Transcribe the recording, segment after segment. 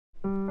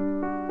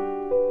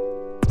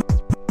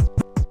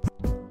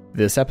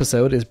This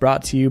episode is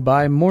brought to you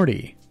by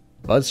Morty,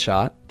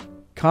 Buzzshot,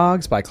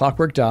 Cogs by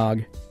Clockwork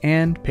Dog,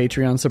 and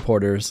Patreon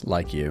supporters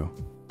like you.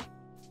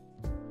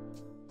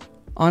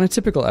 On a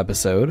typical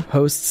episode,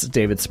 hosts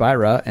David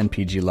Spira and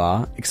PG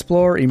Law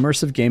explore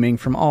immersive gaming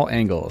from all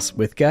angles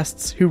with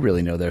guests who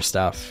really know their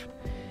stuff.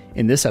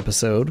 In this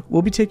episode,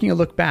 we'll be taking a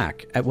look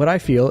back at what I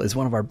feel is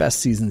one of our best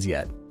seasons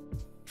yet.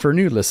 For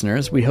new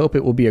listeners, we hope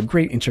it will be a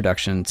great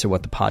introduction to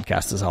what the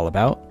podcast is all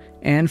about,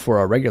 and for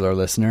our regular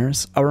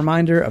listeners, a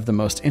reminder of the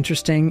most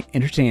interesting,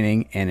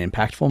 entertaining, and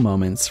impactful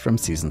moments from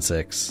Season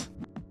 6.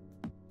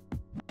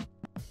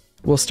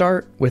 We'll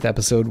start with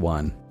Episode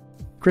 1.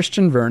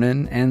 Christian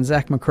Vernon and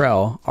Zach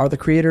MacKrell are the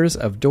creators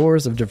of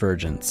Doors of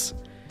Divergence.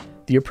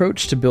 The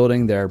approach to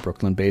building their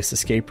Brooklyn-based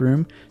escape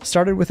room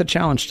started with a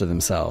challenge to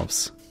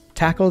themselves: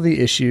 tackle the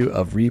issue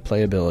of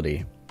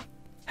replayability.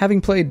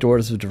 Having played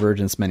Doors of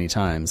Divergence many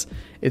times,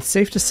 it's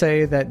safe to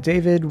say that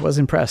David was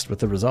impressed with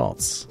the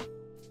results.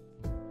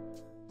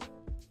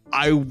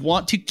 I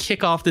want to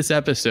kick off this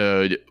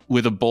episode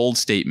with a bold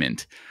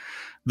statement.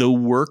 The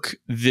work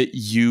that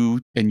you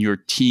and your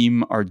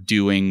team are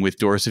doing with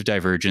Doors of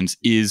Divergence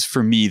is,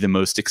 for me, the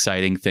most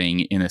exciting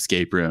thing in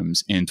escape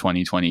rooms in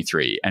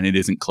 2023, and it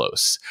isn't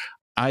close.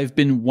 I've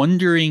been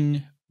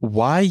wondering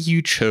why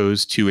you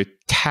chose to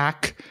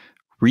attack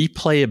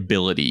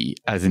replayability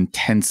as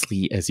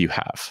intensely as you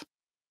have.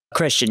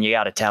 Christian, you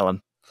got to tell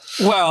him.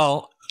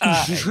 Well,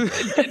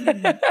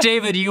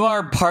 David, you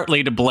are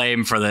partly to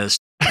blame for this.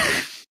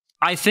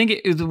 I think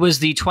it was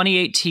the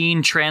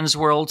 2018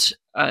 Transworld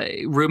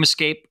Room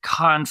Escape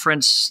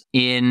Conference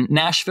in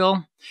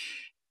Nashville.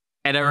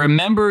 And I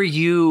remember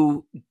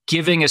you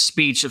giving a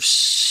speech of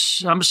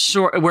some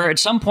sort where at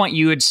some point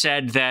you had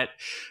said that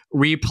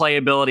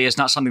replayability is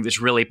not something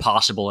that's really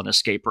possible in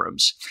escape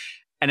rooms.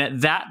 And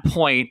at that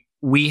point,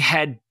 we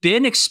had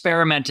been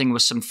experimenting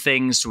with some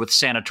things with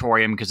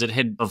Sanatorium because it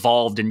had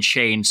evolved and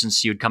changed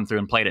since you'd come through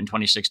and played it in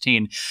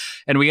 2016.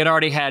 And we had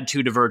already had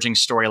two diverging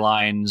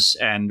storylines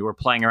and were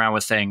playing around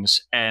with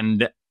things.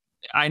 And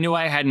I knew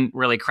I hadn't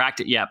really cracked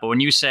it yet. But when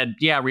you said,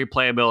 yeah,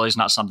 replayability is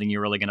not something you're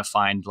really going to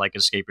find, like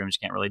escape rooms,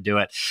 you can't really do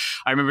it.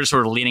 I remember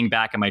sort of leaning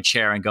back in my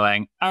chair and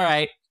going, all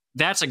right,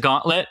 that's a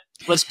gauntlet.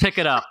 Let's pick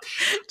it up.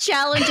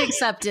 Challenge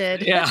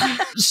accepted. Yeah.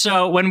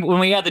 So when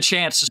we had the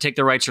chance to take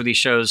the rights for these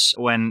shows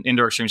when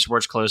Indoor Extreme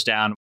Sports closed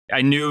down,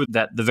 I knew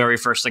that the very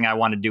first thing I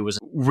wanted to do was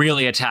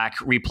really attack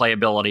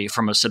replayability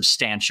from a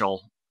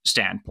substantial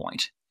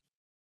standpoint.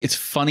 It's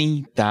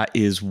funny that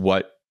is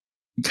what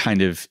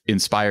kind of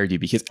inspired you,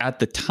 because at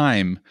the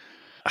time,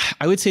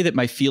 I would say that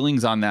my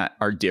feelings on that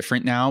are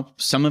different now.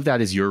 Some of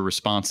that is your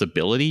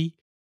responsibility,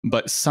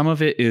 but some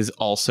of it is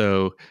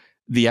also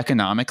the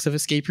economics of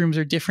escape rooms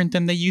are different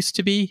than they used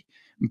to be.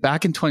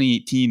 Back in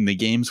 2018, the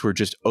games were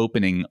just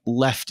opening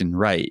left and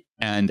right.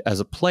 And as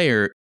a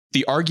player,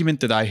 the argument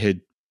that I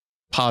had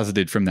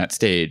posited from that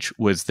stage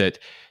was that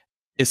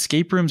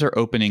escape rooms are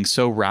opening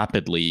so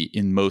rapidly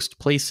in most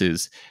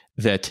places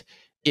that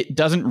it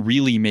doesn't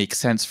really make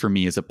sense for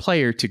me as a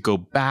player to go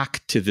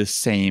back to the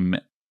same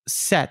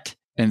set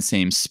and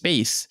same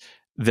space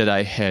that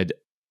I had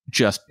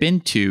just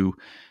been to,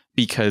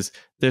 because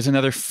there's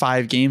another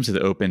 5 games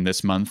that open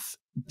this month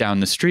down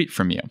the street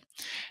from you.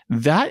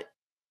 That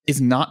is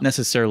not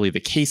necessarily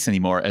the case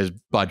anymore, as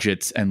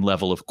budgets and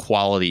level of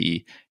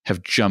quality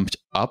have jumped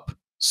up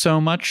so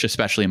much,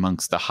 especially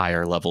amongst the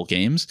higher level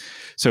games.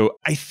 So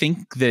I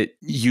think that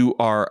you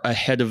are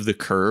ahead of the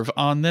curve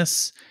on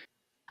this.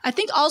 I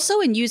think also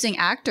in using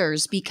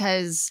actors,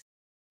 because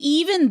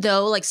even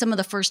though like some of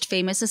the first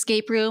famous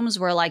escape rooms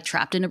were like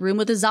trapped in a room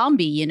with a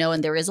zombie, you know,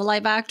 and there is a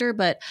live actor,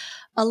 but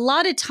a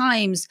lot of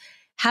times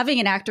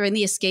having an actor in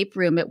the escape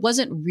room, it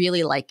wasn't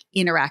really like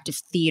interactive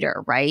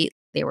theater, right?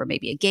 They were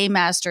maybe a game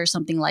master or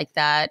something like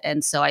that.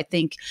 And so I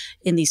think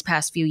in these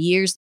past few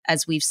years,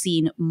 as we've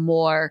seen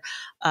more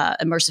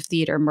immersive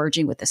theater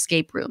merging with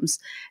escape rooms,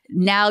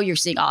 now you're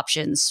seeing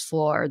options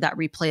for that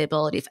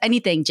replayability, if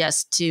anything,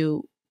 just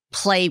to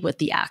play with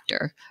the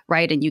actor,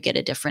 right? And you get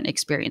a different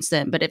experience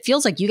then. But it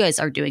feels like you guys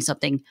are doing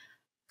something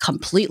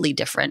completely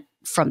different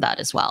from that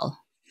as well.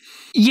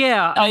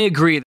 Yeah, I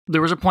agree.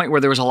 There was a point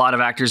where there was a lot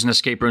of actors in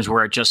escape rooms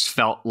where it just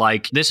felt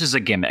like this is a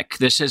gimmick.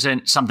 This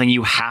isn't something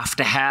you have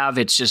to have.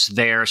 It's just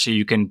there so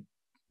you can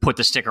put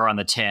the sticker on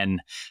the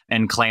tin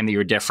and claim that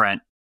you're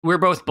different. We're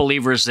both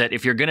believers that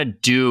if you're going to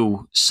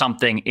do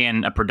something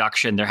in a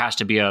production, there has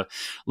to be a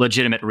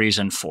legitimate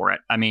reason for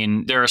it. I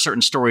mean, there are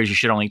certain stories you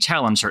should only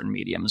tell in certain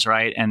mediums,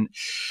 right? And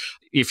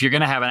if you're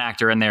going to have an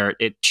actor in there,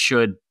 it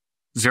should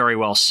very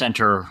well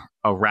center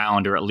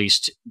around, or at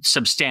least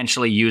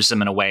substantially use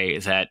them in a way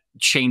that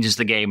changes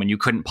the game, and you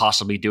couldn't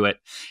possibly do it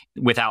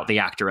without the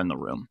actor in the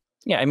room.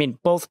 Yeah, I mean,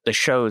 both the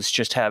shows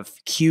just have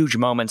huge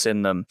moments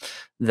in them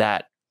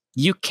that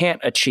you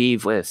can't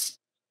achieve with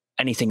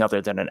anything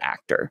other than an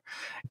actor.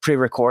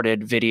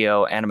 Pre-recorded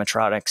video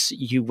animatronics,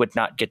 you would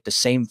not get the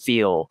same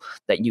feel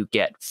that you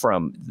get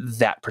from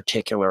that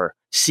particular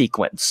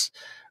sequence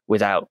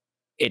without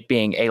it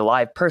being a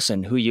live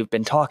person who you've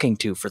been talking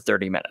to for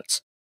 30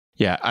 minutes.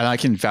 Yeah, and I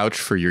can vouch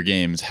for your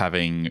games,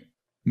 having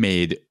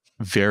made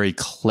very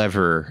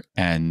clever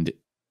and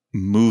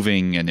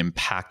moving and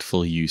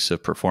impactful use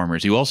of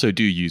performers. You also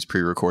do use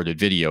pre-recorded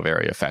video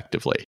very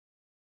effectively.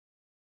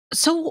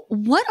 So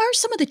what are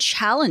some of the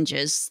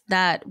challenges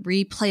that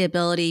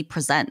replayability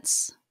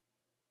presents?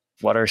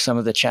 What are some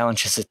of the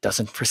challenges it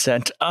doesn't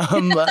present?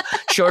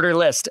 Shorter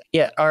list.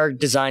 Yeah, our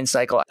design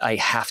cycle, I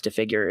have to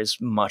figure, is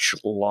much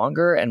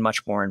longer and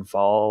much more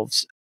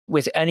involved.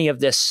 With any of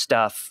this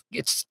stuff,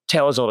 it's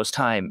tale as old as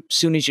time. As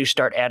soon as you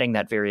start adding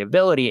that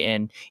variability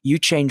in, you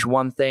change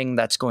one thing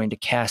that's going to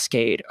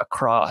cascade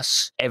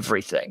across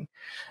everything.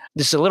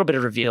 This is a little bit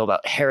of reveal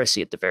about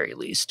Heresy at the very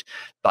least.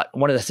 But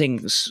one of the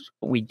things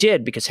we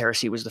did, because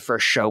Heresy was the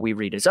first show we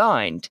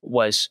redesigned,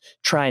 was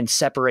try and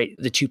separate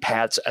the two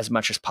paths as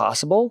much as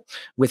possible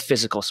with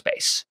physical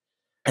space.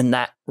 And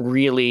that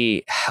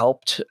really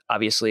helped.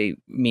 Obviously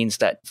means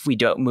that if we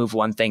don't move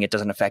one thing, it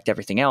doesn't affect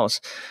everything else.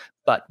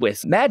 But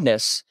with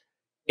Madness,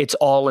 it's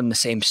all in the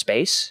same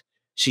space.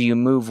 So you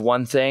move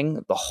one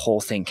thing, the whole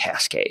thing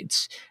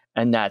cascades.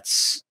 And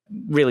that's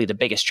really the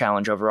biggest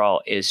challenge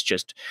overall, is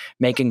just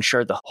making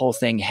sure the whole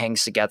thing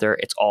hangs together.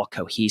 It's all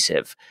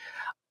cohesive.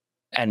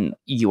 And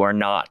you are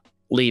not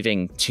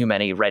leaving too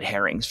many red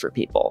herrings for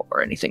people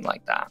or anything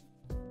like that.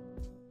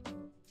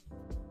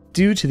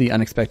 Due to the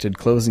unexpected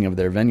closing of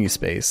their venue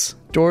space,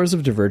 Doors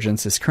of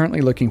Divergence is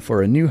currently looking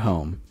for a new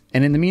home,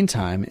 and in the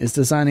meantime is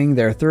designing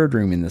their third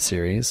room in the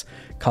series,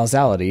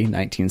 Causality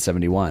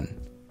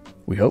 1971.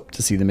 We hope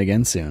to see them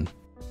again soon.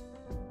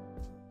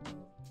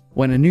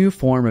 When a new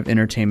form of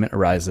entertainment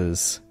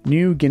arises,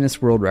 new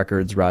Guinness World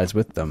Records rise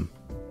with them.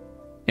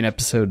 In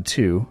episode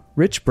 2,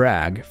 Rich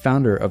Bragg,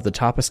 founder of the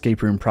Top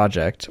Escape Room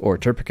Project, or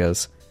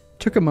TERPECAs,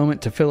 took a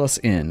moment to fill us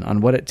in on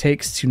what it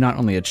takes to not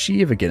only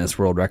achieve a Guinness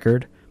World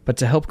Record, but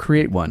to help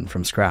create one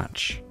from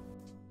scratch.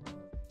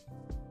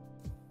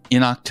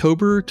 In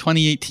October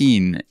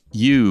 2018,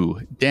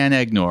 you, Dan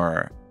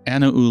Egnor,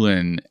 Anna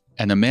Ullin,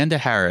 and Amanda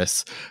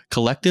Harris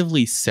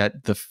collectively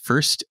set the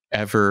first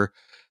ever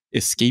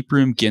escape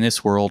room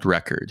Guinness World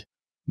Record,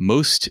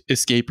 most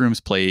escape rooms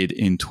played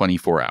in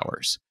 24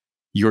 hours.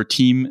 Your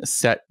team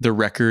set the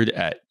record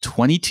at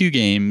 22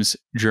 games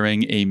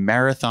during a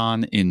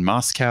marathon in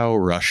Moscow,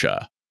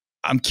 Russia.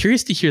 I'm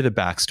curious to hear the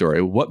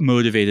backstory. What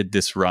motivated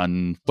this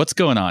run? What's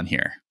going on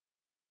here?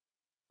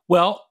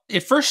 Well,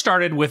 it first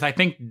started with, I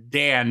think,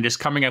 Dan just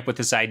coming up with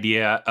this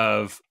idea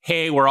of,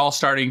 hey, we're all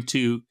starting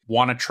to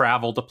want to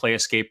travel to play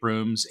escape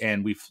rooms,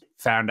 and we've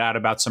found out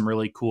about some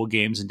really cool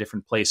games in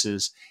different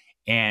places.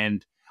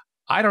 And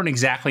I don't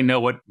exactly know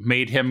what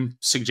made him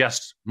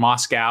suggest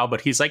Moscow, but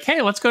he's like,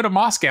 hey, let's go to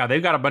Moscow.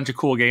 They've got a bunch of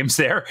cool games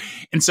there.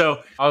 And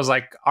so I was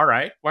like, all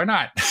right, why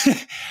not?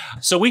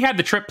 So we had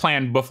the trip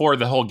planned before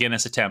the whole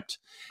Guinness attempt.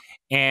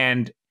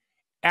 And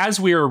as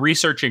we were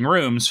researching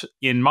rooms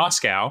in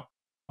Moscow,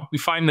 we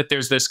find that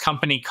there's this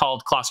company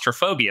called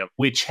Claustrophobia,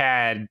 which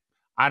had,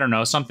 I don't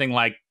know, something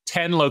like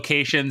 10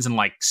 locations and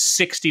like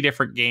 60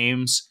 different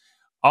games,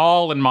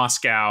 all in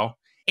Moscow.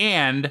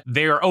 And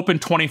they're open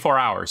 24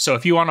 hours. So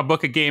if you want to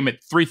book a game at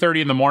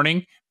 3:30 in the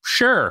morning,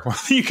 sure,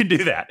 you can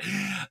do that.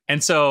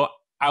 And so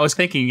I was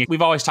thinking,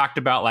 we've always talked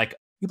about like,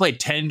 we played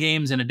 10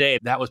 games in a day.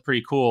 That was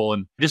pretty cool.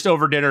 And just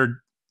over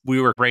dinner, we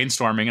were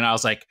brainstorming and I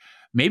was like,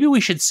 maybe we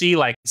should see,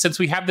 like, since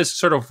we have this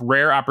sort of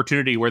rare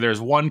opportunity where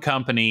there's one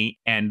company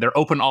and they're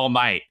open all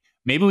night,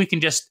 maybe we can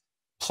just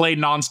play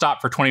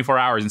nonstop for 24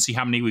 hours and see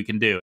how many we can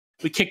do.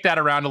 We kicked that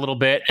around a little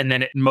bit, and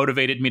then it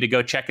motivated me to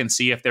go check and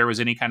see if there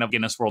was any kind of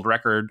Guinness World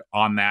Record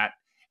on that,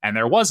 and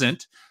there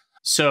wasn't.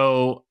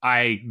 So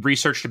I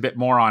researched a bit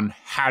more on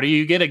how do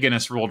you get a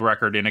Guinness World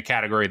Record in a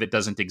category that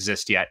doesn't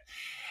exist yet.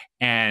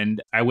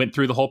 And I went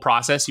through the whole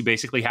process. You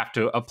basically have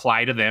to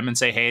apply to them and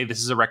say, hey, this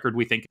is a record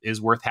we think is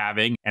worth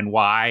having and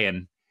why,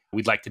 and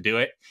we'd like to do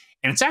it.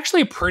 And it's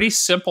actually a pretty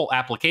simple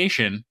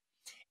application.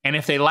 And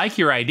if they like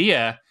your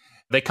idea,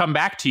 they come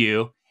back to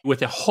you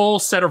with a whole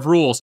set of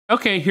rules.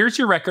 Okay, here's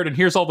your record and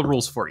here's all the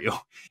rules for you.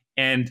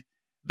 And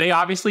they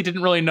obviously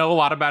didn't really know a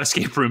lot about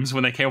escape rooms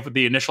when they came up with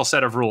the initial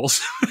set of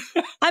rules.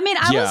 I mean,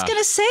 I was going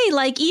to say,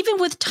 like, even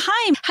with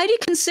time, how do you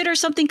consider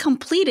something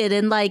completed?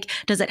 And like,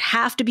 does it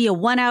have to be a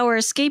 1 hour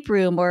escape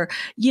room? Or,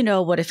 you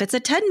know, what if it's a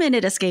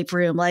 10-minute escape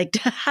room? Like,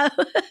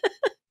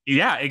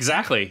 yeah,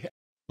 exactly.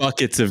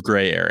 Buckets of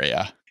gray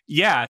area.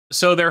 Yeah.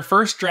 So their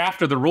first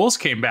draft of the rules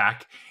came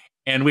back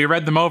and we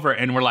read them over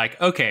and we're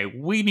like, okay,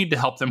 we need to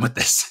help them with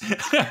this.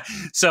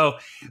 So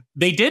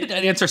they did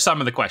answer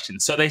some of the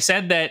questions. So they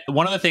said that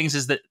one of the things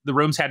is that the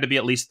rooms had to be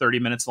at least 30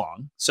 minutes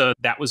long. So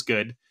that was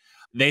good.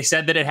 They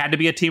said that it had to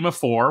be a team of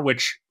 4,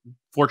 which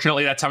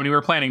fortunately that's how many we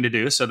were planning to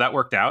do. So that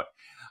worked out.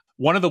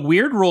 One of the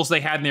weird rules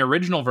they had in the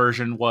original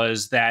version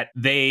was that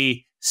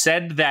they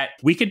said that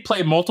we could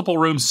play multiple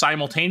rooms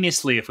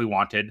simultaneously if we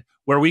wanted,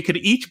 where we could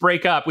each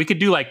break up. We could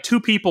do like 2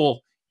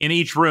 people in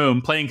each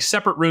room playing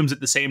separate rooms at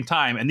the same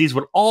time, and these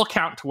would all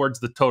count towards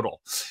the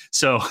total.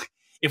 So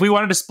if we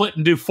wanted to split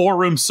and do 4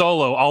 rooms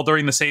solo all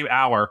during the same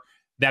hour,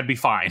 that'd be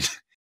fine.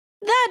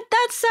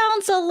 That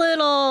sounds a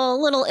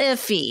little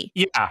iffy.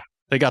 Yeah.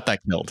 They got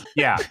that killed.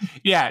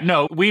 Yeah.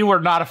 No, we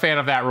were not a fan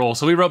of that rule.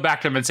 So we wrote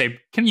back to them and say,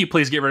 can you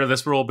please get rid of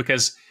this rule?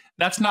 Because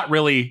that's not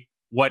really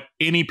what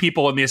any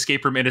people in the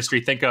escape room industry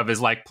think of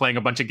as like playing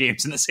a bunch of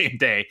games in the same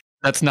day.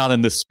 That's not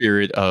in the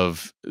spirit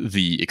of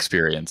the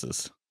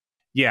experiences.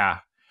 Yeah.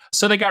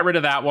 So they got rid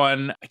of that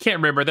one. I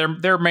can't remember.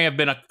 There may have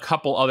been a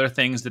couple other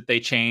things that they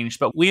changed,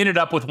 but we ended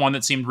up with one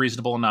that seemed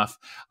reasonable enough.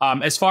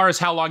 As far as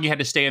how long you had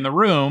to stay in the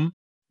room,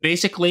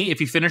 basically, if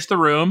you finished the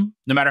room,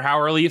 no matter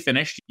how early you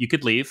finished, you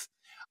could leave.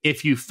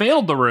 If you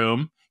failed the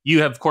room,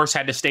 you, of course,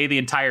 had to stay the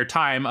entire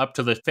time up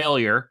to the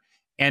failure,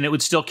 and it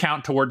would still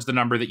count towards the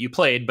number that you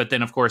played. But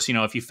then, of course,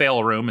 if you fail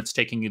a room, it's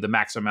taking you the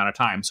maximum amount of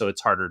time, so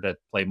it's harder to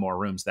play more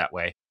rooms that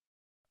way.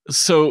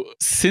 So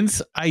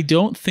since I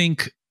don't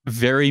think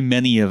very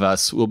many of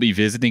us will be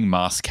visiting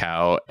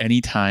Moscow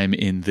anytime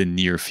in the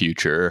near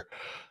future,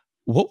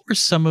 what were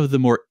some of the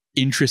more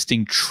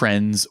interesting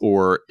trends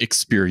or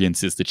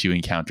experiences that you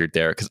encountered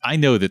there? Because I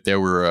know that there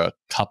were a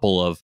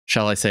couple of,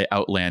 shall I say,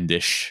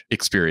 outlandish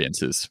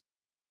experiences.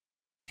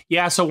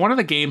 Yeah, so one of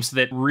the games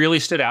that really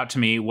stood out to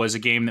me was a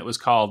game that was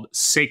called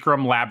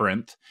Sacrum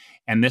Labyrinth.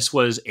 And this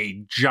was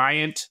a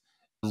giant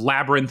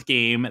labyrinth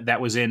game that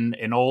was in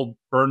an old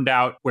burned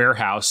out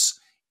warehouse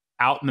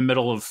out in the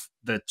middle of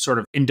the sort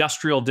of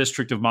industrial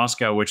district of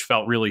Moscow, which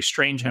felt really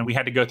strange. And we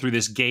had to go through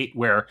this gate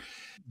where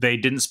they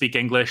didn't speak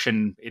English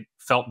and it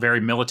felt very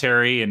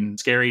military and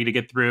scary to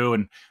get through.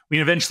 And we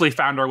eventually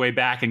found our way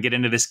back and get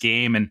into this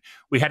game. And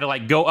we had to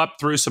go up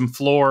through some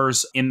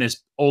floors in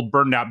this old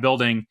burned out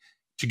building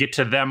to get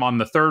to them on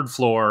the third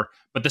floor.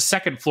 But the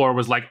second floor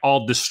was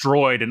all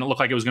destroyed and it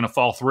looked like it was going to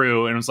fall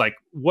through. And it was like,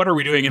 what are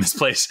we doing in this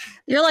place?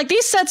 You're like,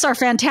 these sets are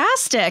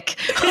fantastic.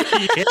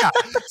 Yeah,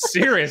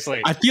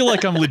 seriously. I feel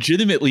like I'm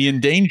legitimately in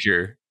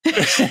danger.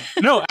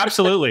 No,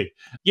 absolutely.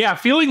 Yeah,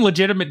 feeling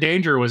legitimate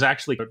danger was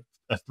actually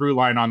a through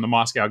line on the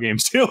Moscow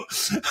games too.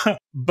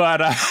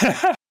 But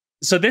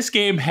so this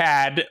game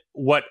had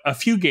what a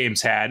few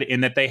games had,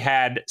 in that they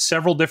had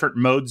several different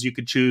modes you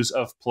could choose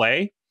of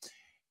play.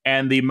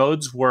 And the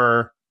modes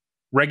were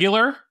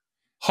regular,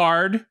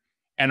 hard,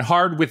 and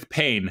hard with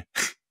pain.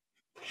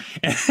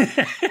 And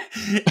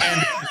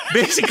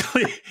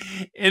basically,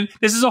 and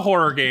this is a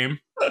horror game,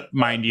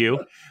 mind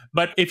you.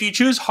 But if you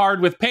choose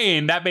hard with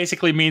pain, that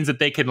basically means that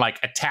they can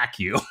attack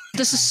you.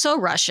 This is so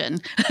Russian.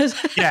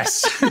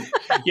 Yes.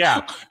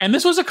 Yeah. And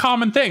this was a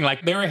common thing.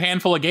 There were a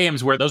handful of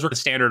games where those were the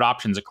standard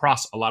options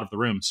across a lot of the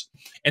rooms.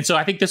 And so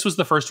I think this was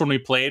the first one we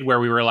played where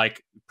we were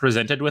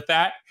presented with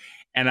that.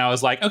 And I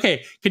was like,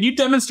 okay, can you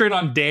demonstrate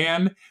on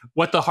Dan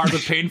what the hard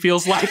with pain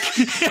feels like?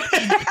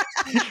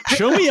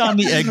 Show me on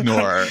the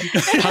Ignore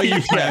how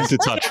you plan to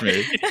touch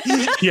me.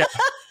 Yeah.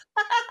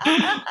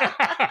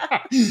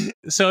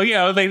 So,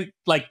 they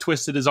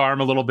twisted his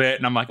arm a little bit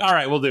and I'm like, all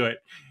right, we'll do it.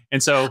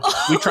 And so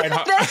we tried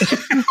hard.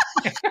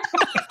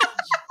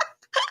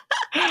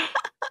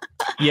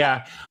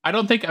 Yeah. I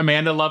don't think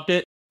Amanda loved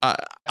it.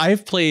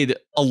 I've played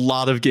a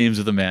lot of games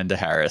with Amanda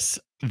Harris.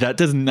 That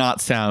does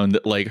not sound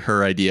like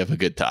her idea of a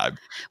good time.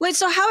 Wait,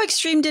 so how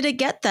extreme did it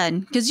get then?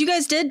 Because you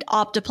guys did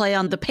opt to play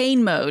on the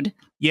pain mode.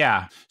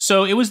 Yeah.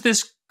 So it was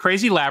this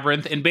crazy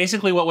labyrinth. And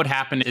basically what would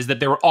happen is that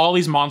there were all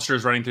these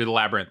monsters running through the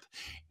labyrinth.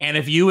 And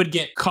if you would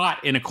get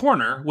caught in a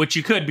corner, which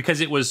you could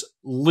because it was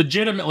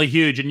legitimately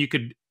huge and you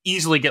could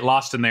easily get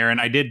lost in there. And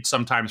I did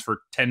sometimes for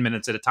 10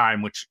 minutes at a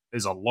time, which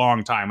is a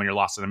long time when you're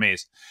lost in a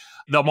maze.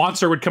 The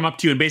monster would come up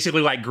to you and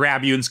basically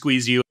grab you and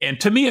squeeze you. And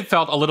to me, it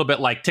felt a little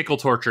bit like tickle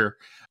torture.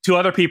 To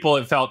other people,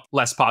 it felt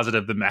less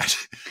positive than that.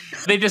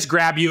 They just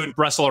grab you and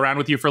wrestle around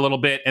with you for a little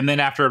bit. And then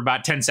after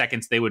about 10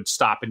 seconds, they would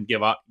stop and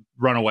give up,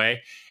 run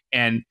away.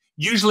 And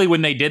usually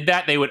when they did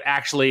that, they would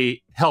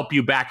actually help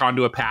you back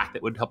onto a path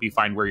that would help you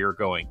find where you're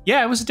going.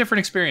 Yeah, it was a different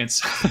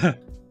experience.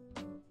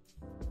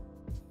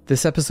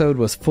 This episode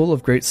was full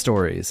of great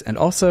stories and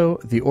also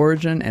the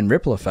origin and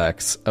ripple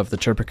effects of the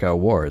TERPECA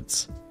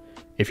Awards.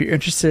 If you're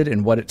interested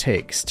in what it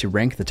takes to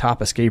rank the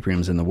top escape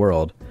rooms in the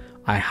world,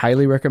 I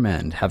highly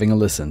recommend having a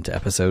listen to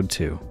episode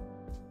 2.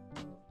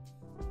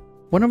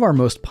 One of our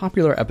most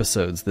popular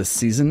episodes this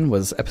season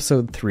was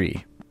episode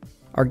 3.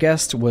 Our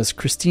guest was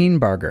Christine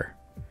Barger.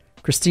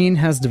 Christine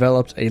has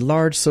developed a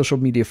large social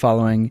media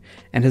following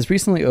and has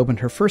recently opened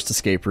her first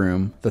escape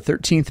room, the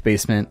 13th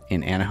Basement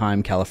in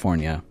Anaheim,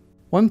 California.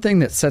 One thing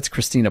that sets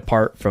Christine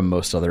apart from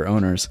most other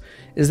owners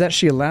is that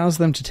she allows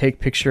them to take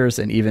pictures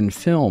and even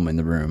film in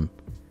the room.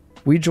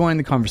 We join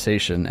the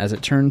conversation as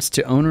it turns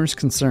to owners'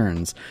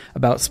 concerns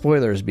about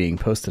spoilers being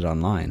posted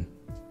online.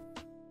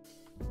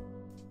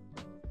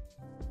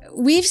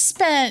 We've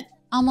spent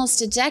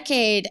almost a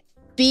decade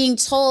being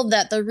told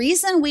that the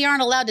reason we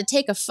aren't allowed to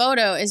take a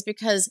photo is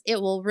because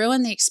it will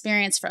ruin the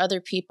experience for other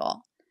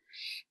people.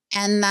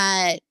 And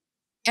that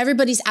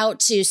everybody's out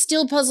to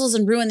steal puzzles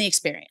and ruin the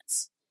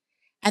experience.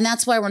 And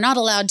that's why we're not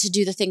allowed to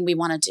do the thing we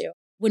want to do.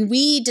 When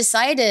we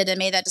decided and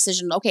made that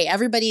decision, okay,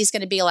 everybody's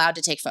going to be allowed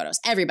to take photos.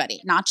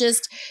 Everybody, not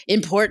just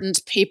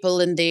important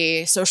people in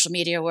the social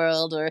media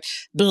world or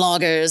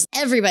bloggers.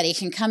 Everybody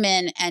can come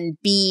in and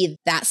be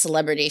that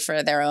celebrity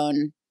for their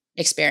own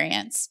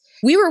experience.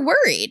 We were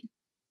worried.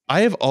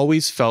 I have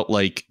always felt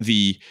like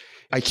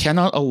I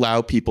cannot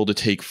allow people to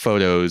take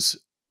photos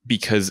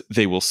because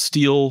they will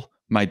steal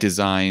my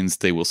designs,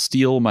 they will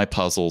steal my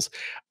puzzles.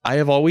 I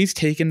have always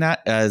taken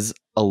that as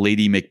a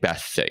Lady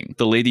Macbeth thing.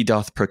 The lady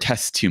doth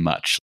protest too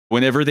much.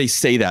 Whenever they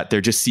say that,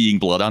 they're just seeing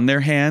blood on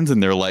their hands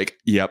and they're like,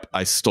 yep,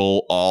 I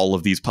stole all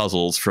of these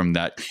puzzles from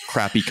that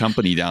crappy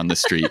company down the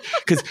street.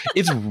 Because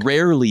it's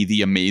rarely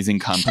the amazing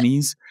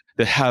companies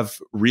that have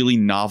really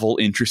novel,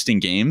 interesting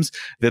games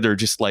that are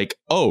just like,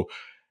 oh,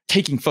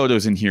 taking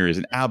photos in here is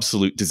an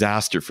absolute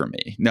disaster for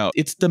me. No,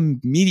 it's the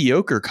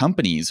mediocre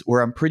companies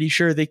where I'm pretty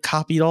sure they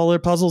copied all their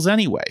puzzles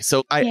anyway.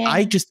 So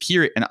I just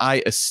hear it and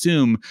I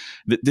assume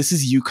that this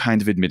is you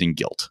kind of admitting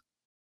guilt.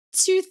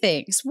 Two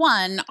things.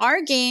 One,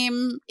 our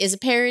game is a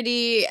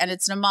parody and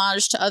it's an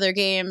homage to other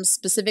games,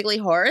 specifically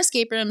horror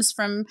escape rooms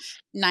from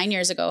 9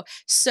 years ago.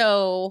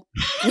 So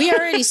we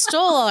already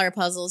stole all our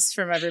puzzles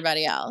from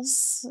everybody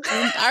else.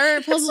 And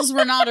our puzzles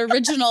were not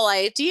original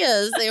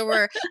ideas. They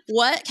were,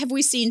 what have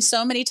we seen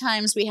so many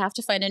times? We have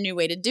to find a new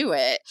way to do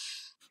it.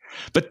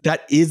 But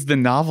that is the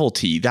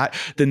novelty. That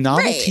the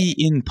novelty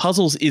in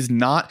puzzles is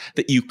not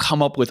that you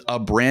come up with a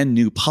brand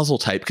new puzzle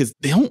type, because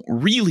they don't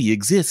really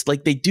exist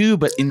like they do,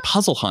 but in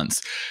puzzle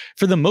hunts.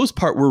 For the most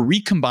part, we're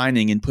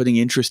recombining and putting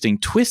interesting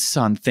twists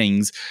on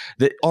things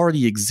that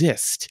already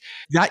exist.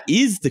 That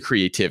is the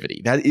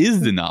creativity. That is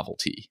the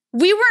novelty.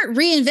 We weren't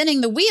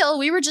reinventing the wheel.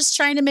 We were just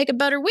trying to make a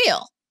better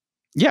wheel.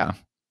 Yeah.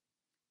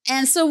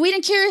 And so we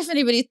didn't care if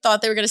anybody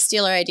thought they were going to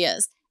steal our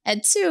ideas.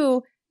 And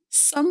two,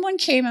 someone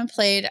came and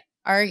played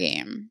our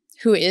game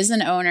who is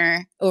an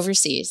owner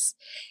overseas.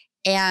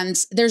 And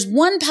there's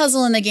one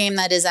puzzle in the game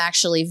that is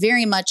actually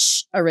very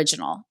much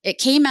original. It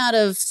came out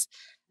of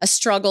a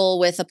struggle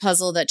with a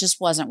puzzle that just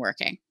wasn't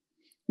working.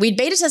 We'd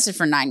beta tested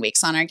for 9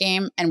 weeks on our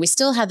game, and we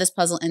still had this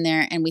puzzle in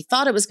there, and we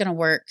thought it was going to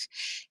work,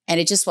 and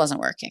it just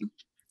wasn't working.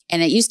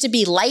 And it used to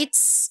be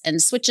lights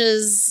and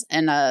switches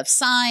and a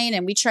sign,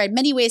 and we tried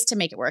many ways to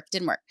make it work. It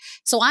didn't work.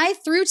 So I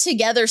threw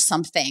together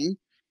something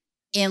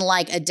in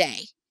like a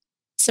day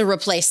to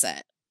replace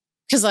it.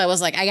 Because I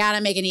was like, I got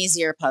to make an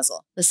easier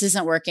puzzle. This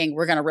isn't working.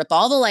 We're going to rip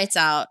all the lights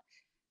out.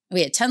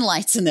 We had 10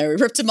 lights in there. We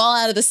ripped them all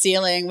out of the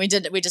ceiling. We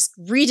just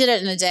redid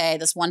it in a day,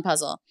 this one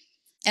puzzle.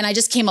 And I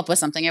just came up with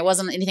something. It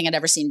wasn't anything I'd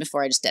ever seen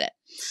before. I just did it.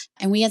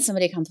 And we had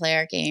somebody come play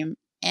our game.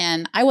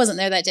 And I wasn't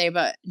there that day,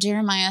 but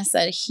Jeremiah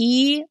said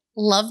he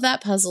loved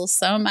that puzzle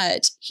so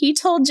much. He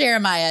told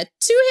Jeremiah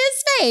to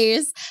his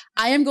face,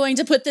 I am going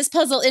to put this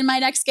puzzle in my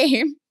next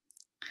game.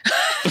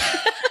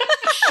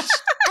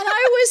 And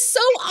I was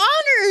so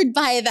honored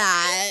by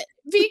that,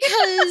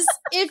 because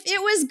if it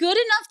was good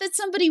enough that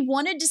somebody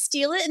wanted to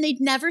steal it and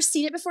they'd never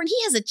seen it before, and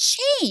he has a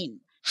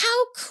chain,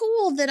 how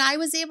cool that I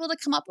was able to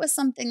come up with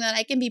something that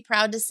I can be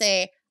proud to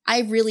say,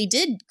 I really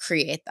did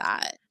create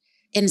that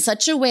in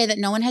such a way that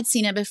no one had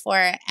seen it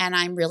before. And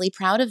I'm really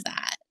proud of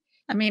that.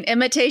 I mean,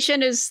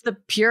 imitation is the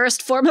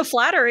purest form of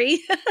flattery.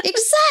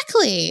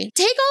 Exactly.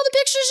 Take all the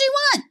pictures you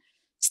want.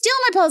 Steal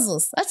my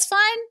puzzles. That's fine.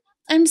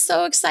 I'm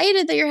so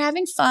excited that you're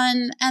having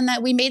fun and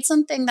that we made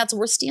something that's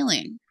worth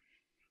stealing.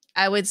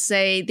 I would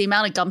say the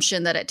amount of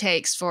gumption that it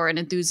takes for an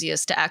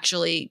enthusiast to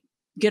actually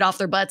get off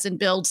their butts and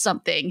build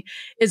something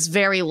is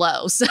very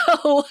low. So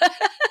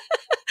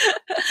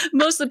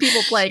most of the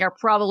people playing are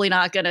probably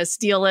not going to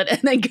steal it and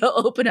then go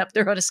open up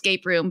their own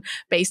escape room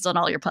based on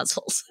all your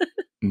puzzles.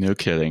 No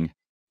kidding.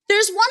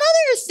 There's one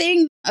other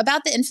thing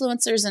about the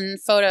influencers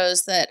and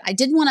photos that I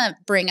did want to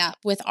bring up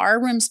with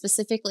our room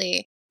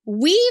specifically.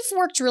 We've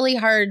worked really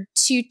hard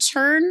to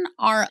turn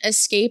our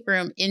escape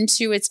room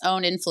into its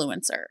own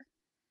influencer.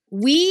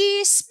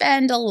 We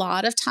spend a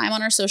lot of time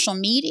on our social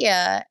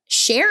media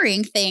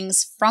sharing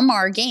things from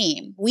our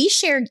game. We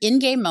share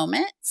in-game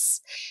moments.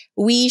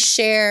 We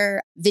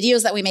share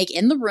videos that we make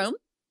in the room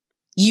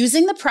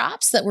using the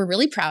props that we're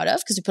really proud of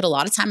because we put a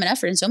lot of time and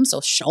effort into them,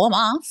 so show them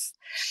off.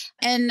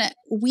 And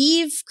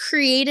we've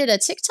created a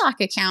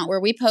TikTok account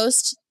where we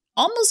post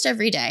almost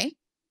every day.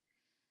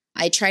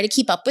 I try to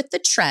keep up with the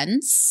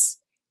trends,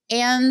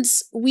 and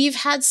we've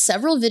had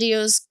several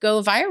videos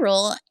go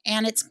viral,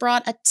 and it's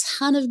brought a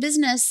ton of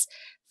business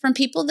from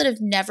people that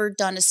have never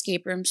done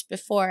escape rooms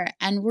before,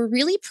 and we're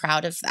really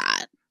proud of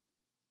that.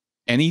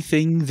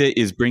 Anything that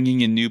is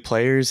bringing in new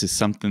players is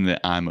something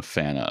that I'm a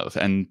fan of,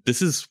 and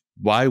this is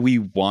why we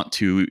want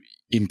to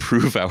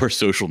improve our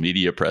social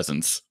media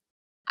presence.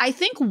 I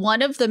think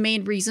one of the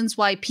main reasons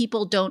why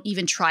people don't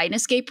even try an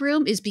escape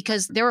room is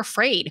because they're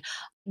afraid.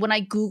 When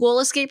I Google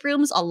escape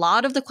rooms, a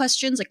lot of the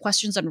questions, like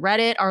questions on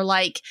Reddit, are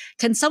like,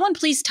 can someone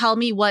please tell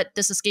me what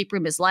this escape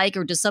room is like?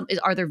 Or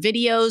are there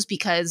videos?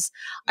 Because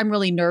I'm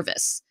really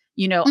nervous.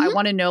 You know, I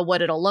want to know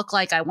what it'll look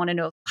like. I want to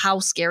know how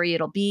scary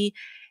it'll be.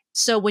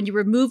 So when you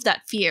remove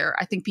that fear,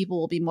 I think people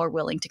will be more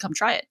willing to come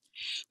try it.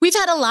 We've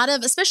had a lot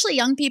of, especially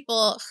young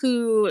people,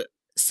 who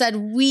said,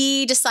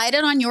 we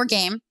decided on your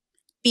game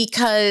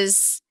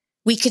because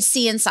we could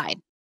see inside.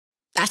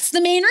 That's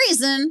the main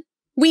reason.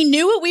 We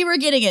knew what we were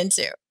getting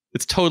into.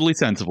 It's totally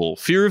sensible.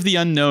 Fear of the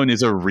unknown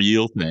is a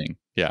real thing.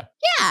 Yeah.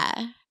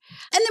 Yeah.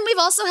 And then we've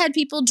also had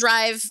people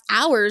drive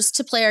hours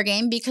to play our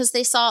game because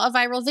they saw a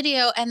viral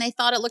video and they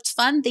thought it looked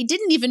fun. They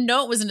didn't even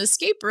know it was an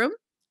escape room.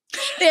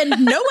 They had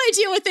no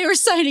idea what they were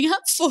signing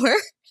up for.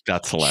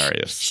 That's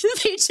hilarious.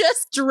 They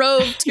just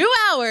drove 2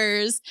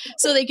 hours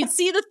so they could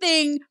see the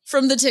thing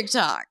from the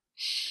TikTok.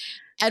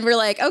 And we're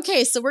like,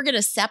 okay, so we're going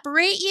to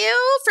separate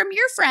you from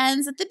your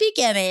friends at the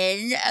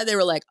beginning. And they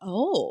were like,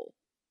 oh,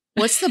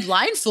 what's the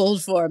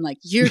blindfold for? I'm like,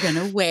 you're going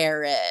to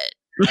wear it.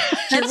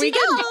 Here we go.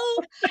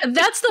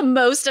 That's the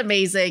most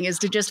amazing, is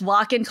to just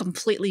walk in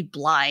completely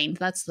blind.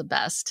 That's the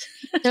best.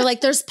 They're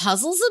like, there's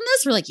puzzles in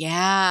this? We're like,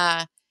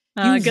 yeah.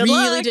 You Good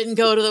really luck. didn't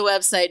go to the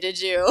website, did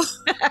you?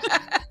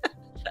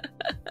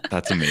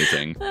 That's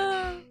amazing.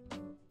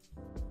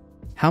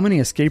 How many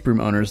escape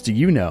room owners do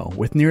you know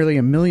with nearly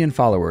 1 million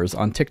followers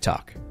on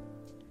TikTok?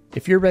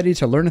 If you're ready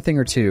to learn a thing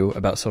or two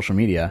about social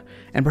media,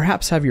 and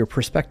perhaps have your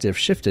perspective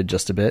shifted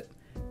just a bit,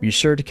 be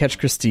sure to catch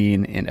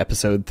Christine in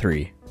episode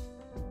 3.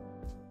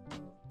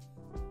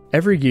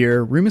 Every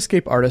year, Room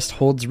Escape Artist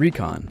holds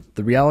Recon,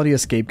 the Reality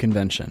Escape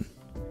Convention.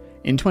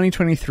 In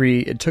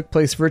 2023, it took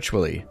place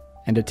virtually,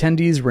 and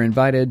attendees were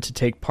invited to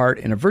take part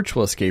in a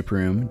virtual escape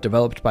room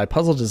developed by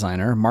puzzle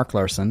designer Mark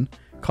Larson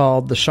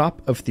called The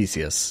Shop of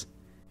Theseus.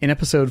 In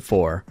episode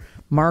 4,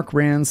 Mark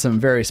ran some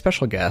very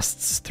special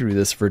guests through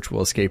this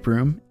virtual escape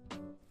room.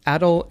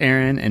 Adel,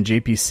 Aaron, and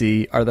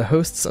JPC are the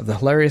hosts of the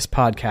hilarious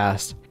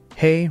podcast,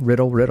 Hey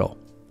Riddle Riddle.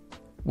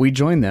 We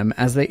join them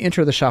as they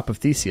enter the Shop of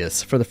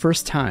Theseus for the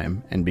first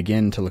time and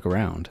begin to look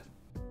around.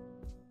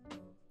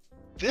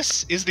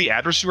 This is the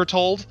address you were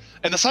told,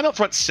 and the sign up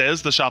front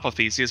says the Shop of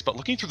Theseus, but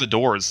looking through the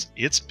doors,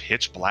 it's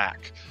pitch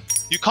black.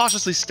 You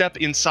cautiously step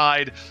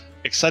inside,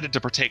 excited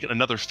to partake in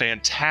another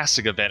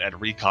fantastic event at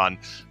Recon,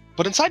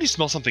 but inside you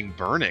smell something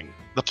burning.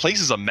 The place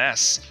is a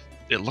mess.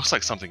 It looks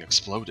like something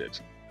exploded.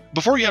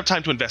 Before you have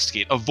time to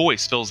investigate, a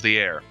voice fills the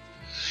air.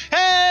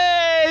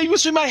 Hey, you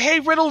must be my Hey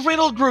Riddle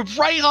Riddle group,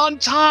 right on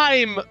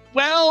time.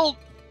 Well,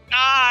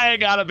 I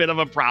got a bit of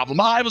a problem.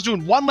 I was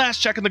doing one last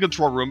check in the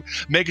control room,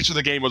 making sure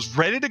the game was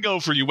ready to go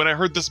for you when I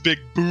heard this big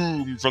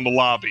boom from the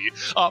lobby.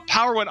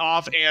 Power went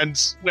off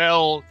and,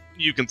 well,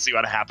 you can see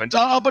what happened.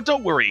 But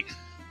don't worry.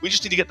 We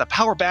just need to get the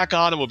power back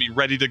on and we'll be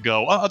ready to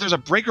go. There's a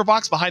breaker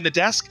box behind the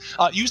desk.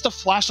 Use the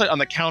flashlight on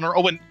the counter.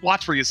 Oh, and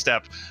watch where you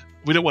step.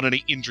 We don't want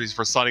any injuries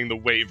for signing the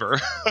waiver.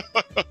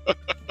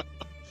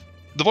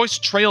 The voice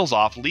trails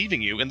off,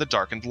 leaving you in the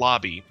darkened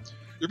lobby.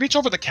 You reach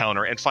over the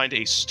counter and find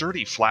a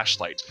sturdy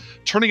flashlight.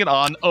 Turning it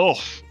on, oh,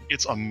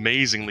 it's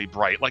amazingly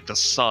bright, like the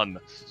sun.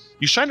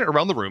 You shine it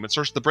around the room and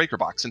search the breaker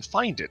box and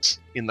find it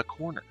in the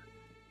corner.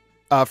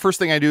 First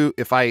thing I do,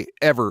 if I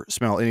ever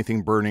smell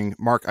anything burning,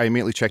 Mark, I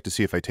immediately check to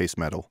see if I taste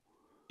metal.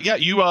 Yeah,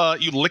 you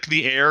lick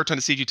the air, trying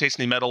to see if you taste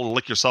any metal,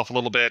 lick yourself a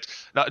little bit.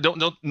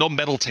 No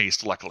metal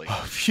taste, luckily.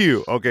 Oh,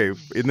 phew. Okay,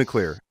 in the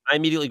clear. I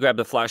immediately grab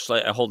the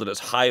flashlight. I hold it as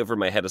high over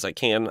my head as I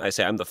can. I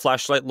say, I'm the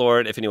flashlight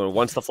lord. If anyone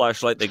wants the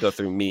flashlight, they go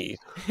through me.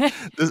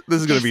 This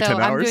is going to be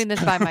 10 hours. I'm doing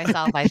this by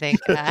myself, I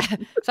think.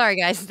 Sorry,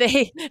 guys. They're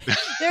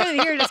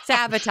here to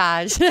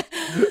sabotage.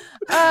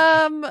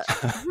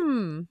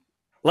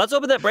 Let's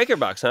open that breaker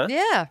box, huh?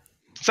 Yeah.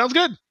 Sounds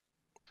good.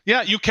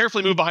 Yeah, you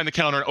carefully move behind the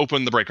counter and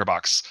open the breaker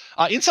box.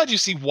 Inside you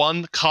see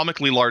one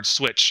comically large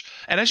switch,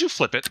 and as you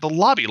flip it, the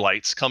lobby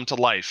lights come to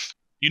life.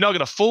 You now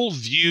get a full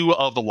view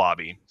of the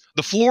lobby.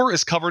 The floor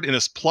is covered in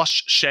this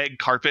plush shag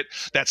carpet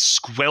that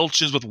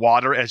squelches with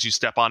water as you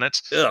step on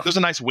it. Ugh. There's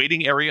a nice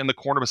waiting area in the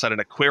corner beside an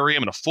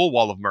aquarium and a full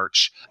wall of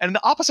merch. And in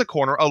the opposite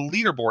corner, a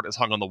leaderboard is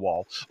hung on the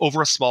wall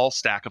over a small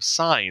stack of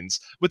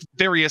signs with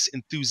various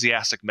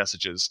enthusiastic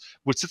messages,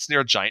 which sits near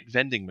a giant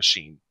vending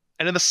machine.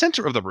 And in the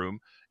center of the room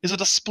is a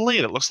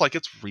display that looks like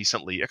it's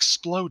recently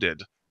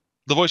exploded.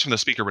 The voice from the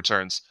speaker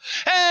returns.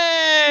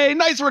 Hey,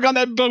 nice work on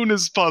that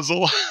bonus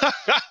puzzle.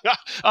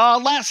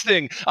 Last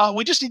thing,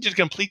 we just need you to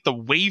complete the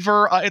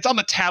waiver. It's on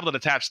the tablet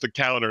attached to the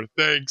counter.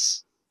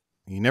 Thanks.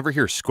 You never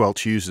hear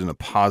squelch used in a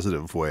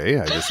positive way.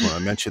 I just want to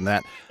mention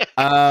that.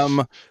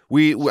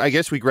 I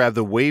guess we grab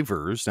the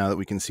waivers now that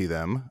we can see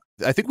them.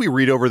 I think we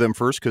read over them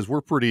first because we're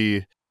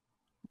pretty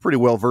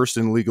well versed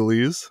in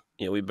legalese.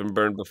 Yeah, we've been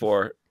burned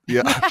before.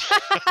 Yeah.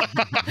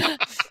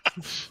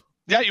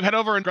 Yeah, you head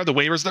over and grab the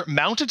waivers. They're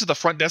mounted to the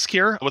front desk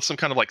here with some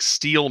kind of like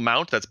steel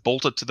mount that's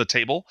bolted to the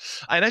table.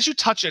 And as you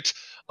touch it,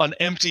 an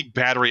empty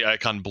battery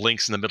icon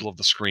blinks in the middle of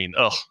the screen.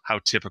 Ugh, how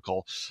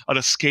typical. An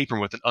escape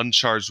room with an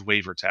uncharged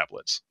waiver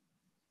tablet.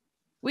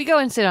 We go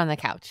and sit on the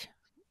couch.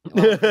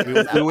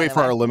 We wait for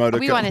our limo to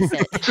We come. want to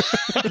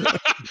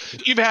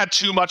sit. You've had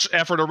too much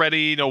effort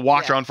already,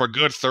 walked around for a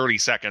good 30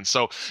 seconds.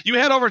 So you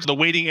head over to the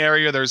waiting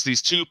area. There's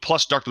these two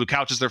plush dark blue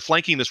couches. They're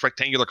flanking this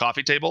rectangular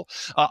coffee table.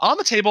 On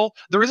the table,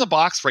 there is a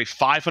box for a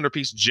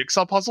 500-piece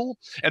jigsaw puzzle,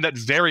 and that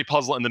very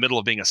puzzle in the middle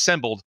of being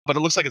assembled, but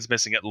it looks like it's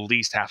missing at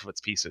least half of its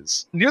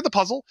pieces. Near the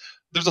puzzle,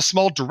 there's a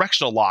small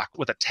directional lock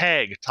with a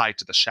tag tied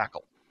to the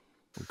shackle.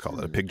 We'll call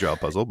it a pig jaw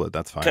puzzle, but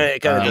that's fine.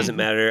 It kind of doesn't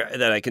matter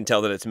that I can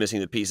tell that it's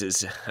missing the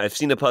pieces. I've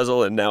seen a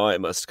puzzle, and now I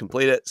must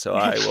complete it. So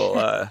I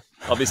will.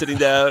 I'll be sitting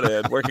down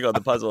and working on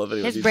the puzzle.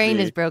 If His brain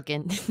is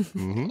broken.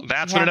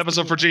 That's been an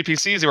episode for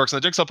GPCs. He works on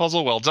the jigsaw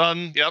puzzle. Well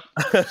done. Yep.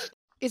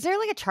 Is there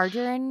like a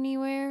charger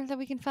anywhere that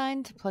we can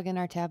find to plug in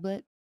our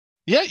tablet?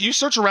 Yeah, you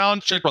search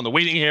around, check around the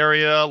waiting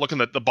area, looking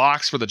at the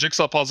box for the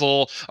jigsaw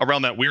puzzle,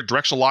 around that weird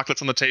directional lock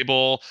that's on the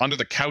table, under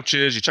the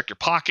couches, you check your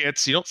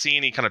pockets, you don't see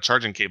any kind of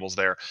charging cables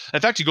there.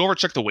 In fact, you go over and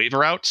check the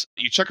waiver out,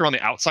 you check around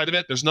the outside of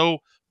it, there's no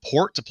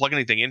port to plug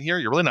anything in here,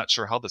 you're really not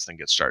sure how this thing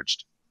gets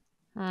charged.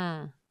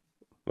 Well,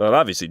 it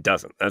obviously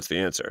doesn't. That's the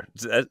answer.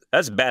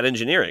 That's bad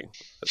engineering.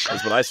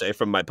 That's what I say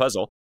from my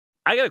puzzle.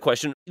 I got a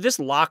question. This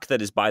lock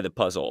that is by the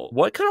puzzle,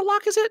 what kind of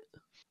lock is it?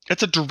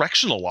 It's a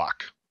directional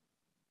lock.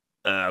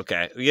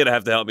 Okay, you're going to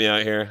have to help me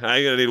out here.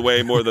 I'm going to need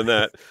way more than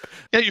that.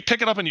 Yeah, you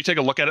pick it up and you take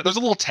a look at it. There's a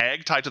little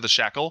tag tied to the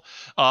shackle.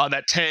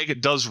 That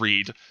tag does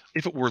read,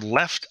 if it were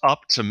left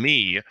up to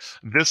me,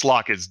 this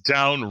lock is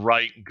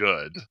downright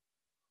good.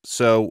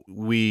 So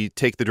we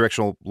take the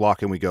directional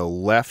lock and we go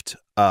left,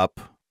 up,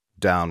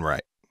 down,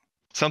 right.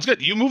 Sounds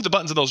good. You move the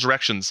buttons in those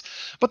directions,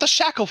 but the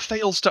shackle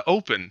fails to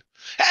open.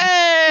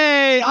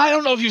 Hey, I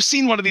don't know if you've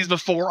seen one of these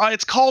before.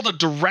 It's called a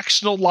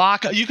directional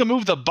lock. You can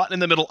move the button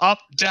in the middle up,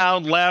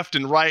 down, left,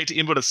 and right to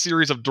input a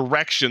series of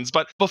directions.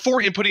 But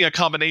before inputting a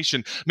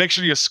combination, make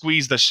sure you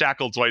squeeze the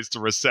shackle twice to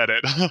reset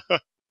it.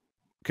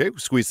 Okay,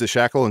 squeeze the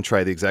shackle and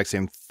try the exact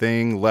same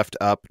thing. Left,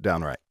 up,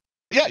 down, right.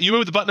 Yeah, you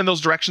move the button in those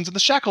directions, and the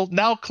shackle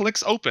now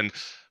clicks open.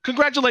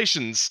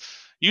 Congratulations.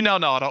 You now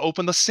know how to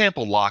open the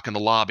sample lock in the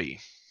lobby.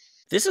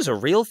 This is a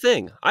real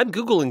thing. I'm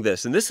Googling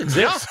this, and this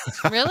exists.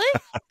 Really?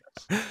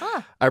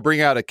 Huh. I bring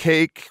out a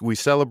cake. We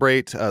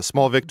celebrate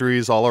small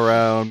victories all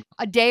around.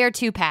 A day or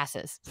two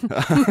passes. Yeah,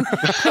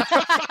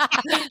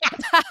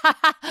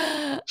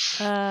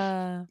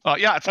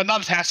 it's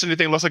not attached to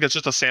anything. It looks like it's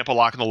just a sample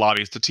lock in the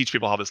lobby to teach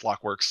people how this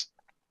lock works.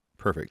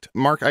 Perfect.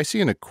 Mark, I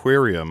see an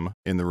aquarium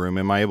in the room.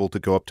 Am I able to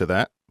go up to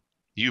that?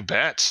 You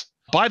bet.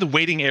 By the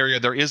waiting area,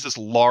 there is this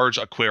large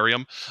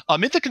aquarium.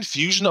 Amid the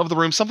confusion of the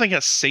room, something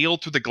has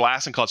sailed through the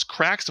glass and caused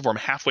cracks to form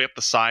halfway up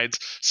the sides,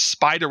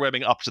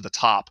 spiderwebbing up to the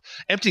top,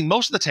 emptying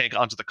most of the tank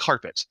onto the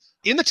carpet.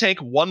 In the tank,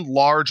 one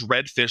large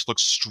red fish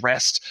looks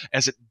stressed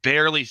as it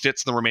barely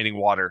fits in the remaining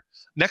water.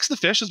 Next to the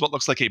fish is what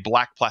looks like a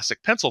black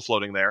plastic pencil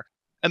floating there.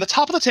 And the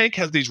top of the tank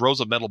has these rows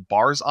of metal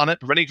bars on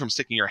it, preventing you from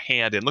sticking your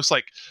hand in. Looks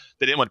like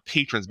they didn't want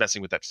patrons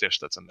messing with that fish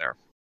that's in there.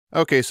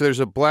 Okay, so there's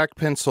a black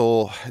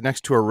pencil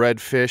next to a red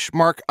fish.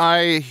 Mark,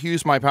 I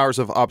use my powers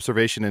of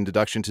observation and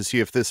deduction to see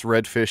if this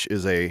red fish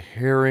is a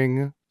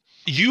herring.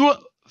 You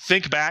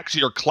think back to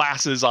your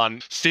classes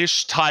on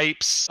fish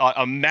types,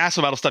 a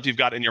massive amount of stuff you've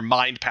got in your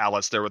mind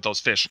palace there with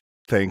those fish.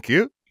 Thank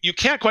you. You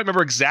can't quite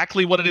remember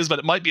exactly what it is, but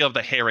it might be of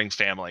the herring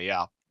family,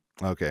 yeah.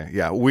 Okay,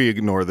 yeah, we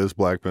ignore this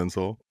black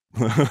pencil.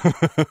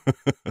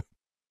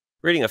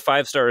 Reading a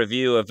 5-star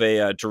review of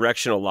a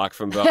directional lock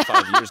from about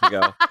 5 years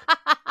ago.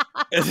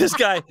 And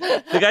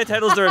the guy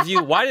titles the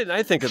review, "Why didn't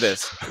I think of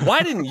this?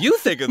 Why didn't you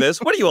think of this?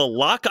 What are you, a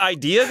lock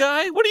idea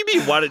guy? What do you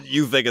mean, why didn't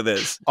you think of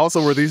this?"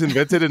 Also, were these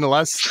invented in the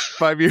last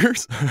 5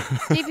 years?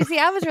 DPC,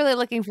 I was really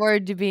looking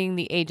forward to being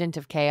the agent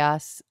of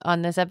chaos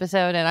on this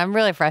episode, and I'm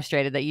really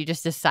frustrated that you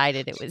just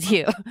decided it was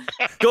you.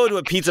 Go to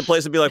a pizza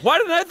place and be like, "Why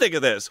didn't I think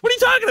of this? What are you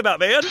talking about,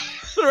 man?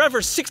 It's been around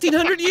for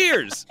 1,600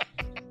 years.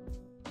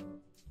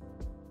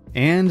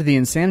 And the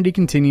insanity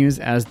continues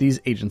as these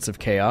agents of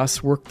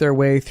chaos work their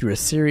way through a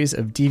series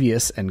of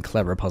devious and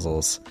clever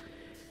puzzles.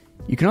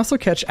 You can also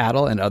catch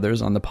Adel and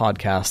others on the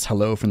podcast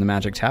Hello from the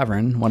Magic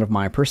Tavern, one of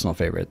my personal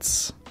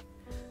favorites.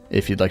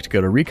 If you'd like to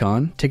go to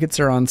Recon, tickets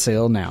are on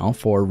sale now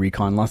for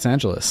Recon Los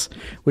Angeles,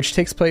 which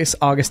takes place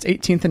August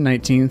 18th and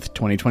 19th,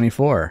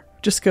 2024.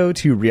 Just go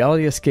to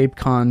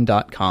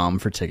realityescapecon.com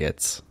for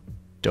tickets.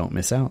 Don't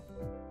miss out.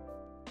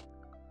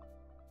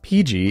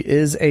 PG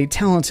is a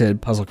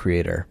talented puzzle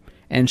creator,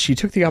 and she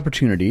took the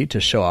opportunity to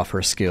show off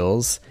her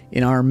skills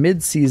in our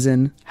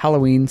mid-season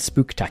Halloween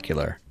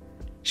Spooktacular.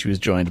 She was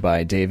joined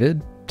by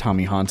David,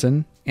 Tommy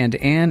Haunton, and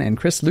Anne and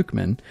Chris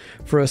Lukeman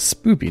for a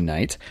spoopy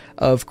night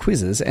of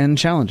quizzes and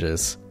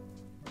challenges.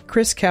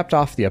 Chris capped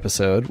off the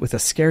episode with a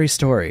scary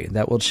story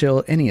that will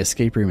chill any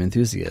escape room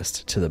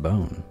enthusiast to the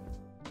bone.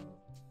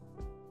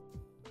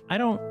 I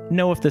don't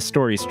know if this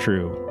story's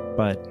true,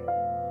 but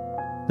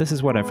this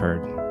is what I've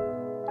heard.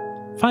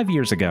 5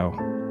 years ago,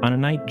 on a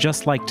night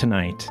just like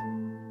tonight,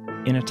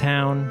 in a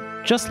town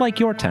just like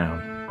your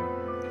town,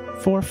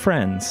 4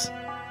 friends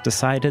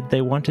decided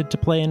they wanted to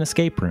play an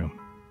escape room.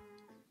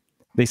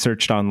 They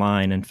searched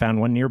online and found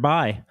one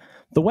nearby.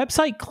 The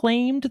website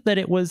claimed that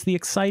it was the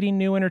exciting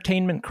new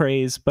entertainment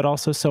craze, but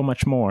also so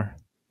much more.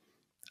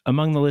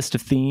 Among the list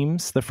of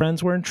themes, the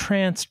friends were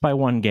entranced by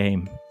one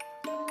game,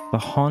 The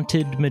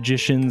Haunted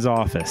Magician's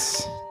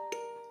Office.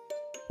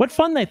 What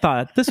fun, they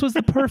thought. This was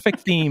the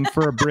perfect theme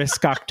for a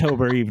brisk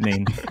October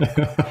evening.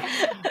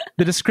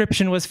 The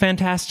description was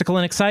fantastical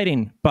and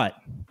exciting, but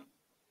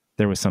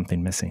there was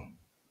something missing.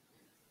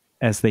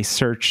 As they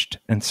searched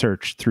and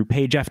searched through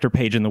page after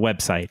page in the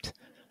website,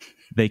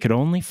 They could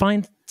only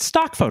find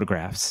stock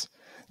photographs.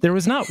 There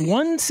was not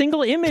one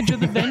single image of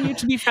the venue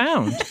to be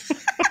found.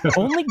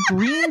 Only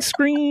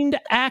green-screened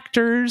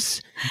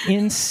actors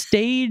in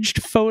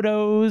staged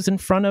photos in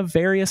front of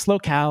various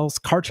locales,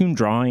 cartoon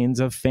drawings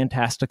of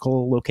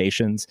fantastical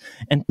locations,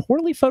 and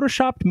poorly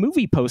photoshopped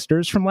movie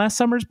posters from last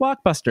summer's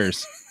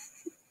blockbusters.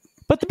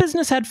 But the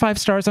business had 5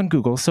 stars on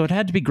Google, so it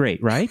had to be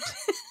great, right?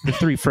 The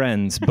 3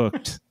 friends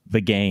booked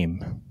the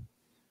game.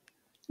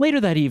 Later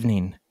that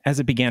evening, as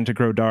it began to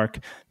grow dark,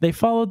 they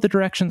followed the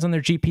directions on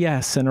their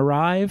GPS and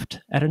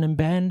arrived at an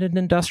abandoned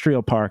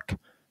industrial park.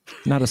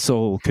 Not a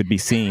soul could be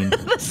seen.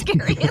 the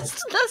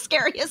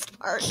scariest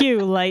part. Cue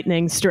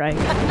lightning strike.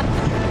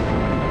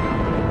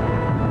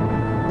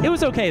 It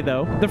was okay,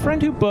 though. The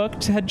friend who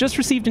booked had just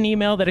received an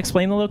email that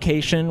explained the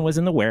location was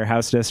in the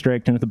warehouse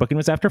district, and if the booking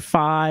was after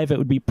 5, it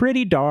would be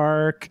pretty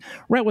dark.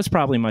 Rent was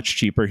probably much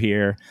cheaper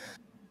here.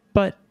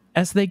 But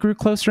as they grew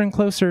closer and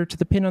closer to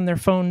the pin on their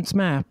phone's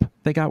map,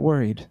 they got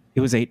worried.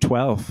 It was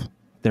 8:12.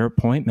 Their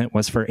appointment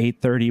was for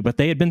 8:30, but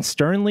they had been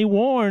sternly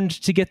warned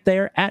to get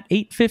there at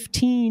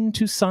 8:15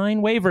 to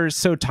sign waivers,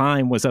 so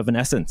time was of an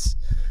essence.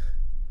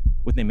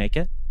 Would they make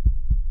it?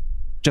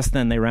 Just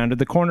then they rounded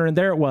the corner, and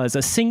there it was,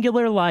 a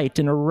singular light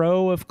in a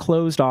row of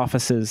closed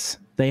offices.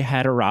 They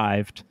had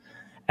arrived.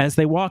 As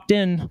they walked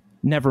in,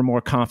 never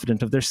more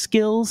confident of their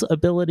skills,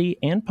 ability,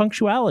 and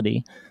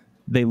punctuality,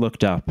 they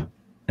looked up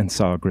and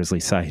saw a grisly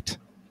sight.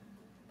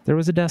 There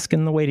was a desk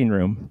in the waiting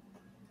room,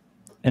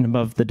 and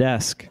above the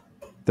desk,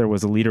 there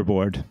was a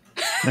leaderboard.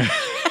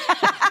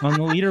 On the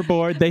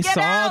leaderboard, they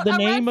saw the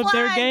name of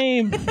their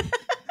game.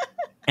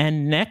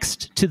 And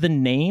next to the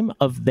name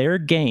of their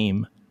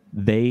game,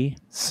 they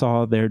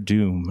saw their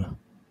doom.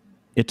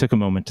 It took a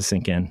moment to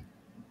sink in,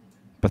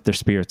 but their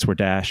spirits were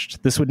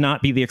dashed. This would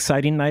not be the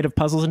exciting night of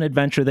puzzles and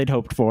adventure they'd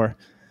hoped for.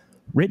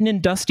 Written in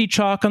dusty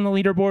chalk on the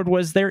leaderboard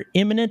was their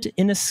imminent,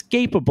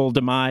 inescapable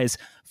demise,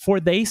 for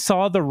they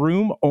saw the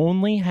room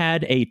only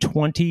had a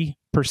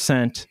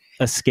 20%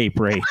 escape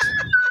rate.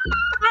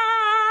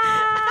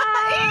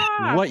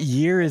 What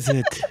year is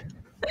it?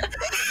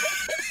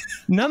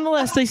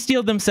 Nonetheless, they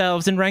steeled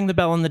themselves and rang the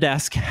bell on the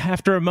desk.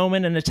 After a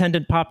moment, an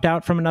attendant popped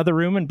out from another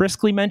room and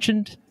briskly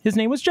mentioned his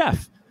name was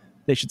Jeff.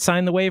 They should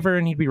sign the waiver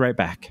and he'd be right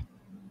back.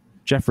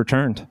 Jeff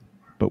returned,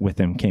 but with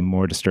him came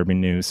more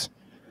disturbing news.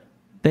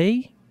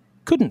 They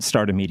couldn't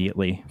start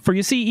immediately. For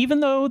you see, even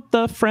though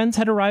the friends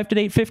had arrived at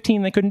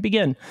 8:15, they couldn't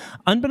begin.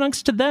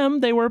 Unbeknownst to them,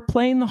 they were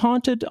playing the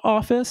haunted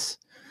office,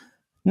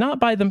 not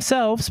by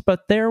themselves,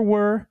 but there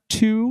were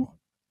 2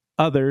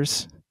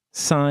 others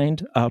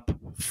signed up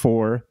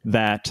for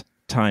that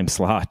time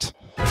slot.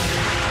 Oh,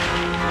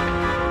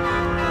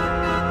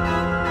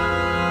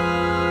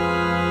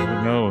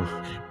 no.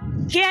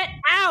 Get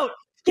out!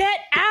 Get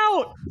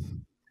out!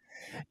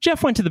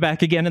 Jeff went to the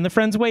back again, and the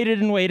friends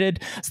waited and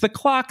waited. As the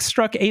clock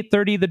struck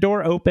 8:30, the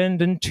door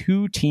opened, and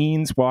 2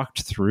 teens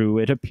walked through.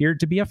 It appeared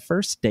to be a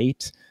first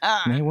date.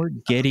 They were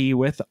giddy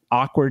with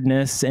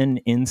awkwardness and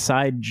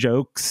inside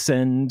jokes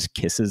and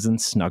kisses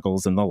and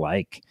snuggles and the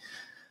like.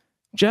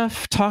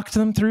 Jeff talked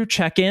them through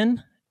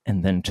check-in,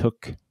 and then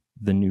took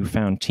the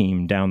newfound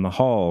team down the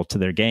hall to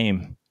their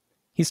game.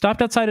 He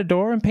stopped outside a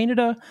door and painted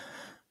a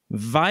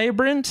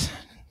vibrant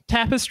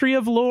tapestry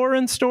of lore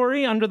and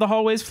story under the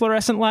hallway's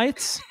fluorescent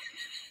lights.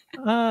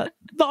 The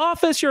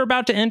office you're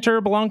about to enter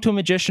belonged to a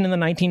magician in the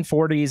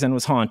 1940s and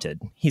was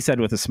haunted, he said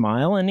with a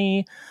smile, and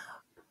he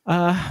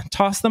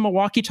tossed them a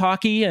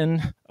walkie-talkie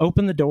and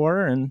opened the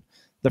door, and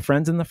the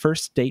friends and the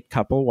first date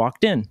couple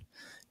walked in.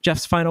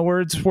 Jeff's final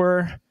words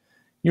were,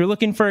 "You're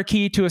looking for a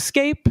key to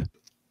escape?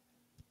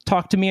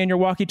 Talk to me on your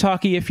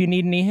walkie-talkie if you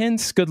need any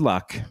hints. Good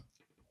luck."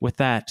 With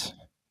that,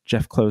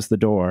 Jeff closed the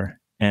door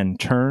and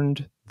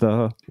turned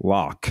the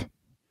lock.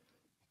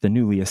 The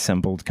newly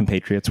assembled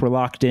compatriots were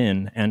locked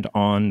in and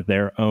on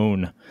their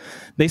own.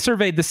 They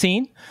surveyed the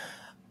scene.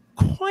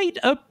 Quite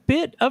a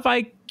bit of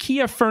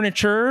IKEA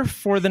furniture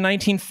for the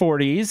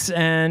 1940s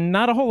and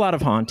not a whole lot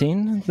of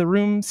haunting. The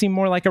room seemed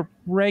more like a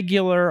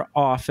regular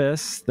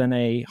office than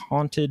a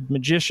haunted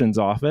magician's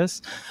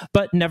office.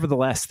 But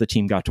nevertheless, the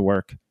team got to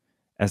work.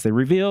 As they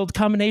revealed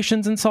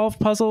combinations and solved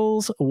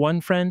puzzles,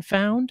 one friend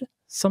found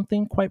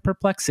something quite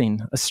perplexing,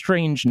 a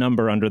strange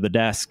number under the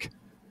desk.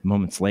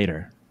 Moments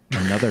later,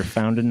 another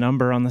found a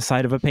number on the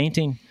side of a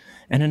painting,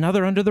 and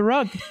another under the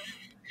rug,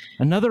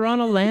 another on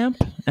a lamp,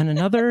 and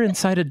another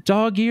inside a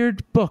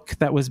dog-eared book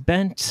that was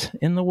bent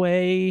in the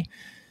way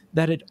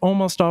that it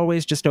almost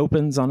always just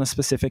opens on a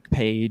specific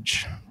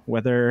page,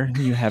 whether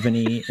you have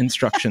any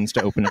instructions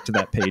to open it to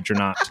that page or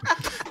not.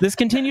 This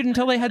continued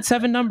until they had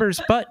 7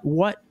 numbers, but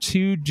what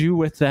to do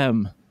with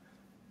them?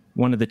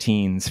 One of the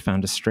teens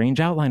found a strange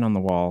outline on the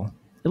wall.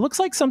 It looks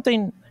like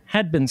something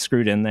had been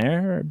screwed in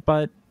there,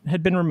 but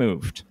had been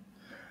removed.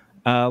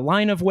 A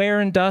line of wear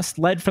and dust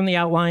led from the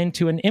outline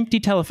to an empty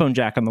telephone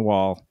jack on the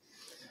wall.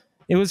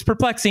 It was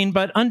perplexing,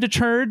 but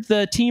undeterred,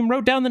 the team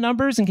wrote down the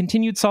numbers and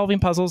continued solving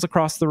puzzles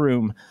across the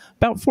room.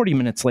 About 40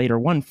 minutes later,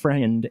 one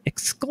friend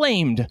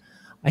exclaimed,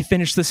 "I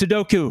finished the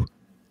Sudoku.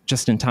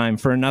 just in time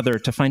for another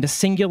to find a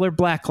singular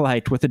black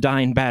light with a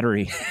dying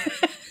battery.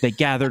 They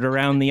gathered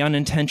around the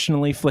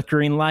unintentionally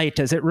flickering light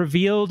as it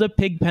revealed a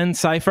pigpen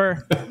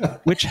cipher,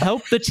 which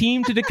helped the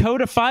team to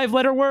decode a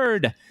 5-letter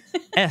word.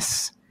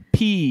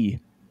 S-P-E-L-L.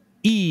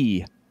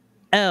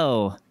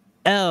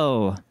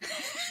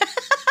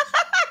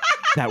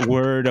 That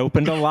word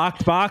opened a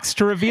locked box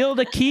to reveal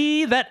the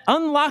key that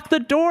unlocked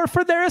the door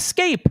for their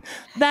escape.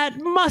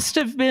 That must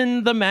have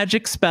been the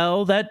magic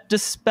spell that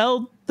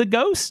dispelled the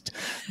ghost,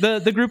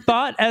 the group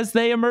thought as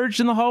they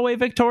emerged in the hallway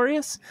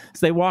victorious.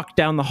 As they walked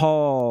down the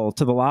hall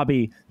to the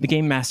lobby, the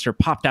game master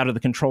popped out of the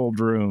controlled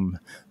room.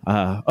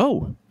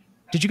 Oh,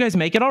 did you guys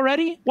make it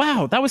already?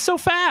 Wow, that was so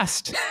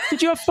fast.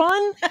 Did you have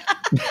fun?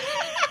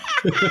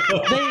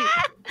 They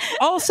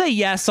all say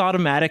yes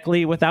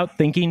automatically without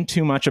thinking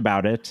too much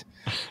about it.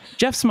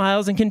 Jeff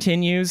smiles and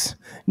continues,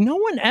 no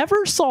one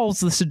ever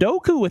solves the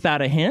Sudoku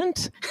without a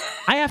hint.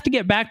 I have to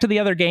get back to the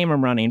other game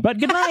I'm running, but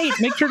good night.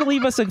 Make sure to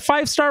leave us a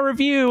 5-star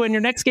review and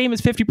your next game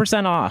is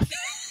 50% off.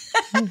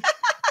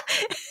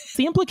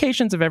 The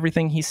implications of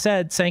everything he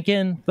said sank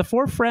in. The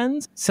 4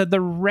 friends said the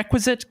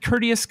requisite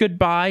courteous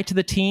goodbye to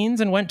the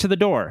teens and went to the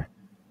door.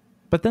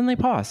 But then they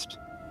paused.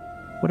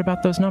 What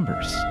about those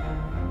numbers?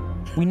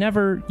 We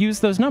never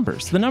used those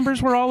numbers. The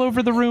numbers were all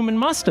over the room and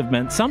must have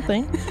meant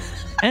something.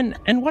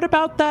 And what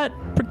about that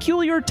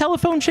peculiar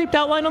telephone-shaped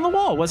outline on the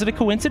wall? Was it a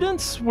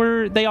coincidence?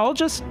 Were they all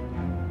just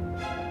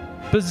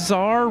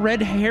bizarre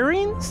red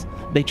herrings?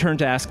 They turned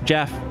to ask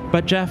Jeff,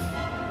 but Jeff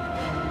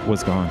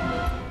was gone.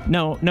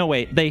 No,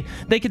 wait. They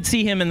could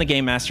see him in the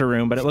Game Master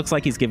room, but it looks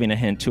like he's giving a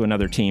hint to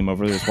another team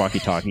over his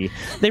walkie-talkie.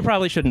 They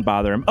probably shouldn't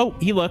bother him. Oh,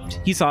 he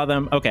looked. He saw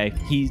them. Okay.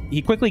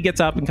 He quickly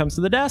gets up and comes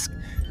to the desk,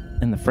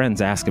 and the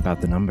friends ask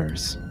about the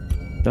numbers.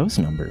 Those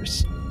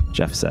numbers,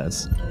 Jeff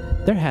says.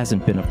 There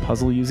hasn't been a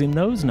puzzle using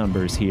those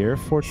numbers here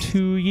for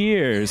 2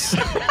 years.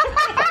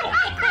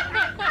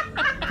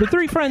 The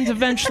 3 friends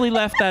eventually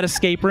left that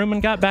escape room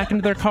and got back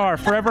into their car,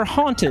 forever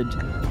haunted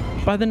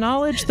by the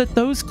knowledge that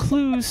those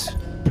clues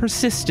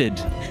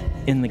persisted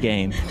in the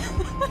game.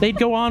 They'd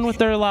go on with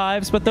their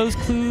lives, but those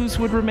clues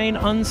would remain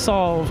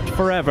unsolved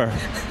forever.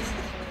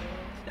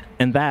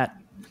 And that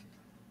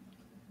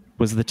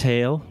was the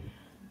tale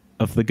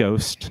of the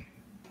ghost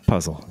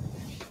puzzle.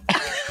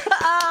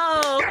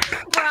 Oh,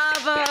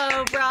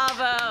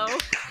 bravo.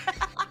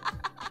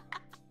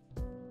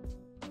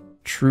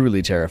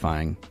 Truly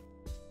terrifying.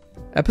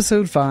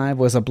 Episode 5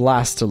 was a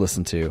blast to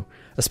listen to,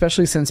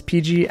 especially since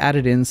PG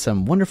added in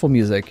some wonderful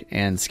music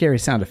and scary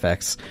sound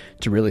effects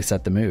to really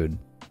set the mood.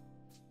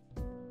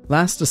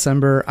 Last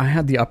December, I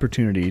had the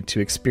opportunity to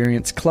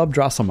experience Club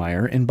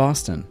Drosselmeyer in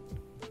Boston.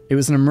 It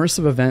was an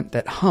immersive event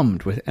that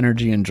hummed with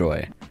energy and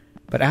joy,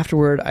 but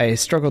afterward I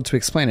struggled to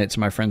explain it to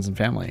my friends and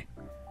family.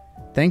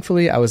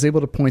 Thankfully, I was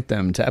able to point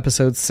them to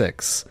episode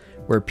 6,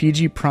 where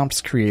PG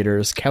prompts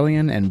creators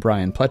Kellian and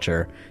Brian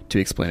Pletcher to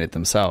explain it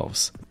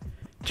themselves.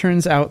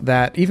 Turns out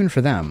that, even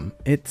for them,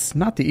 it's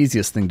not the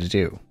easiest thing to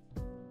do.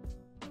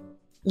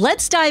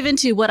 Let's dive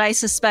into what I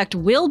suspect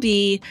will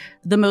be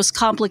the most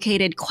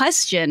complicated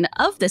question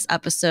of this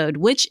episode,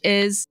 which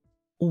is,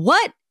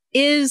 what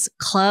is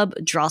Club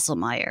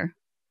Drosselmeyer?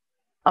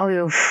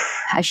 Oh,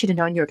 I should have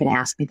known you were going to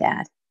ask me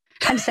that.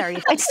 I'm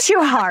sorry. It's too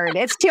hard.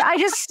 You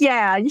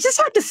just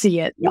have to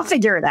see it. You'll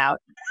figure it out.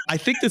 I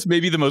think this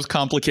may be the most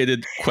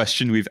complicated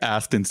question we've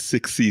asked in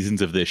 6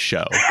 seasons of this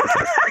show.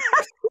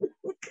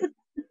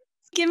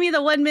 Give me the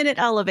 1-minute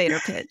elevator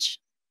pitch.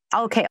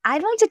 Okay.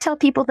 I'd like to tell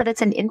people that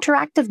it's an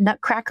interactive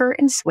nutcracker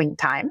in swing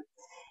time.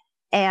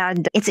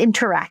 And it's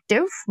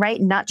interactive, right?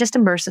 Not just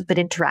immersive, but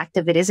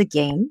interactive. It is a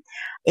game.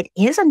 It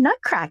is a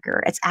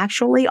nutcracker. It's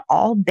actually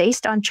all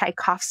based on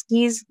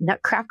Tchaikovsky's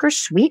Nutcracker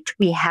Suite.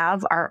 We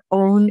have our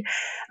own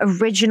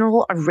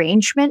original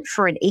arrangement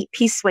for an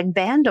 8-piece swing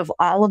band of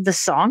all of the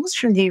songs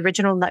from the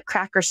original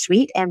Nutcracker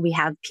Suite. And we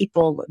have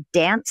people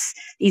dance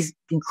these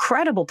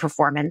incredible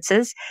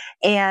performances.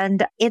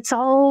 And it's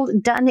all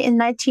done in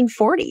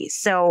 1940s.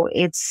 So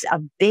it's a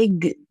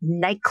big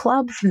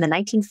nightclub from the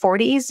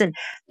 1940s and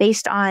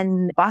based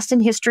on Boston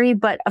history.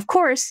 But of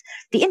course,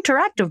 the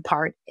interactive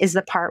part is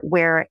the part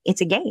where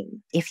it's a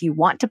game. If you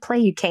want to play,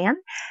 you can.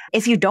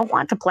 If you don't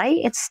want to play,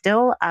 it's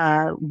still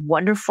a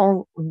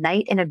wonderful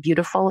night in a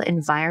beautiful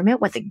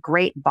environment with a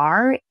great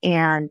bar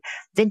and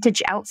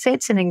vintage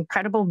outfits and an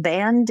incredible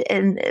band.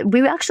 And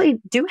we actually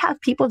do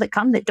have people that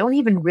come that don't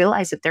even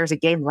realize that there's a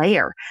game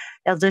layer.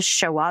 They'll just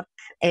show up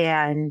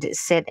and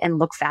sit and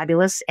look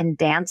fabulous and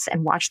dance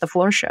and watch the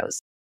floor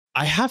shows.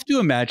 I have to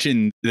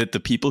imagine that the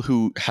people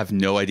who have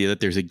no idea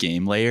that there's a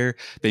game layer,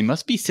 they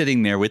must be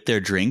sitting there with their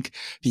drink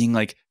being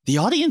like, the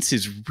audience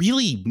is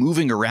really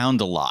moving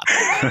around a lot.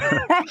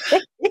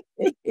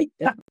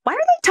 Why are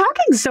they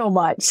talking so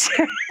much?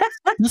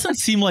 Doesn't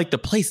seem like the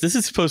place. This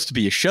is supposed to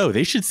be a show.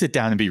 They should sit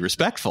down and be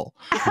respectful.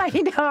 I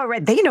know,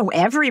 right? They know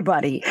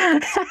everybody.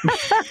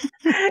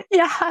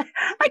 Yeah,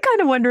 I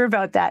kind of wonder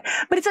about that.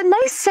 But it's a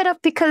nice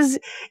setup because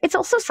it's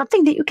also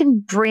something that you can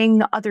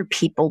bring other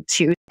people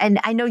to. And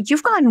I know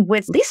you've gone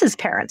with Lisa's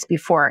parents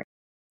before.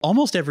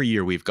 Almost every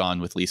year we've gone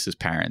with Lisa's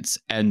parents,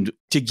 and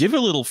to give a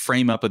little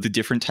frame up of the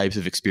different types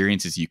of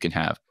experiences you can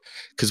have,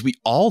 because we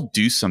all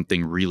do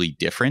something really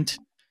different.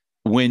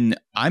 When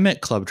I'm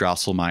at Club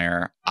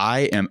Drosselmeyer,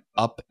 I am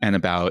up and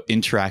about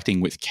interacting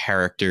with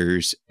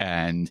characters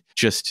and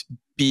just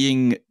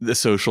being the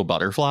social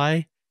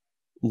butterfly.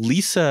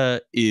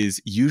 Lisa is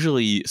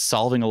usually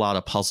solving a lot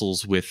of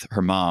puzzles with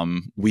her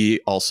mom. We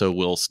also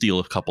will steal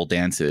a couple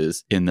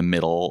dances in the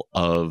middle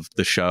of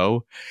the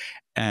show.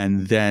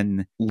 And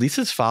then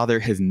Lisa's father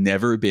has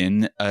never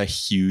been a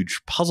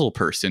huge puzzle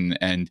person,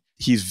 and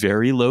he's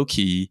very low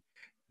key,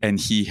 and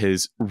he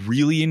has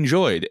really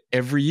enjoyed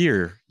every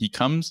year. He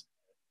comes,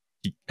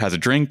 he has a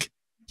drink,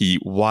 he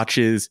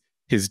watches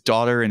his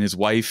daughter and his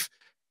wife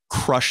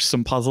crush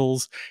some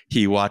puzzles.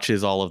 He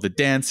watches all of the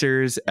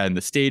dancers and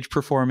the stage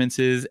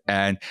performances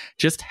and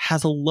just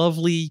has a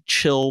lovely,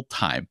 chill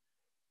time.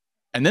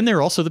 And then there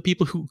are also the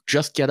people who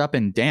just get up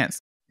and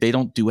dance. They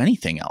don't do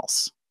anything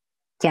else.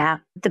 Yeah,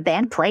 the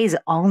band plays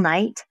all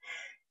night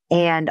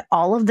and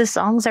all of the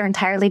songs are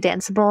entirely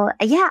danceable.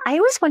 Yeah, I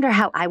always wonder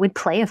how I would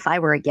play if I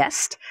were a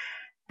guest.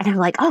 And I'm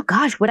like, oh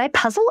gosh, would I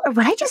puzzle or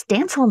would I just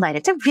dance all night?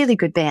 It's a really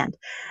good band.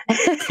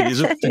 It is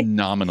a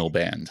phenomenal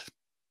band.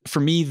 For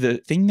me, the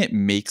thing that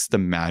makes the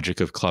magic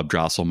of Club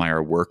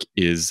Drosselmeyer work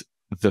is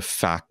the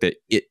fact that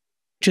it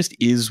just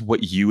is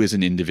what you as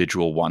an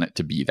individual want it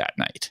to be that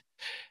night.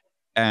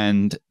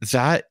 And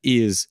that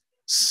is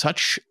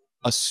such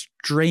a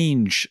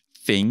strange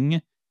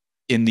thing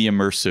in the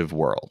immersive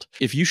world.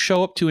 If you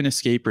show up to an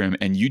escape room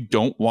and you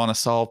don't want to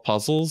solve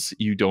puzzles,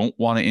 you don't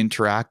want to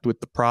interact with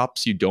the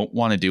props, you don't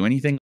want to do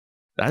anything,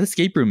 that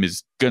escape room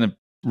is going to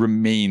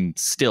remain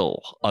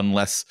still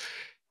unless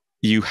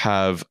you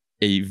have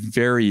a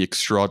very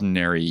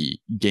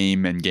extraordinary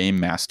game and game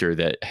master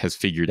that has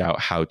figured out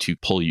how to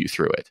pull you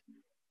through it.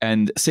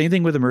 And same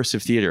thing with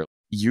immersive theater.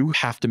 You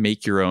have to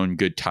make your own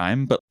good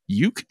time, but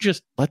you could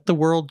just let the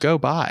world go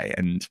by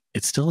and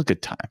it's still a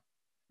good time.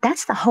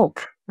 That's the hope,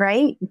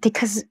 right?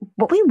 Because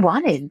what we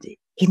wanted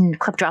in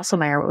Club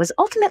Drosselmeyer was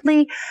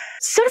ultimately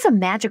sort of a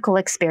magical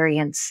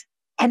experience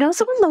and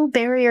also a low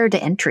barrier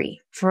to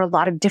entry for a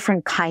lot of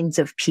different kinds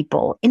of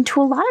people into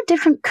a lot of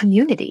different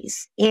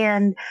communities.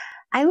 And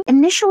I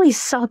initially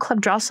saw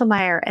Club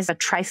Drosselmeyer as a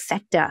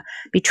trifecta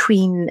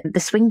between the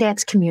swing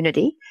dance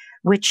community,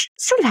 which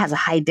sort of has a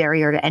high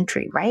barrier to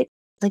entry, right?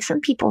 Like some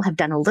people have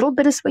done a little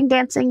bit of swing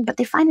dancing, but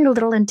they find it a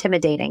little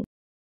intimidating.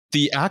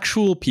 The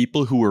actual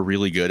people who are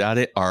really good at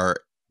it are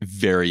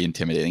very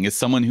intimidating. As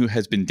someone who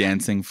has been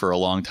dancing for a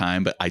long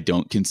time, but I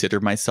don't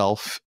consider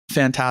myself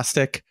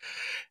fantastic,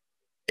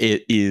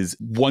 it is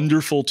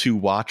wonderful to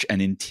watch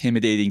and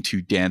intimidating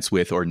to dance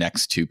with or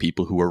next to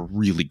people who are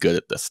really good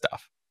at this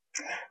stuff.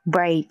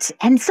 Right.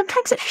 And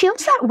sometimes it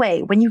feels that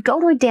way when you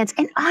go to a dance.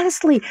 And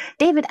honestly,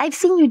 David, I've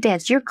seen you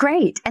dance. You're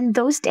great. And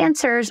those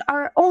dancers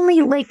are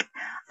only like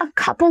a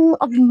couple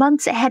of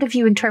months ahead of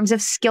you in terms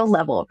of skill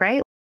level,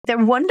 right? They're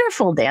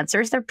wonderful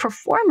dancers. They're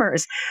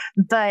performers,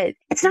 but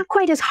it's not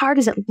quite as hard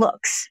as it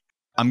looks.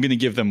 I'm going to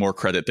give them more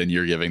credit than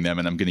you're giving them,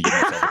 and I'm going to give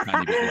myself a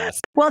tiny bit less.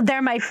 Well,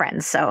 they're my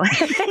friends, so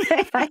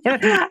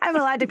I'm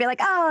allowed to be like,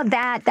 oh,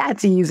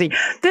 that's easy.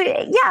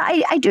 But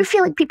yeah, I do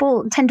feel like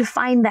people tend to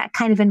find that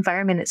kind of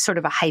environment as sort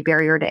of a high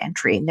barrier to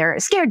entry, and they're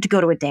scared to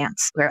go to a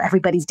dance where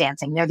everybody's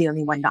dancing. They're the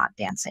only one not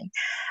dancing.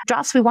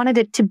 Dross, we wanted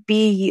it to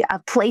be a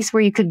place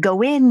where you could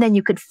go in and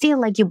you could feel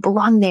like you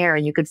belong there,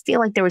 and you could feel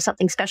like there was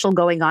something special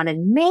going on,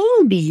 and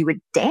maybe you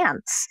would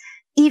dance,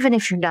 even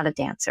if you're not a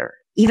dancer.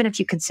 Even if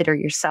you consider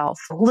yourself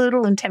a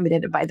little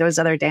intimidated by those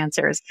other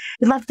dancers.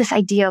 We love this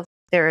idea of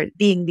there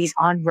being these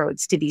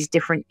on-roads to these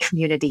different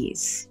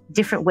communities,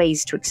 different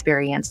ways to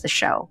experience the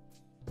show.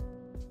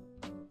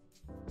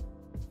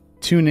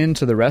 Tune in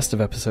to the rest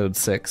of episode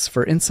 6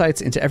 for insights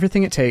into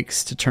everything it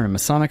takes to turn a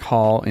Masonic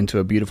hall into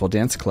a beautiful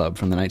dance club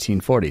from the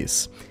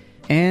 1940s.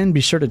 And be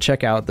sure to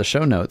check out the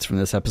show notes from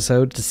this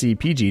episode to see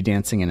PG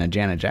dancing in a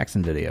Janet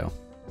Jackson video.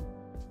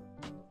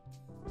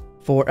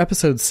 For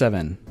episode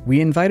 7,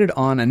 we invited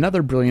on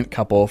another brilliant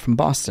couple from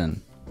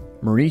Boston,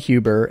 Marie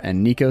Huber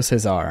and Nico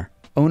Cesar,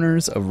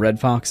 owners of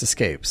Red Fox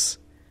Escapes.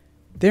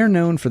 They're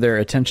known for their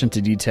attention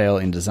to detail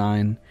in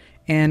design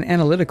and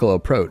analytical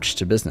approach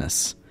to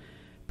business,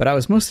 but I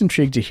was most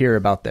intrigued to hear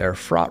about their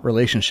fraught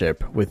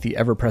relationship with the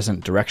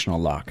ever-present directional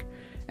lock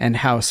and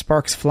how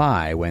sparks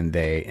fly when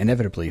they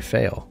inevitably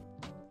fail.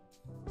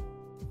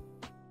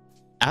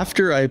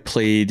 After I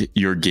played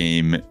your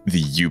game,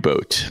 The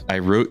U-Boat, I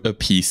wrote a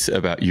piece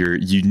about your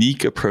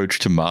unique approach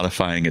to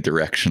modifying a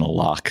directional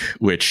lock,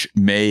 which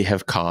may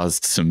have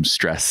caused some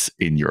stress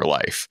in your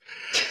life.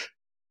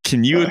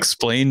 Can you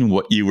explain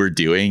what you were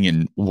doing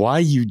and why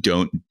you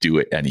don't do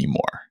it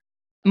anymore?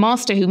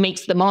 Master, who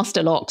makes the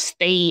master locks,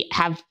 they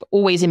have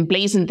always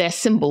emblazoned their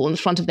symbol in the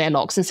front of their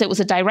locks. And so it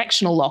was a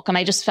directional lock. And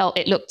I just felt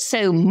it looked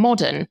so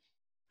modern.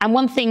 And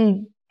one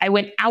thing I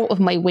went out of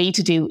my way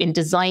to do in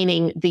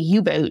designing the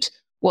U-Boat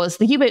was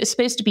the U-Boat is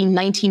supposed to be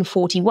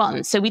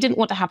 1941. So we didn't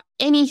want to have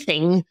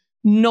anything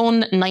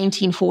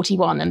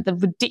non-1941. And the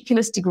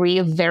ridiculous degree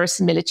of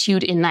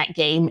verisimilitude in that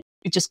game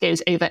It just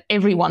goes over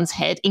everyone's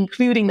head,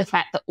 including the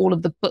fact that all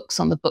of the books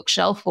on the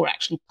bookshelf were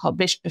actually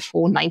published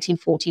before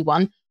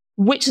 1941,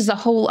 which is a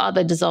whole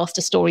other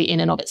disaster story in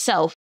and of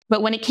itself.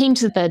 But when it came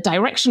to the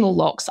directional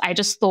locks, I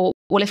just thought,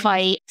 well, if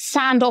I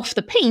sand off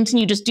the paint and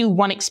you just do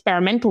one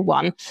experimental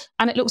one,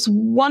 and it looks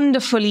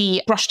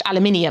wonderfully brushed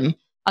aluminium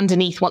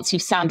underneath once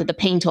you've sanded the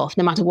paint off,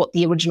 no matter what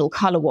the original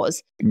color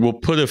was. We'll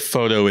put a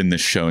photo in the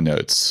show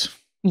notes.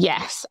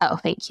 Yes. Oh,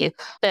 thank you.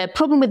 The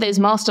problem with those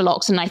master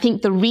locks, and I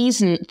think the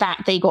reason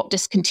that they got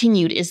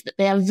discontinued, is that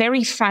they are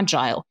very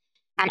fragile.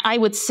 And I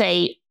would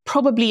say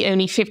probably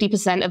only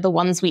 50% of the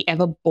ones we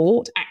ever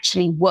bought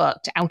actually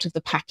worked out of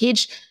the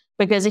package.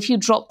 Because if you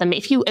drop them,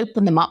 if you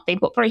open them up,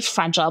 they've got very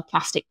fragile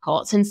plastic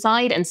parts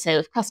inside. And so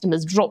if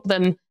customers drop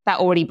them, that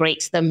already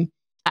breaks them.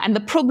 And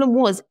the problem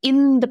was,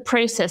 in the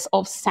process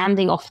of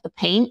sanding off the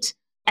paint,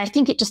 I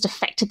think it just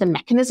affected the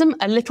mechanism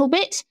a little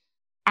bit.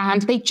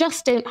 And they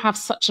just don't have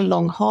such a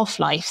long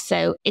half-life.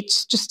 So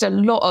it's just a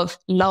lot of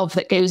love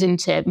that goes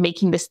into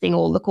making this thing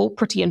all look all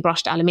pretty and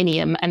brushed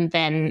aluminium. And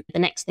then the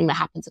next thing that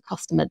happens, a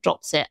customer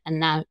drops it, and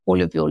now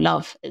all of your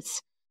love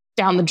is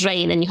down the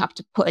drain and you have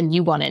to put a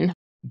new one in.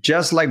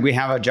 Just like we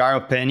have a jar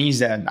of pennies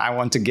that I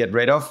want to get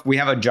rid of, we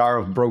have a jar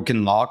of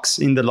broken locks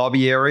in the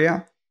lobby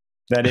area.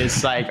 That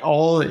is like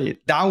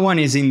that one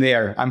is in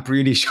there, I'm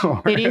pretty sure.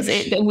 It is.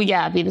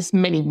 There's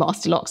many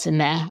master locks in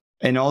there.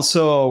 And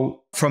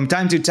also, from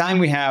time to time,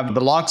 we have the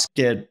locks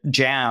get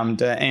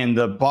jammed and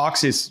the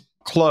box is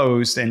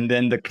closed, and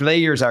then the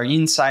players are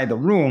inside the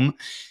room.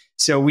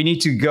 So we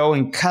need to go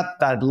and cut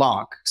that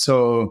lock.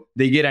 So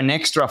they get an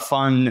extra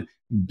fun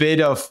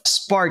bit of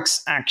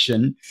sparks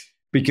action,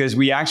 because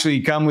we actually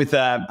come with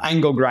an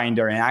angle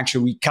grinder and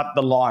actually we cut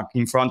the lock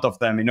in front of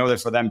them in order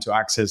for them to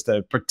access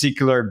the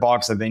particular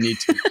box that they need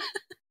to.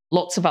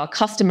 Lots of our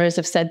customers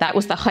have said that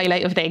was the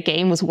highlight of their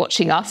game, was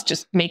watching us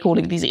just make all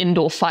of these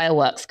indoor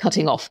fireworks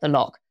cutting off the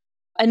lock.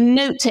 A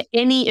note to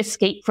any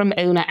escape room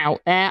owner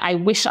out there, I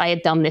wish I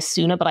had done this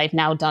sooner, but I've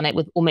now done it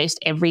with almost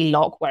every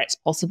lock where it's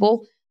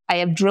possible. I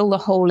have drilled a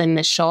hole in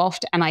the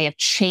shaft and I have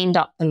chained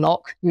up the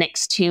lock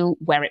next to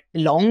where it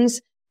belongs.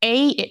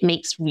 A, it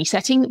makes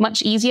resetting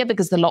much easier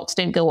because the locks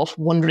don't go off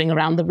wandering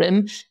around the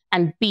room.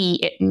 And B,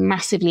 it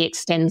massively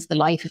extends the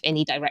life of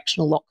any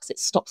directional lock because it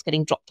stops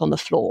getting dropped on the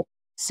floor.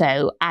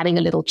 So adding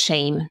a little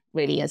chain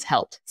really has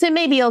helped. So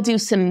maybe I'll do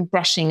some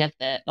brushing of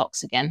the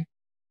locks again.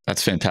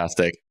 That's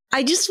fantastic.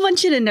 I just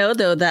want you to know,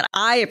 though, that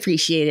I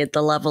appreciated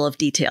the level of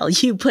detail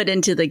you put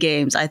into the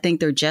games. I think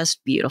they're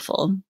just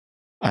beautiful.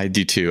 I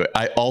do too.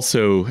 I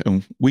also,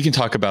 and we can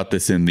talk about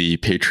this in the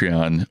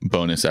Patreon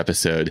bonus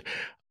episode,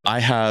 I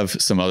have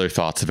some other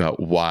thoughts about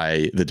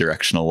why the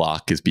directional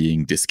lock is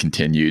being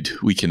discontinued.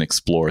 We can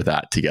explore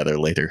that together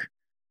later.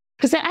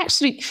 Because they're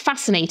actually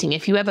fascinating.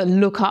 If you ever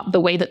look up the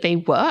way that they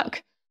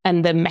work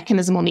and the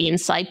mechanism on the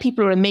inside,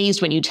 people are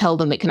amazed when you tell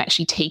them it can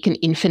actually take an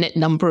infinite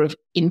number of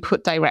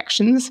input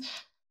directions.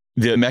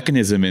 The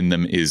mechanism in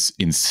them is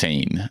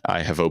insane.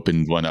 I have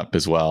opened one up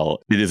as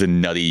well. It is a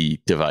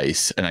nutty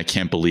device, and I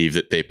can't believe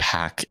that they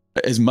pack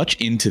as much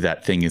into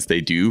that thing as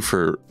they do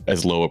for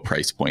as low a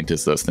price point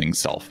as those things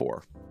sell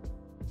for.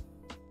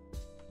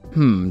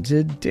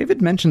 Did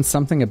David mention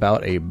something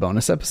about a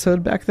bonus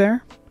episode back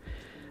there?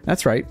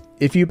 That's right.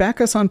 If you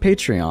back us on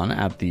Patreon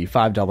at the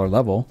 $5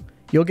 level,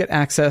 you'll get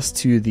access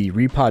to the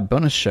REPOD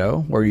bonus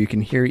show, where you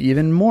can hear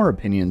even more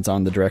opinions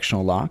on the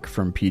directional lock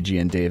from PG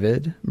and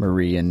David,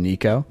 Marie and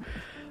Nico,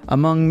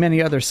 among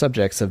many other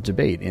subjects of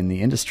debate in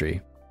the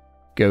industry.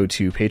 Go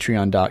to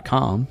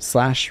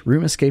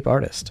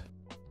patreon.com/roomescapeartist.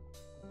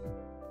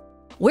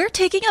 We're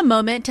taking a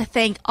moment to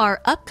thank our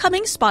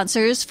upcoming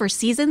sponsors for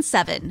Season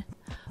 7,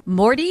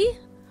 Morty,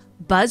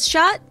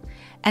 Buzzshot,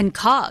 and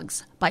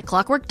Cogs by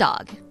Clockwork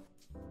Dog.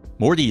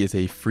 Morty is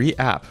a free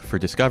app for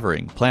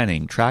discovering,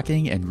 planning,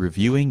 tracking, and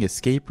reviewing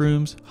escape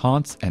rooms,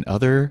 haunts, and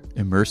other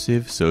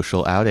immersive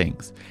social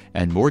outings.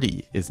 And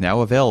Morty is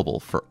now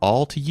available for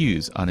all to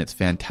use on its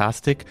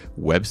fantastic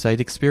website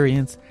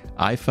experience,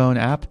 iPhone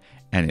app,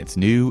 and its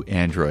new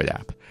Android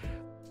app.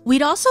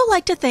 We'd also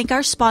like to thank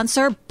our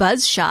sponsor,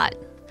 Buzzshot.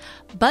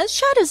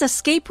 Buzzshot is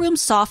escape room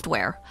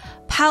software,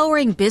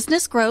 powering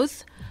business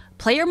growth,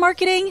 player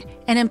marketing,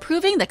 and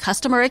improving the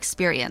customer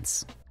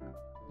experience.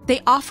 They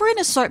offer an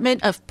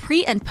assortment of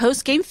pre- and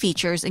post-game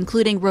features,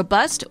 including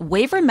robust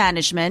waiver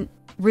management,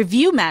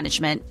 review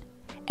management,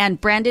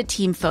 and branded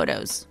team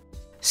photos.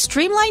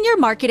 Streamline your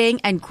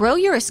marketing and grow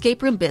your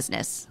escape room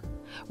business.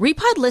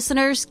 REPOD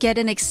listeners get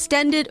an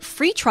extended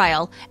free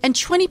trial and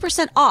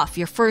 20% off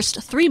your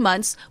first 3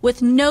 months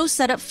with no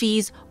setup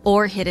fees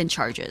or hidden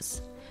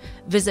charges.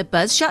 Visit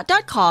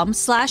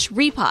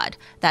buzzshot.com/REPOD,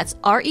 that's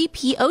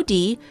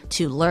REPOD,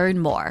 to learn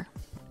more.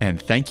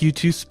 And thank you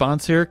to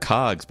sponsor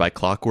Cogs by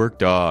Clockwork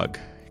Dog.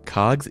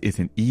 Cogs is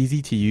an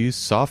easy-to-use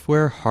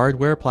software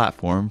hardware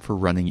platform for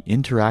running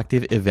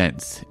interactive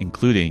events,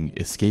 including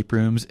escape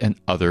rooms and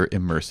other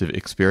immersive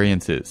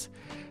experiences.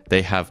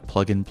 They have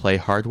plug-and-play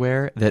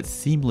hardware that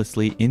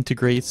seamlessly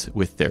integrates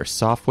with their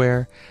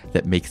software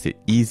that makes it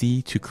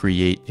easy to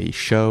create a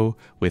show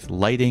with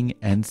lighting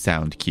and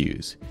sound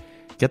cues.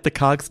 Get the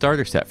COG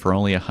starter set for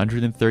only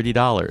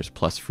 $130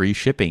 plus free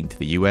shipping to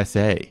the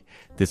USA.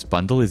 This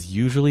bundle is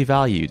usually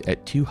valued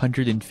at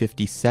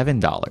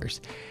 $257.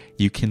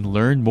 You can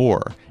learn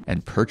more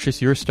and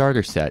purchase your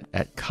starter set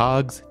at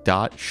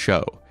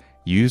cogs.show.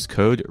 Use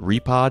code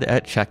REPOD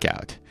at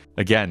checkout.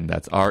 Again,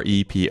 that's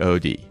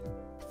REPOD.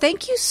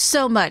 Thank you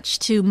so much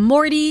to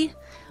Morty,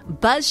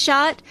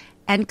 Buzzshot,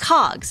 and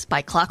Cogs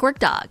by Clockwork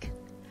Dog.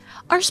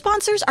 Our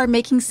sponsors are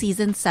making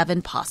Season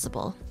 7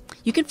 possible.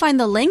 You can find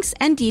the links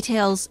and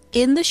details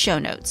in the show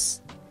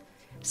notes.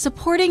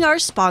 Supporting our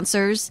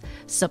sponsors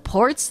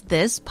supports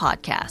this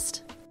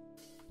podcast.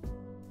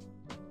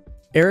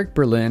 Eric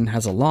Berlin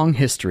has a long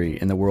history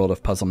in the world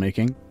of puzzle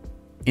making.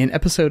 In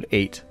episode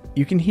 8,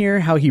 you can hear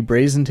how he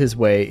brazened his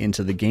way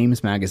into the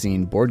Games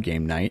Magazine Board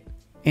Game Night,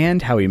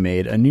 and how he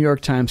made a New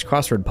York Times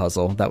crossword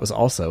puzzle that was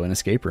also an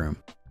escape room.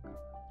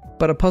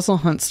 But a puzzle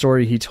hunt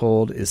story he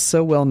told is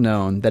so well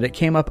known that it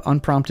came up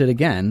unprompted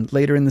again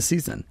later in the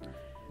season.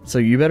 So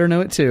you better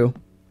know it too.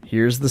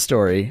 Here's the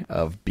story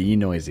of Be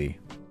Noisy.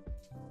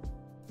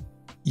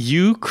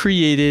 You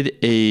created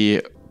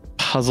a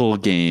puzzle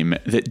game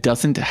that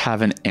doesn't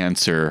have an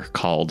answer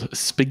called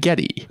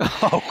Spaghetti.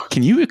 Oh.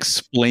 Can you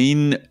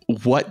explain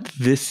what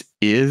this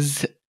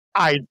is?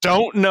 I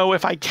don't know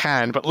if I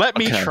can, but let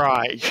me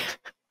try.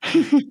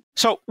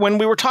 So when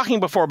we were talking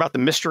before about the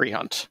mystery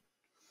hunt,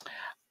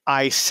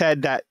 I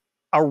said that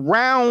a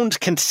round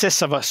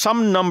consists of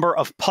some number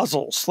of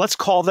puzzles. Let's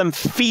call them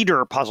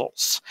feeder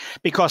puzzles,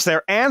 because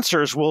their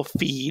answers will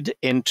feed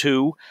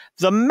into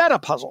the meta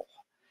puzzle.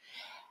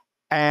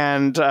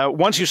 And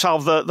once you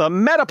solve the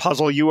meta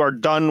puzzle, you are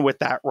done with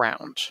that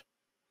round.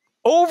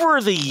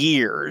 Over the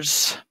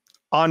years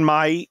on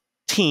my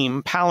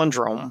team,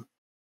 Palindrome,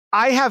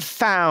 I have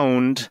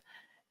found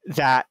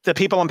that the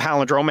people on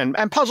Palindrome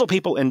and puzzle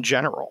people in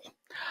general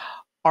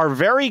are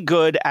very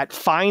good at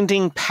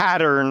finding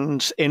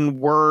patterns in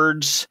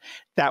words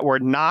that were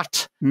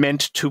not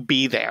meant to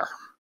be there.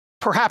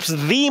 Perhaps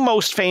the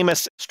most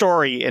famous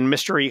story in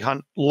Mystery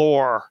Hunt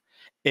lore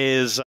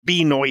is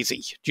Be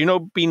Noisy. Do you know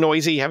Be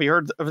Noisy? Have you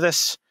heard of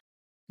this?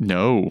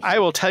 No. I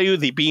will tell you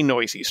the Be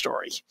Noisy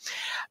story.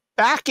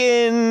 Back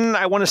in,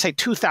 I want to say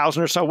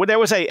 2000 or so, where there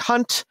was a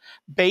hunt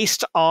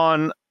based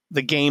on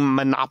the game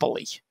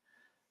Monopoly.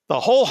 The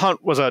whole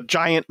hunt was a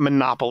giant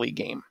Monopoly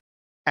game.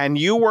 And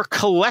you were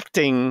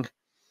collecting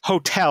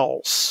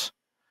hotels.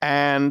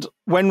 And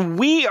when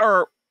we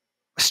are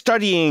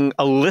studying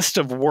a list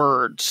of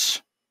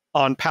words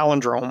on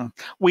Palindrome,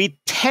 we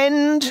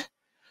tend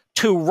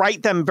to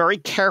write them very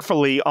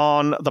carefully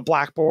on the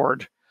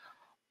blackboard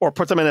or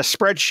put them in a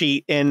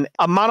spreadsheet in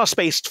a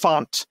monospaced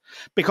font.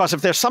 Because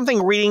if there's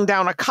something reading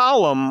down a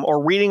column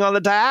or reading on the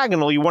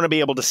diagonal, you want to be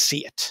able to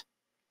see it.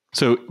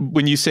 So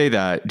when you say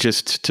that,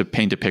 just to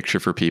paint a picture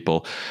for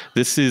people,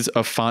 this is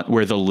a font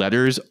where the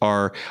letters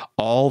are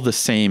all the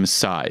same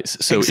size.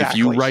 So If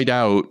you write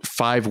out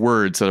 5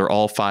 words that are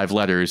all 5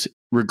 letters,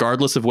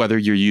 regardless of whether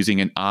you're using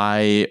an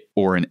I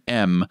or an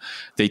M,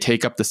 they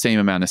take up the same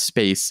amount of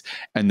space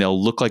and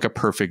they'll look like a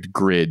perfect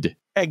grid.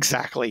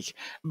 Exactly.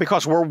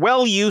 Because we're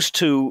well used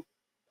to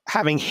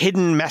having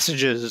hidden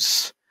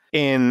messages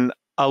in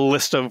a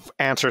list of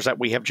answers that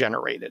we have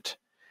generated.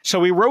 So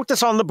we wrote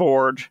this on the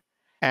board.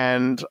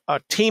 And a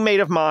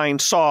teammate of mine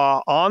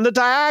saw on the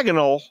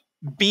diagonal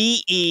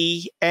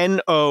BENOISY.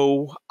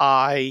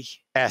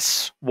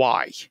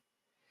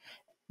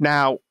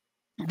 Now,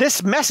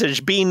 this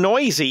message, Be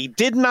Noisy,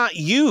 did not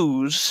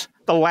use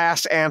the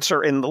last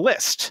answer in the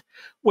list,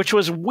 which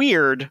was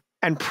weird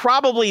and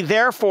probably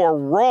therefore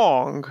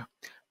wrong.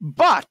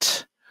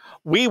 But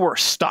we were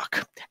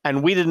stuck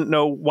and we didn't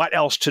know what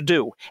else to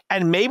do.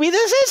 And maybe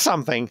this is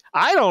something.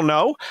 I don't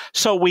know.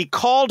 So we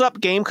called up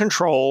game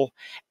control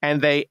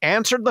and they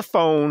answered the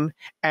phone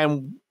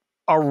and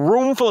a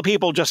room full of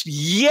people just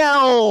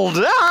yelled,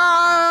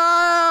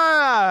 "Ah!"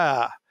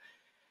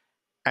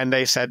 And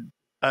they said,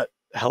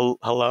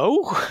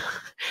 hello?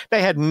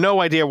 They had no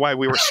idea why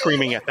we were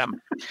screaming at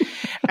them.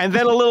 And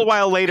then a little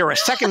while later, a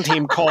second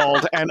team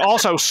called and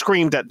also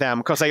screamed at them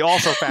because they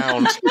also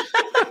found...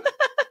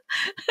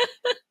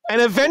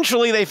 And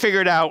eventually they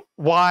figured out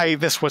why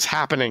this was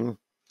happening.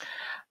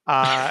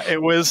 It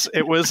was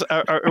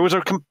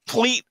a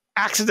complete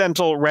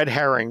accidental red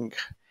herring.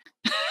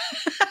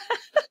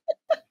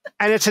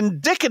 And it's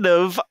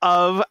indicative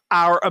of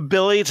our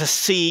ability to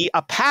see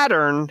a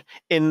pattern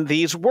in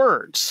these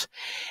words.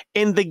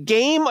 In the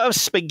game of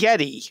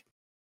Spaghetti,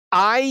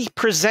 I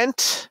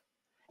present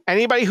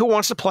anybody who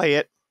wants to play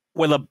it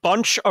with a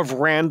bunch of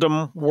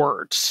random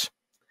words.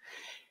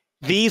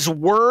 These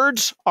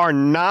words are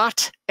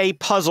not a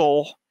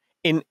puzzle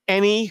in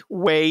any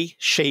way,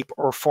 shape,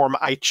 or form.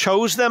 I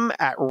chose them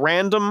at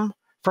random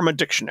from a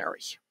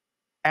dictionary.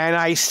 And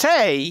I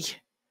say,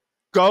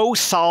 go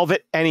solve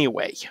it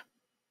anyway.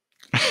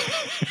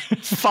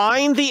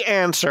 Find the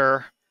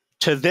answer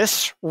to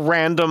this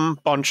random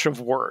bunch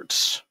of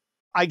words.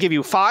 I give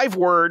you 5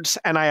 words,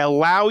 and I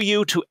allow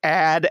you to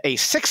add a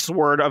 6th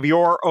word of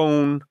your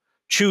own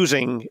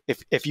choosing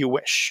if you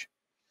wish.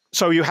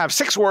 So you have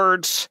 6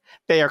 words.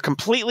 They are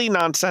completely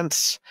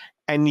nonsense,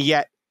 And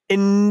yet,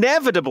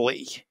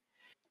 inevitably,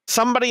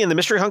 somebody in the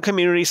mystery hunt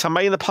community,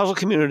 somebody in the puzzle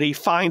community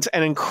finds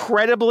an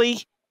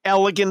incredibly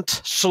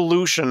elegant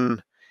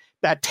solution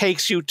that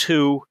takes you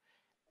to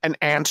an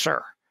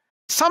answer.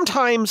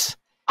 Sometimes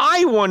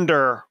I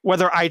wonder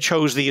whether I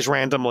chose these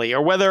randomly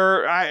or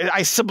whether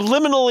I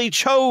subliminally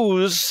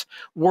chose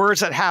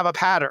words that have a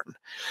pattern.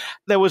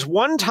 There was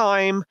one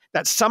time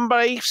that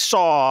somebody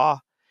saw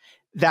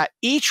that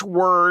each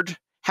word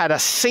had a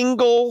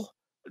single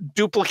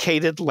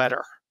duplicated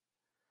letter.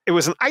 It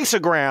was an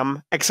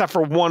isogram except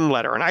for one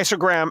letter. An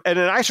isogram, and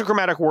an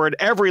isogrammatic word,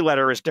 every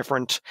letter is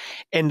different.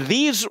 In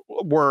these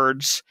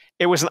words,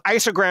 it was an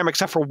isogram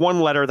except for one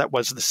letter that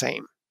was the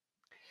same.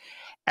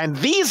 And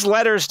these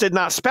letters did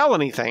not spell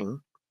anything,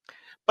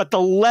 but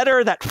the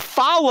letter that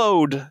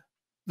followed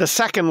the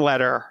second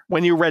letter,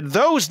 when you read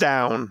those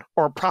down,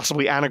 or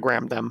possibly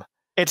anagrammed them,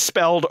 it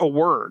spelled a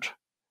word.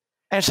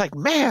 And it's like,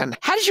 man,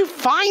 how did you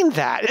find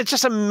that? It's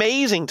just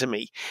amazing to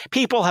me.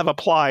 People have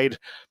applied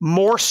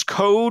Morse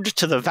code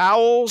to the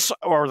vowels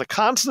or the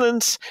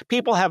consonants.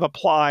 People have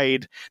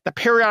applied the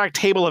periodic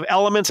table of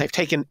elements. They've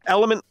taken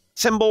element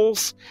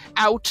symbols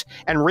out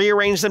and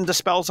rearranged them to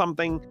spell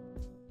something.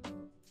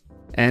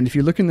 And if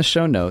you look in the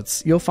show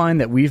notes, you'll find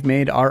that we've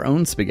made our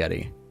own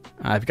spaghetti.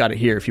 I've got it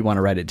here if you want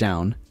to write it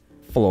down.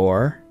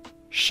 Floor,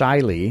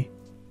 shyly,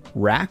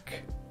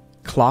 rack,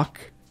 clock,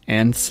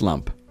 and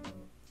slump.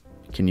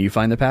 Can you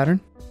find the pattern?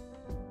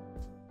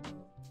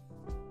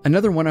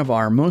 Another one of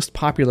our most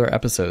popular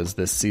episodes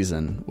this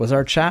season was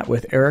our chat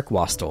with Eric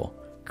Wastl,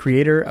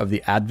 creator of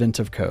the Advent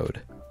of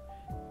Code.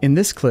 In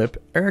this clip,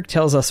 Eric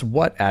tells us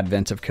what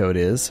Advent of Code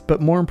is,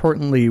 but more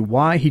importantly,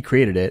 why he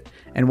created it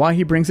and why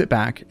he brings it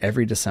back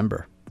every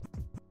December.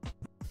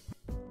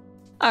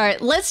 All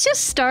right, let's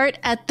just start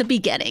at the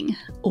beginning.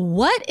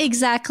 What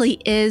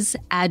exactly is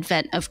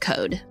Advent of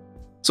Code?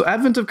 So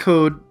Advent of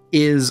Code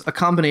is a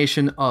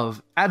combination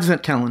of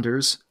advent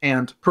calendars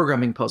and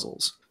programming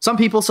puzzles. Some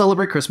people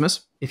celebrate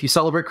Christmas. If you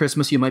celebrate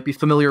Christmas, you might be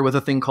familiar with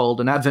a thing called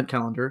an advent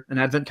calendar. An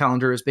advent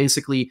calendar is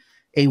basically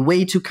a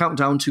way to count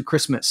down to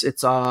Christmas.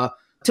 It's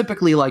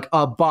typically like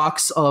a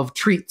box of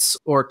treats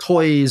or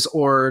toys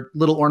or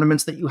little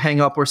ornaments that you hang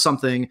up or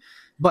something,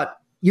 but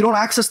you don't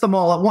access them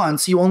all at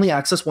once. You only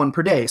access one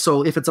per day.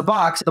 So if it's a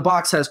box, the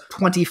box has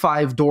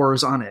 25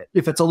 doors on it.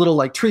 If it's a little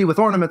like tree with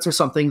ornaments or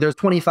something, there's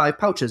 25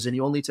 pouches and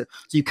you only so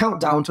you count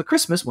down to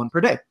Christmas one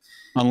per day.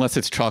 Unless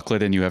it's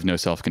chocolate and you have no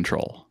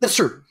self-control. That's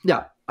true.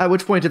 Yeah. At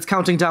which point it's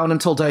counting down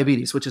until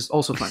diabetes, which is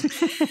also fine.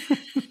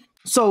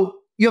 So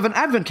you have an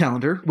advent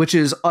calendar, which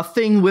is a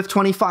thing with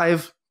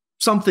 25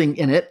 something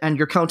in it, and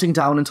you're counting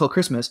down until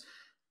Christmas.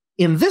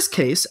 In this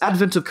case,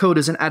 Advent of Code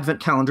is an advent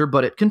calendar,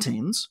 but it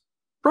contains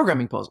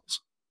programming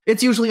puzzles.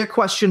 It's usually a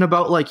question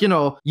about, like,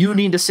 you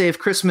need to save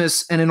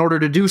Christmas, and in order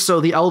to do so,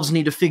 the elves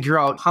need to figure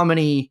out how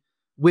many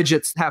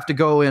widgets have to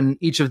go in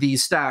each of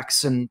these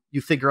stacks, and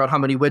you figure out how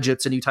many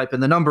widgets, and you type in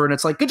the number, and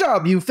it's like, good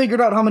job, you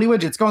figured out how many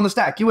widgets go in the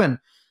stack, you win.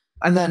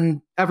 And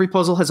then every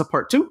puzzle has a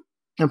part 2,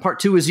 and part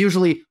 2 is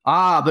usually,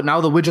 but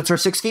now the widgets are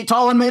 6 feet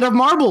tall and made of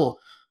marble.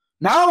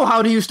 Now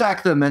how do you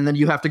stack them? And then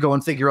you have to go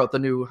and figure out the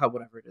new,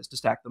 whatever it is, to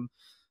stack them.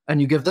 And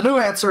you give the new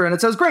answer, and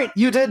it says, great,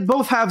 you did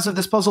both halves of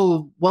this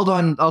puzzle. Well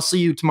done. I'll see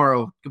you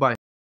tomorrow. Goodbye.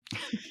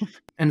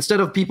 And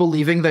instead of people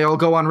leaving, they all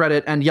go on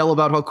Reddit and yell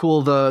about how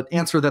cool the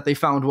answer that they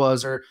found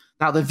was, or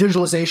now the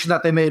visualization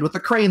that they made with the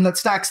crane that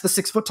stacks the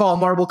 6-foot-tall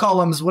marble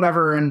columns,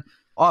 whatever, and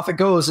off it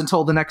goes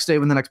until the next day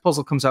when the next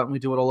puzzle comes out and we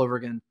do it all over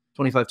again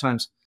 25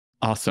 times.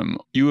 Awesome.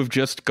 You have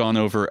just gone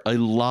over a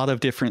lot of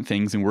different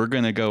things, and we're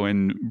going to go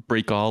and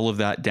break all of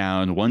that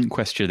down one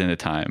question at a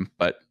time.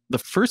 But the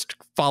first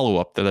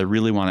follow-up that I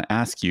really want to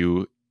ask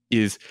you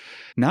is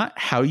not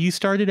how you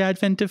started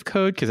Advent of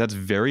Code, because that's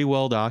very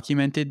well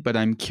documented, but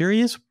I'm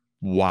curious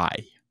why.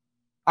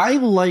 I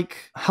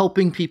like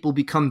helping people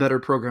become better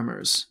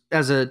programmers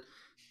as a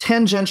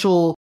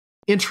tangential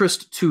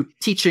interest to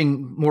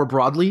teaching more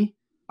broadly.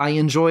 I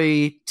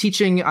enjoy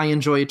teaching. I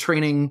enjoy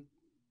training.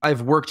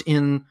 I've worked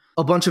in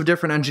a bunch of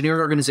different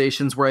engineering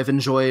organizations where I've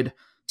enjoyed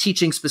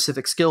teaching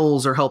specific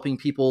skills or helping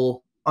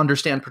people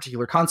understand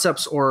particular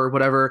concepts or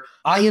whatever.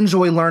 I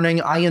enjoy learning.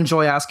 I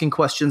enjoy asking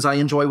questions. I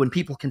enjoy when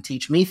people can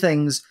teach me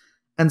things.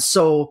 And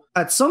so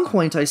at some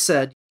point I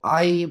said,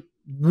 I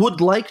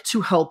would like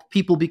to help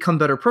people become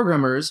better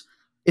programmers.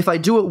 If I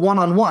do it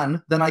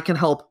one-on-one, then I can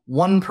help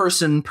one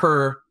person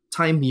per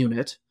time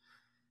unit.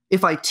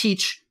 If I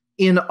teach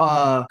in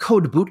a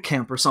code boot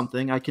camp or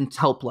something, I can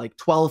help like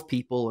 12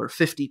 people or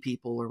 50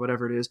 people or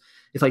whatever it is.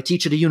 If I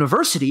teach at a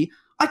university,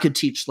 I could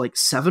teach like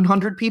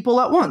 700 people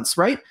at once,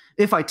 right?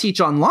 If I teach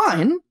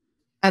online,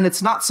 and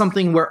it's not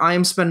something where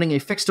I'm spending a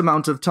fixed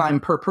amount of time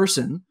per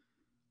person,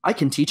 I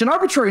can teach an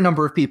arbitrary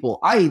number of people.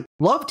 I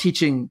love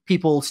teaching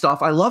people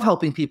stuff. I love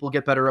helping people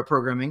get better at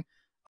programming.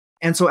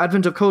 And so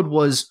Advent of Code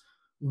was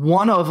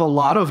one of a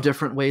lot of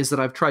different ways that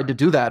I've tried to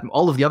do that.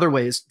 All of the other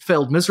ways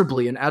failed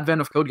miserably, and Advent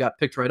of Code got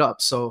picked right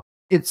up. So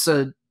it's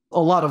a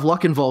lot of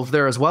luck involved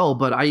there as well,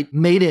 but I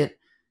made it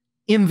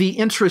in the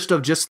interest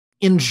of just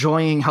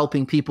enjoying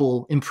helping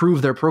people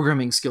improve their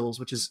programming skills,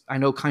 which is, I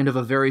know, kind of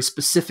a very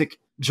specific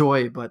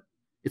joy, but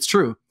it's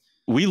true.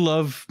 We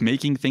love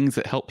making things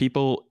that help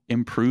people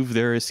improve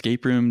their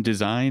escape room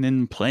design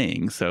and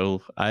playing.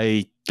 So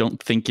I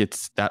don't think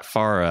it's that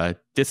far a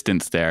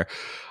distance there.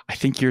 I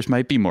think yours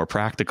might be more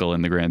practical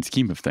in the grand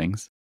scheme of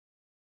things.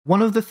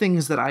 One of the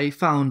things that I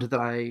found that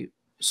I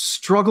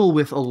struggle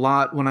with a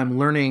lot when I'm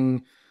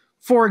learning,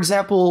 for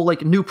example,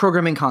 like new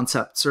programming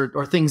concepts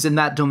or things in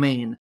that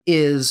domain,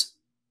 is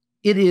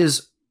it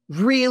is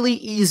really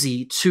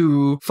easy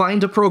to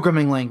find a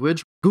programming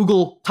language,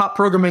 Google top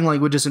programming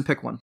languages and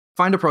pick one.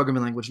 Find a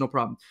programming language, no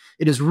problem.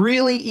 It is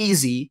really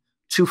easy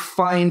to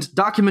find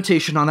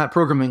documentation on that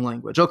programming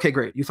language. Okay,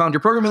 great. You found your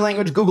programming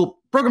language, Google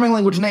programming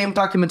language name,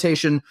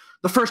 documentation.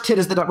 The first hit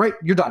is right,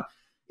 you're done.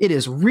 It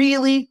is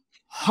really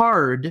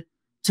hard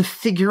to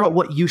figure out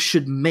what you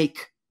should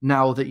make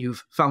now that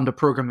you've found a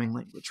programming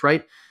language,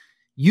 right?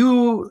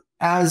 You,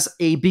 as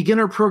a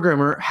beginner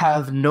programmer,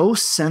 have no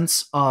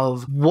sense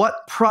of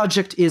what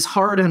project is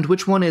hard and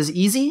which one is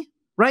easy,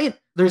 right?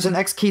 There's an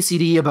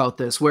XKCD about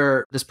this,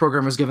 where this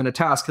programmer is given a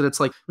task that it's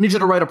like, we need you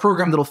to write a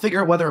program that'll figure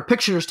out whether a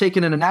picture is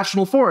taken in a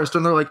national forest.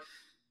 And they're like,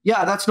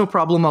 yeah, that's no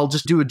problem. I'll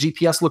just do a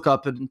GPS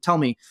lookup and tell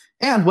me.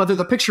 And whether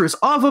the picture is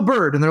of a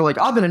bird. And they're like,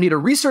 I'm going to need a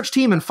research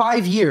team in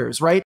 5 years,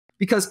 right?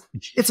 Because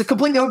it's a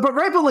completely, but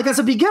like as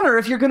a beginner,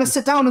 if you're going to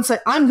sit down and say,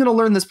 I'm going to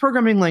learn this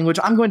programming language,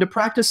 I'm going to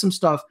practice some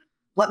stuff,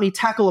 let me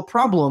tackle a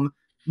problem,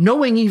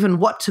 knowing even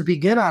what to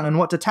begin on and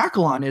what to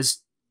tackle on is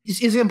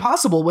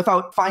impossible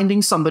without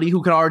finding somebody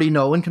who can already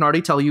know and can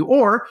already tell you,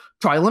 or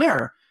trial and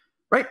error,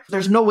 right?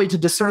 There's no way to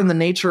discern the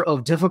nature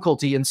of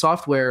difficulty in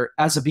software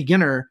as a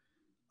beginner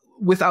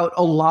without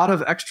a lot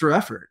of extra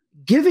effort.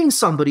 Giving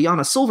somebody on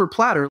a silver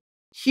platter,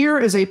 here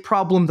is a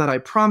problem that I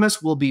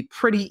promise will be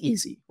pretty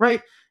easy,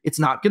 right? It's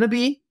not going to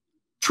be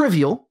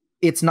trivial.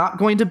 It's not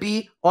going to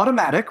be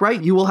automatic,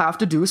 right? You will have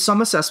to do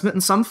some assessment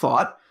and some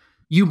thought.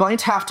 You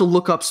might have to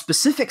look up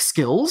specific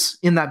skills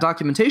in that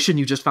documentation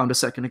you just found a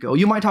second ago.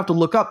 You might have to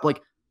look up,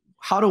 like,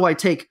 how do I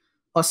take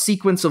a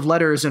sequence of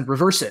letters and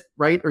reverse it,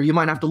 right? Or you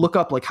might have to look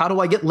up, like, how do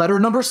I get letter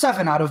number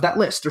 7 out of that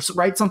list, or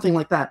right, something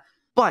like that.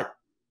 But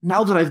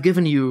now that I've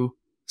given you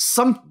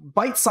some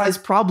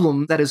bite-sized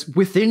problem that is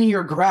within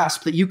your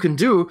grasp that you can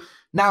do,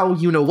 now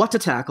you know what to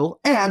tackle,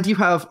 and you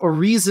have a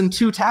reason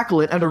to tackle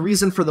it and a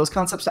reason for those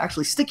concepts to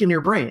actually stick in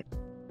your brain.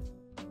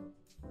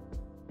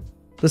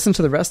 Listen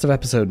to the rest of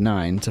episode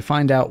 9 to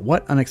find out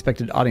what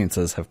unexpected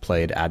audiences have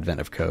played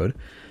Advent of Code,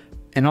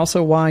 and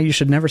also why you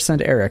should never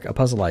send Eric a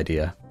puzzle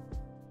idea.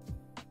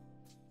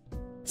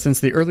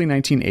 Since the early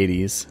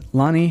 1980s,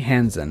 Lonnie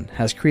Hanzon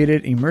has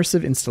created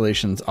immersive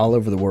installations all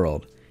over the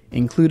world,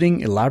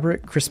 including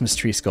elaborate Christmas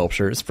tree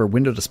sculptures for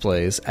window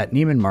displays at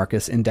Neiman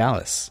Marcus in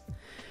Dallas.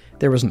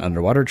 There was an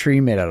underwater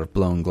tree made out of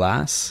blown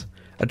glass,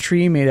 a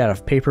tree made out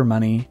of paper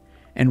money,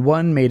 and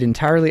one made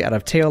entirely out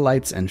of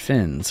taillights and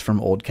fins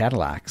from old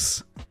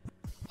Cadillacs.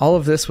 All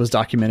of this was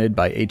documented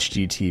by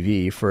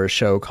HGTV for a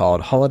show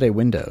called Holiday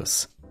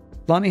Windows.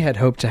 Lonnie had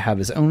hoped to have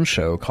his own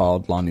show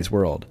called Lonnie's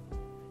World.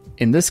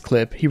 In this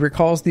clip, he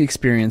recalls the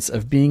experience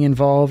of being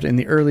involved in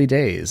the early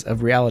days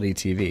of reality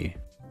TV.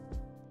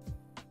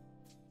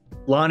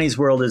 Lonnie's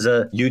World is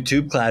a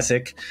YouTube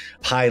classic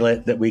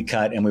pilot that we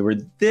cut, and we were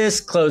this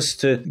close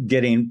to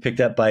getting picked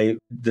up by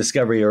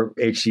Discovery or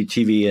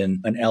HGTV, and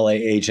an LA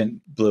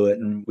agent blew it,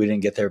 and we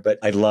didn't get there. But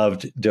I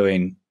loved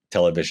doing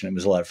television. It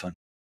was a lot of fun.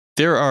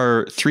 There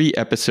are 3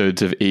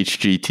 episodes of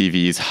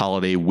HGTV's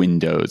Holiday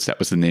Windows. That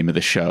was the name of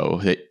the show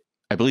that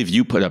I believe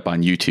you put up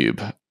on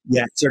YouTube.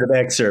 Yeah, sort of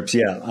excerpts.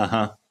 Yeah.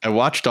 Uh-huh. I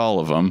watched all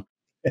of them.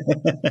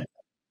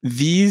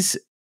 These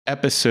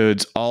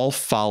episodes all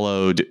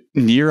followed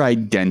near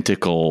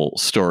identical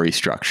story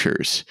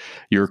structures.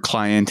 Your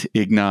client,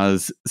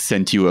 Ignaz,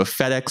 sent you a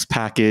FedEx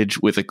package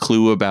with a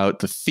clue about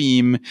the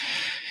theme.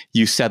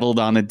 You settled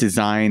on a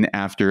design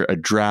after a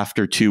draft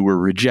or 2 were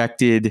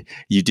rejected.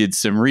 You did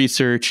some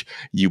research.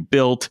 You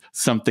built.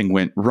 Something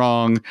went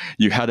wrong.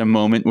 You had a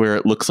moment where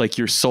it looks like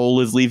your soul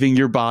is leaving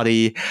your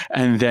body.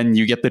 And then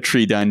you get the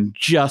tree done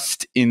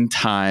just in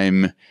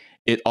time.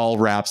 It all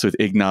wraps with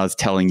Ignaz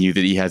telling you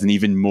that he has an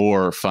even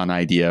more fun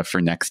idea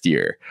for next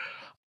year.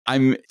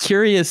 I'm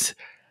curious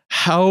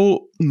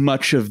how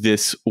much of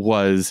this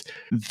was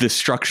the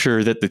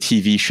structure that the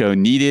TV show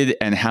needed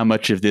and how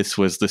much of this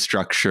was the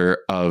structure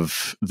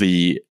of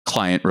the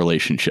client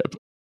relationship.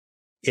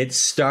 It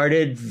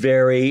started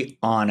very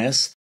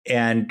honest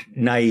and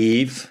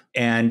naive,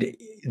 and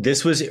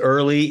this was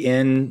early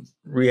in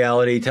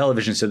reality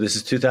television. So this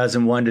is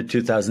 2001 to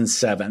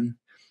 2007.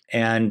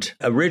 And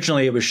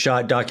originally it was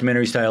shot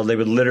documentary style. They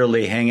would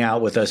literally hang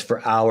out with us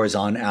for hours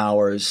on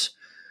hours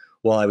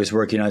while I was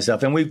working on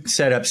stuff. And we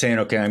set up saying,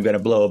 okay, I'm going to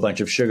blow a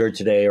bunch of sugar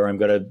today, or I'm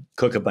going to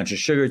cook a bunch of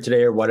sugar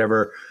today, or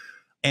whatever.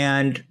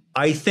 And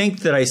I think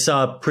that I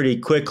saw pretty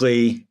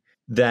quickly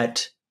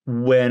that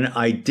when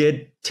I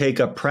did take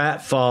a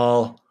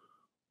pratfall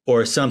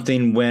or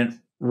something went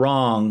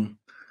wrong,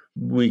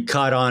 we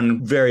caught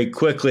on very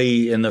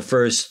quickly in the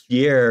first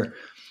year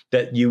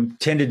that you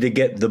tended to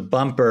get the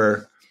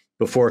bumper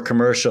before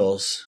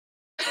commercials.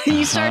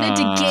 You started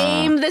to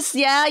game this.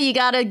 Yeah,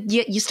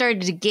 you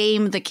started to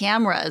game the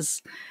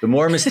cameras. The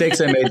more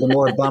mistakes I made, the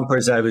more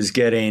bumpers I was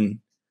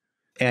getting.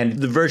 And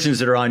the versions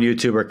that are on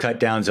YouTube are cut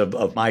downs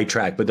of my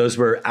track, but those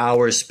were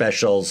hour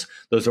specials.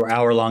 Those were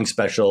hour-long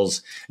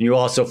specials. And you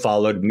also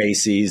followed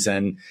Macy's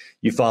and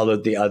you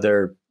followed the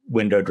other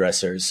window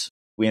dressers.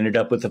 We ended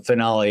up with the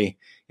finale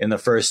in the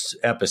first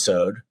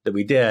episode that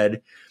we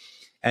did.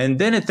 And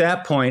then at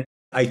that point,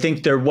 I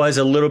think there was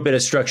a little bit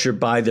of structure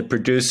by the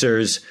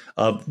producers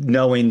of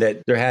knowing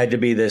that there had to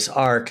be this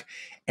arc.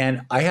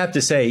 And I have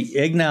to say,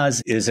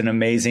 Ignaz is an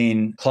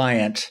amazing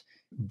client.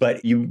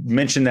 But you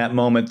mentioned that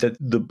moment that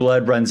the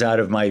blood runs out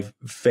of my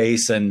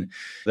face and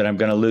that I'm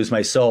going to lose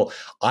my soul.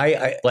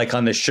 I like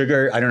on the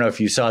sugar. I don't know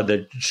if you saw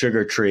the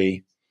sugar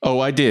tree.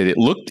 Oh, I did. It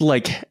looked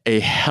like a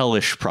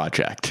hellish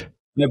project.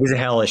 It was a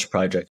hellish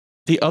project.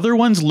 The other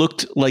ones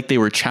looked like they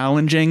were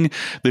challenging.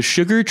 The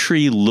sugar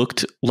tree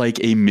looked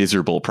like a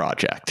miserable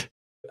project.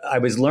 I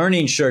was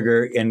learning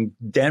sugar in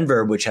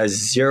Denver, which has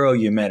zero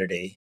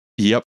humidity.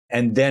 Yep.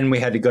 And then we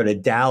had to go to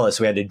Dallas.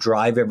 We had to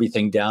drive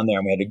everything down there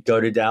and we had to go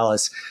to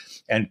Dallas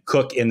and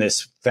cook in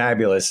this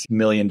fabulous $1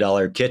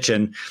 million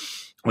kitchen,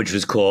 which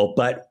was cool.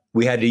 But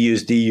we had to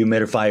use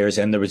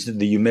dehumidifiers and there was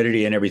the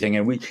humidity and everything.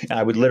 And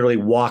I would literally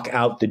walk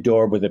out the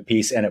door with a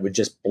piece and it would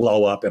just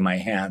blow up in my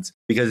hands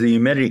because of the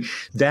humidity.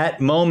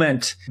 That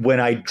moment when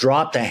I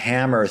dropped a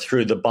hammer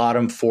through the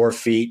bottom 4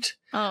 feet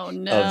of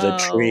the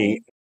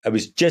tree, I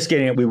was just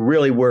getting it. We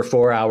really were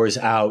 4 hours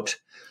out.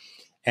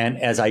 And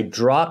as I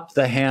dropped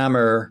the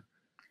hammer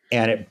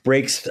and it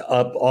breaks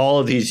up all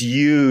of these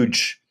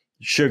huge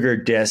sugar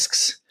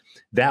discs,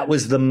 that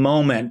was the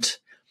moment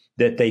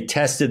that they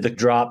tested the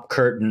drop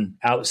curtain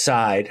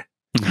outside.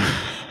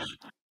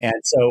 And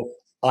so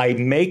I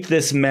make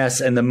this mess.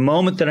 And the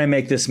moment that I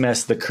make this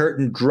mess, the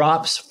curtain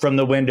drops from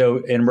the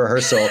window in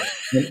rehearsal.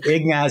 And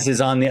Ignaz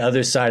is on the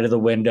other side of the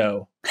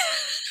window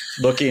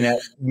looking at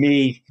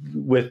me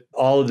with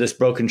all of this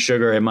broken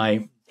sugar in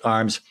my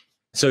arms.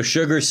 So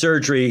sugar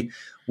surgery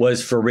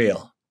was for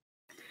real.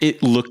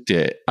 It looked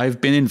it.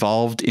 I've been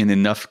involved in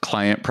enough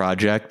client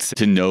projects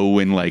to know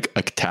when like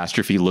a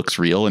catastrophe looks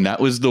real. And that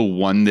was the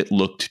one that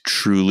looked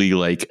truly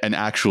like an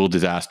actual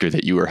disaster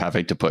that you were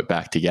having to put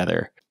back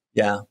together.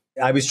 Yeah,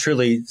 I was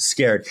truly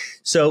scared.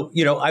 So,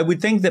 you know, I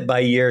would think that by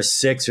year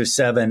 6 or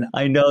 7,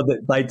 I know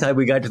that by the time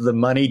we got to the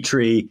money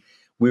tree,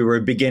 we were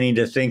beginning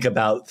to think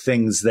about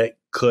things that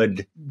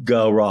could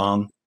go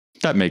wrong.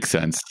 That makes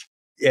sense.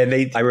 And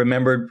I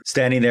remember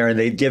standing there and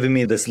they'd given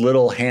me this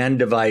little hand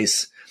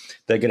device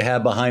that I could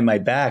have behind my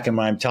back. And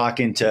when I'm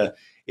talking to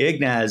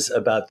Ignaz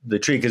about the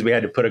tree, because we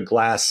had to put a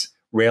glass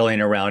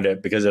railing around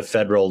it because of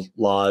federal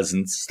laws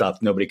and stuff,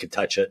 nobody could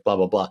touch it, blah,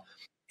 blah, blah.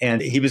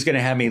 And he was going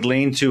to have me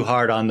lean too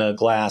hard on the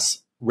glass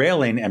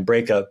railing and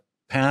break a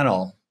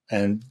panel.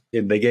 And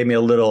they gave me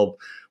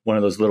one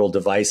of those little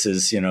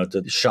devices, you know,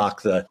 to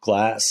shock the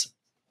glass.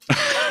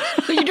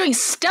 You're doing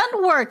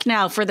stunt work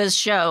now for this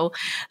show.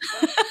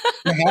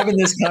 We're having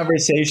this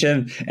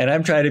conversation and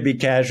I'm trying to be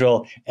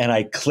casual and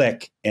I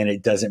click and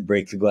it doesn't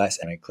break the glass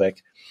and I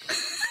click.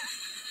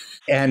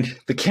 And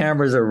the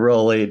cameras are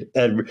rolling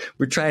and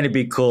we're trying to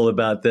be cool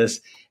about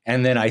this.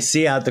 And then I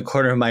see out the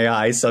corner of my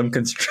eye some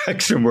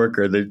construction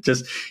worker that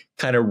just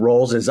kind of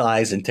rolls his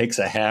eyes and takes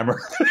a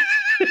hammer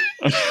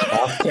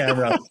off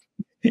camera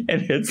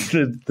and hits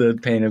the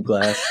pane of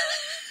glass.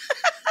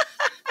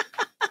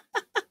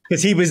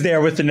 Because he was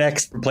there with the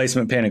next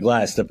replacement pane of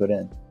glass to put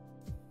in.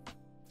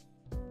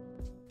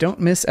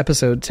 Don't miss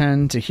episode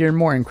 10 to hear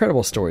more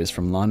incredible stories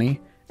from Lonnie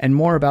and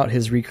more about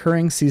his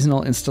recurring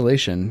seasonal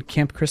installation,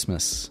 Camp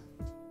Christmas.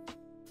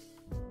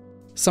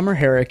 Summer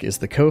Herrick is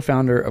the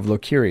co-founder of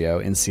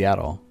Locurio in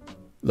Seattle.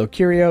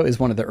 Locurio is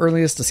one of the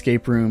earliest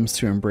escape rooms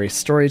to embrace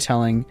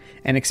storytelling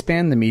and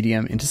expand the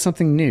medium into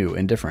something new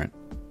and different.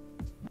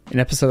 In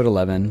episode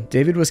 11,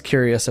 David was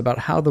curious about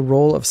how the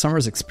role of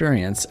Summer's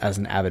experience as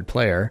an avid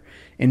player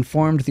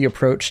informed the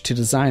approach to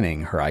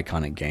designing her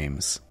iconic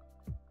games.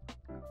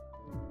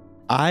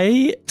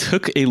 I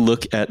took a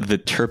look at the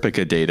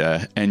TERPECA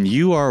data, and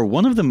you are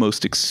one of the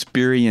most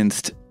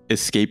experienced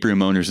escape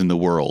room owners in the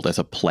world as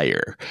a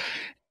player,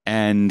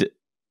 and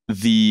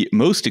the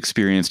most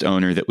experienced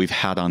owner that we've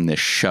had on this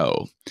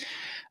show.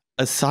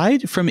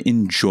 Aside from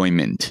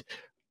enjoyment,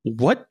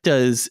 what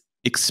does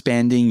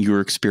expanding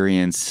your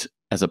experience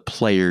as a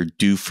player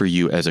do for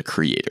you as a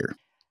creator?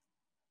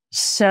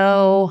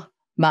 So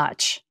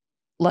much.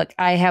 Look,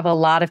 I have a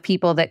lot of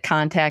people that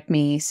contact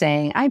me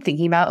saying, I'm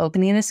thinking about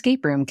opening an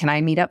escape room. Can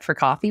I meet up for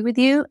coffee with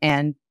you?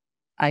 And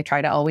I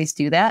try to always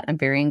do that. I'm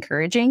very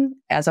encouraging.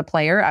 As a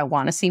player, I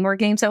want to see more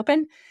games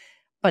open.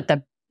 But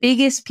the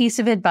biggest piece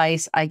of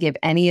advice I give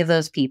any of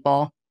those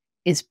people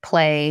is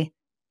play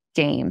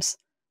games.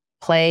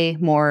 Play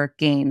more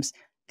games.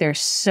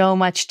 There's so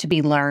much to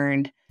be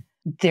learned.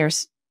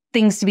 There's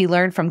things to be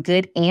learned from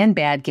good and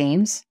bad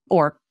games,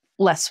 or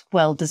less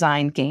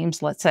well-designed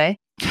games, let's say.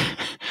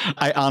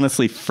 I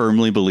honestly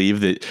firmly believe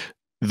that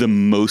the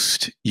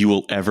most you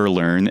will ever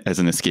learn as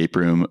an escape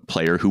room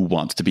player who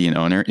wants to be an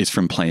owner is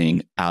from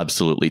playing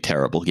absolutely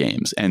terrible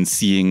games and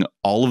seeing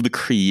all of the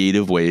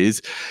creative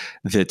ways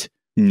that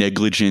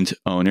negligent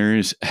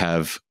owners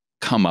have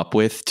come up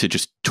with to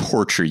just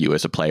torture you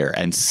as a player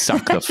and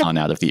suck the fun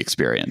out of the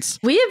experience.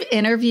 We have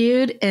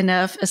interviewed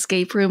enough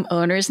escape room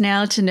owners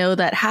now to know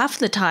that half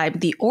the time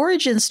the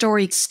origin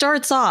story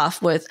starts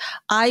off with,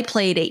 I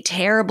played a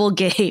terrible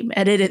game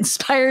and it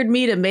inspired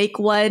me to make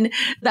one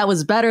that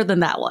was better than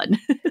that one.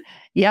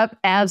 Yep,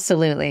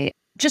 absolutely.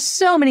 Just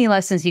so many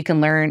lessons you can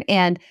learn.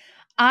 And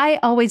I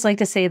always like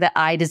to say that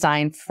I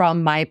design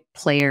from my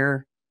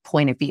player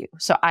point of view.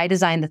 So I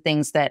design the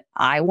things that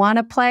I want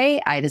to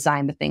play. I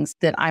design the things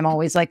that I'm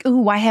always like, ooh,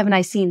 why haven't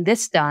I seen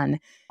this done?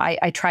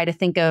 I try to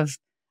think of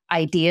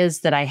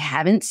ideas that I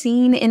haven't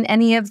seen in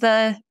any of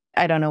the,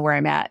 I don't know where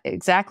I'm at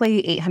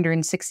exactly,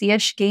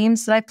 860-ish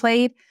games that I've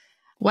played.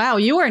 Wow,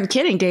 you weren't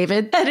kidding,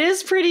 David. That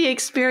is pretty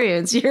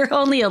experience. You're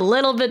only a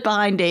little bit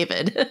behind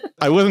David.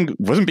 I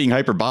wasn't being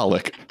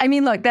hyperbolic. I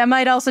mean, look, that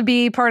might also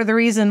be part of the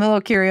reason the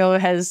little Curio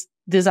has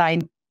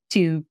designed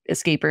 2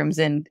 escape rooms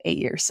in 8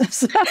 years.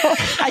 So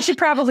I should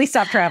probably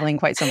stop traveling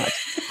quite so much.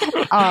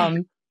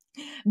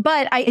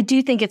 But I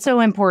do think it's so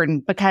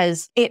important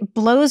because it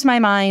blows my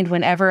mind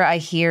whenever I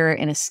hear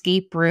an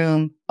escape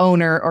room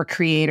owner or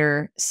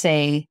creator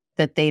say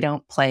that they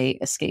don't play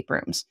escape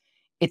rooms.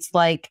 It's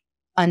like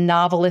a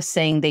novelist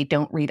saying they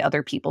don't read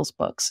other people's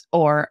books,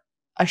 or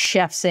a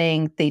chef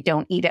saying they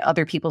don't eat at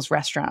other people's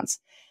restaurants.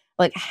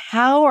 Like,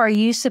 how are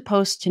you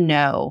supposed to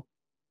know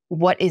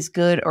what is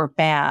good or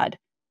bad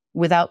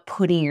without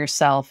putting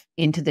yourself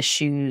into the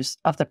shoes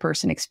of the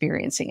person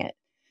experiencing it?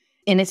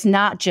 And it's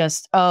not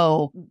just,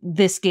 oh,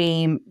 this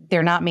game,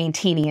 they're not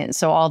maintaining it,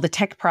 so all the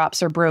tech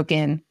props are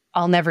broken.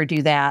 I'll never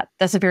do that.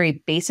 That's a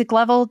very basic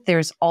level.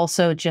 There's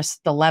also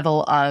just the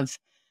level of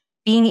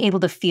being able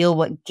to feel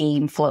what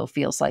game flow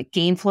feels like.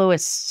 Game flow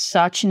is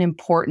such an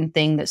important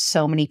thing that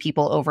so many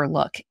people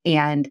overlook.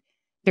 And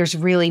there's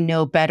really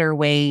no better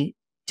way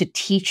to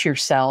teach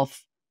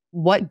yourself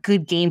what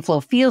good game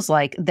flow feels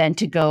like than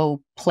to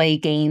go play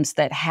games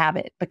that have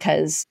it,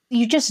 because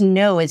you just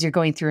know as you're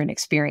going through an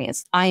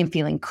experience, I am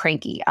feeling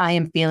cranky. I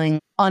am feeling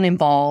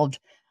uninvolved.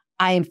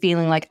 I am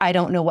feeling like I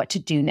don't know what to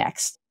do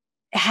next.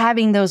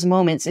 Having those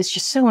moments is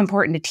just so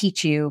important to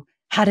teach you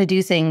how to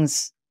do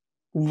things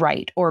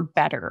right or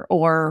better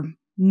or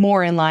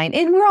more in line.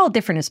 And we're all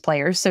different as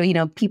players.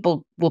 So,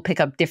 people will pick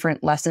up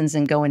different lessons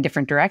and go in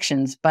different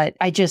directions. But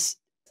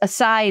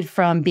aside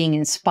from being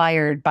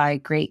inspired by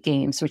great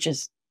games, which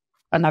is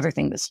another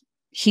thing that's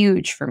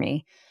huge for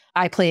me,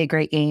 I play a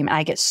great game.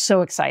 I get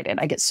so excited.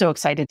 I get so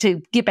excited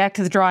to get back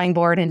to the drawing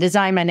board and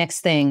design my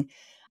next thing.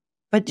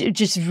 But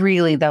just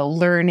really, though,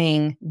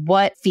 learning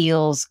what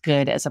feels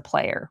good as a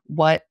player,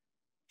 what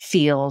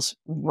feels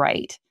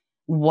right,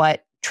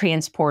 what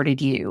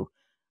transported you.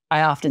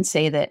 I often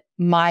say that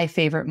my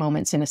favorite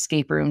moments in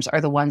escape rooms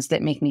are the ones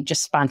that make me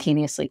just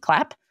spontaneously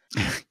clap.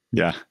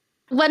 Yeah.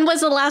 When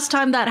was the last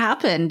time that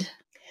happened?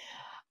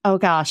 Oh,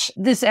 gosh.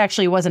 This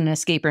actually wasn't an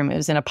escape room. It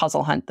was in a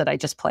puzzle hunt that I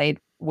just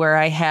played where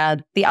I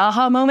had the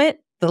aha moment.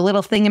 The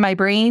little thing in my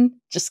brain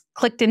just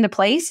clicked into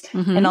place.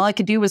 Mm-hmm. And all I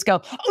could do was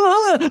go,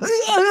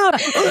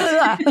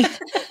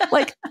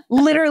 like,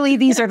 literally,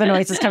 these are the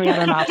noises coming out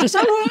of my mouth. Just,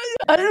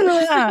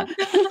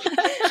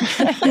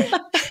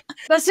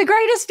 that's the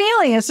greatest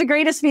feeling. It's the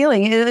greatest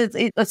feeling.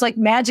 It's like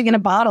magic in a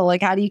bottle.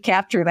 Like, how do you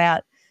capture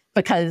that?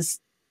 Because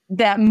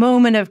that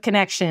moment of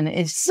connection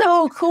is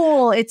so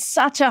cool. It's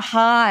such a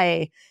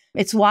high.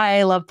 It's why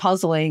I love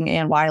puzzling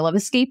and why I love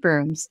escape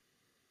rooms.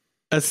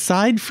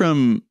 Aside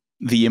from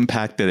the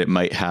impact that it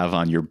might have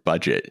on your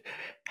budget,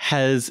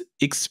 has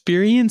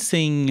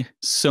experiencing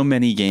so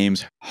many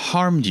games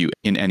harmed you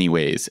in any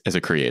ways as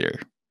a creator?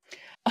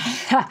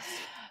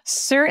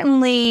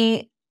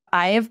 Certainly,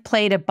 I have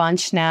played a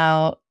bunch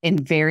now in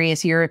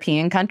various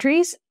European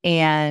countries,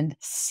 and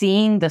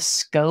seeing the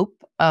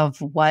scope of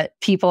what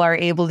people are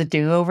able to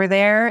do over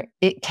there,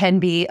 it can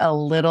be a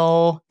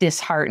little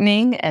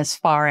disheartening as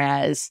far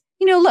as,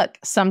 look,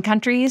 some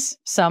countries,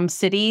 some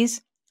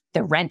cities,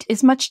 the rent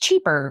is much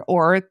cheaper,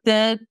 or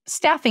the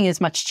staffing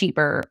is much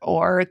cheaper,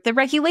 or the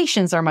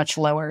regulations are much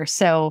lower.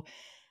 So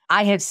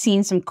I have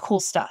seen some cool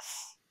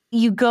stuff.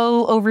 You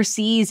go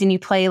overseas and you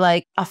play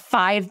like a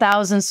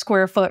 5,000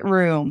 square foot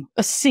room,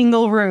 a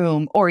single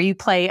room, or you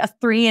play a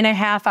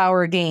 3.5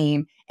 hour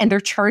game and they're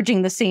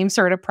charging the same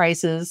sort of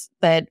prices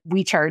that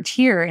we charge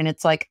here. And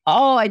it's like,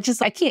 oh, I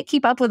can't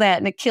keep up with that.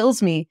 And it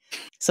kills me.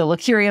 So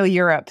look, Curio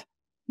Europe.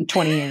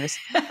 20 years.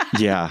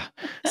 Yeah.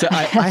 So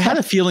I had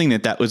a feeling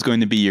that was going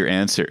to be your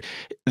answer.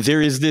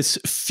 There is this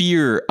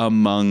fear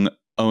among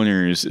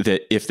owners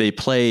that if they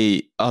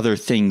play other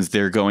things,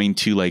 they're going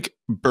to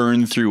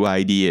burn through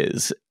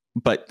ideas.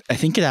 But I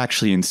think it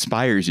actually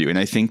inspires you. And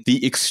I think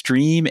the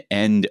extreme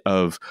end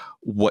of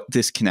what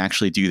this can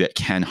actually do that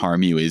can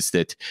harm you is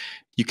that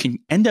you can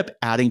end up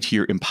adding to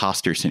your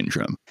imposter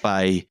syndrome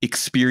by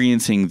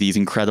experiencing these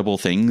incredible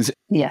things.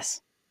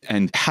 Yes.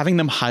 And having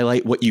them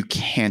highlight what you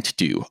can't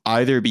do,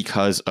 either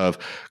because of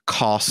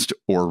cost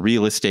or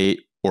real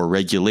estate or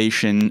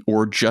regulation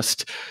or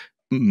just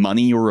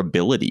money or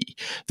ability.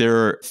 There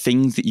are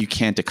things that you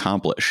can't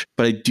accomplish.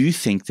 But I do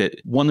think that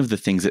one of the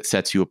things that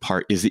sets you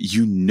apart is that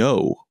you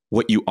know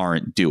what you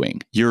aren't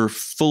doing. You're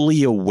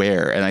fully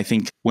aware. And I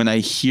think when I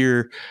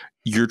hear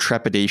your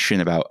trepidation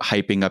about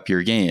hyping up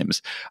your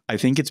games, I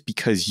think it's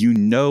because you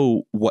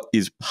know what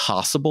is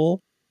possible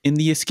in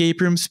the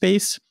escape room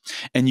space,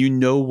 and you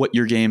know what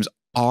your games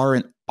are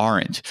and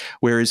aren't.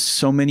 Whereas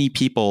so many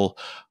people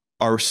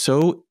are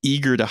so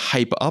eager to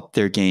hype up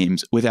their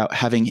games without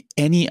having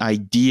any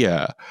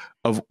idea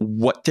of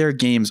what their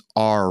games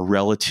are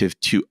relative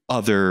to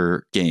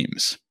other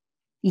games.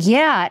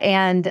 Yeah.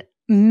 And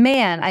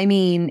man, I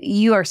mean,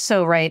 you are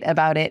so right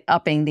about it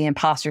upping the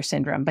imposter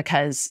syndrome,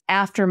 because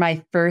after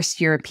my first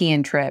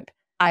European trip,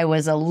 I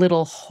was a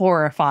little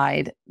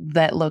horrified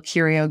that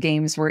Locurio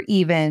games were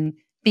even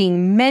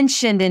being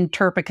mentioned in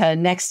TERPECA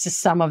next to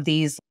some of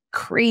these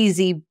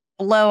crazy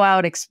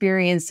blowout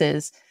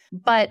experiences.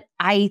 But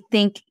I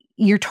think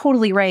you're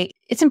totally right.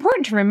 It's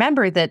important to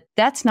remember that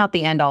that's not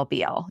the end all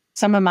be all.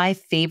 Some of my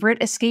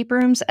favorite escape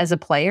rooms as a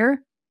player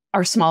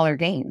are smaller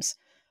games,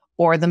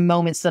 or the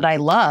moments that I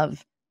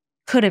love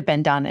could have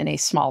been done in a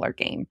smaller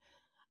game.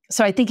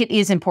 So I think it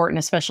is important,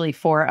 especially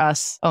for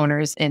us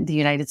owners in the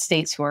United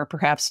States who are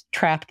perhaps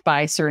trapped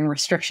by certain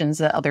restrictions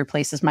that other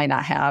places might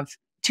not have,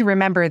 to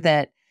remember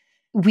that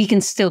we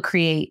can still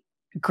create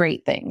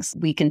great things.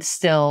 We can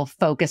still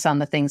focus on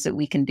the things that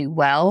we can do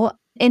well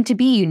and to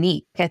be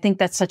unique. I think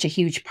that's such a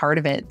huge part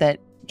of it that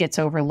gets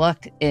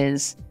overlooked,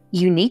 is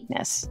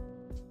uniqueness.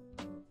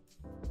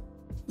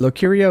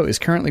 Locurio is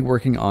currently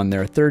working on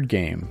their third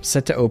game,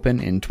 set to open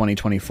in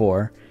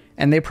 2024,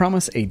 and they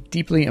promise a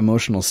deeply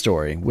emotional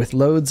story with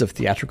loads of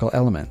theatrical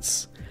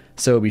elements.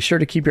 So be sure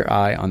to keep your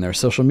eye on their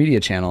social media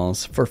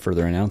channels for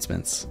further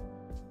announcements.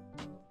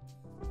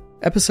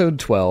 Episode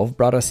 12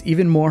 brought us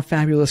even more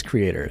fabulous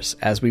creators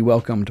as we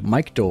welcomed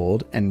Mike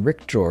Dold and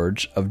Rick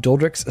George of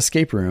Doldrick's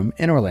Escape Room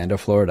in Orlando,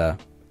 Florida.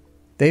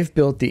 They've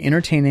built the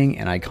entertaining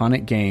and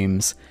iconic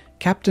games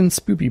Captain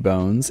Spoopy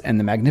Bones and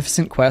the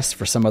Magnificent Quest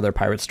for Some Other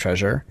Pirate's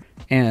Treasure,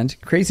 and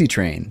Crazy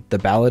Train, the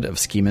Ballad of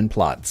Schemin'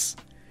 Plots.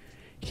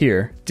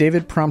 Here,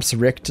 David prompts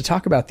Rick to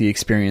talk about the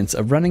experience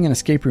of running an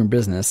escape room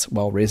business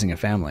while raising a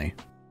family.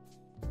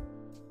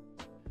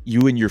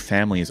 You and your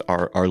families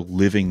are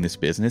living this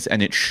business,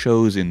 and it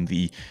shows in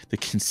the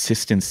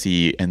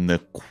consistency and the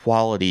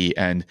quality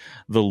and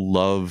the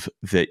love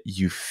that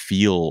you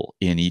feel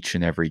in each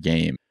and every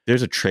game.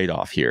 There's a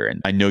trade-off here, and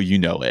I know you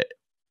know it.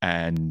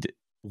 And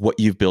what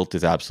you've built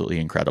is absolutely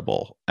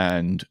incredible.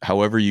 And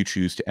however you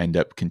choose to end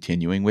up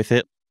continuing with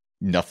it,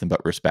 nothing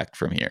but respect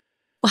from here.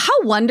 Well,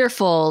 how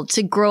wonderful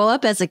to grow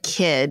up as a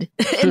kid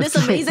in this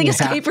amazing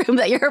escape room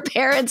that your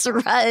parents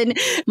run.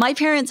 My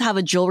parents have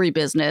a jewelry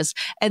business.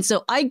 And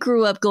so I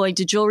grew up going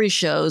to jewelry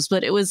shows,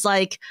 but it was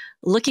like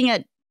looking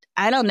at,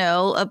 I don't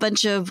know, a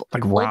bunch of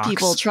like old rocks.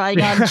 people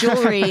trying on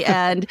jewelry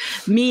and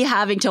me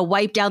having to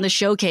wipe down the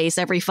showcase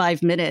every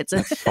 5 minutes.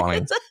 That's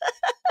funny.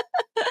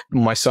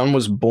 My son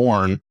was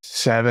born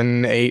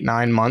 7, 8,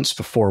 9 months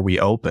before we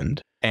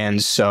opened.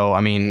 And so,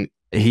 I mean,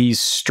 he's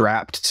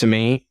strapped to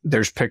me.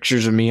 There's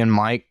pictures of me and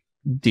Mike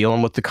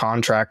dealing with the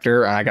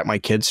contractor, and I got my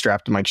kid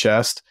strapped to my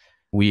chest.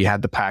 We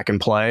had the pack and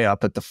play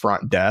up at the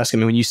front desk. I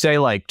mean, when you say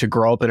like to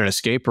grow up in an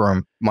escape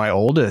room, my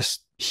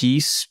oldest, he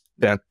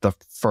spent the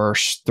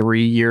first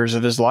 3 years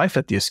of his life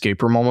at the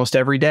escape room almost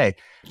every day.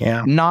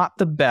 Yeah. Not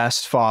the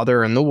best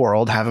father in the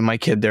world, having my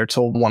kid there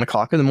till 1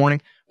 o'clock in the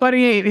morning. But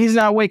he's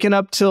not waking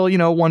up till,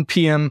 1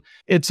 p.m.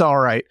 It's all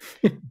right.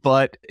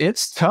 But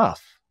it's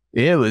tough.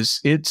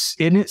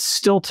 It's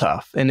still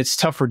tough, and it's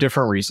tough for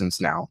different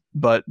reasons now.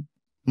 But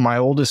my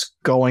oldest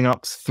going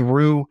up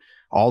through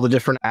all the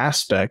different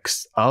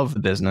aspects of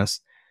the business,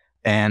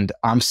 and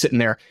I'm sitting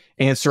there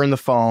answering the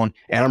phone,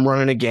 and I'm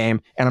running a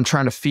game, and I'm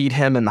trying to feed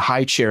him in the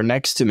high chair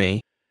next to me,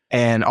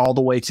 and all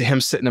the way to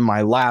him sitting in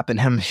my lap and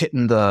him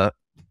hitting the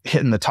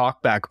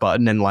talk back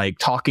button and like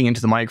talking into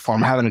the microphone.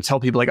 I'm having to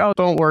tell people like, oh,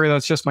 don't worry,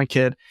 that's just my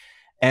kid.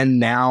 And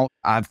now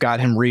I've got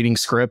him reading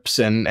scripts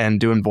and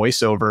doing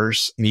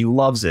voiceovers, and he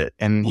loves it.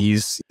 And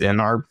he's in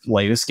our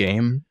latest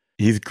game.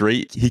 He's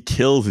great. He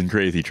kills in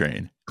Crazy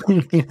Train.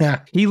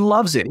 Yeah, he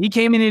loves it. He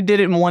came in and did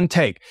it in one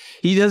take.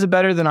 He does it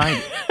better than I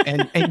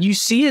do. And you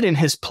see it in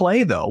his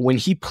play, though. When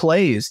he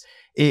plays,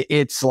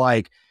 it's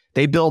like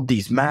they build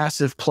these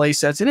massive play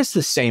sets. And it's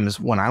the same as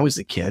when I was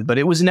a kid. But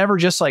it was never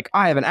just like,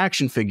 I have an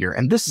action figure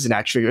and this is an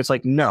action figure. It's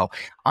like, no,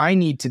 I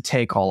need to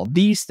take all of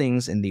these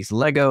things and these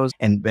Legos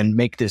and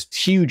make this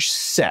huge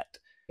set.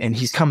 And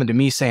he's coming to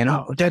me saying,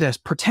 oh, Dada,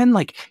 pretend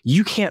like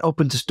you can't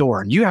open this door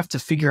and you have to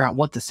figure out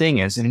what the thing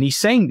is. And he's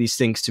saying these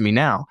things to me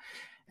now.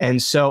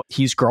 And so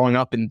he's growing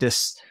up in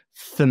this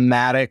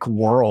thematic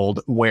world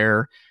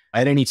where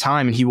at any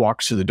time he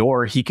walks through the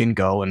door, he can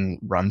go and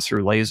run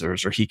through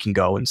lasers, or he can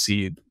go and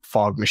see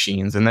fog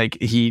machines. And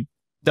he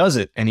does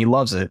it and he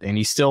loves it. And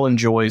he still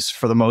enjoys,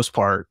 for the most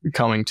part,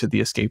 coming to the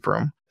escape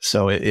room.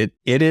 So it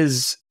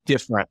is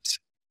different.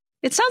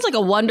 It sounds like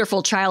a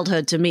wonderful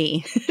childhood to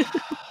me.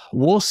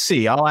 We'll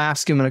see. I'll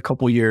ask him in a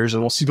couple years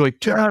and we'll see. Like,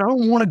 Dad, I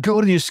don't want to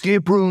go to the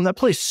escape room. That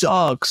place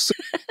sucks.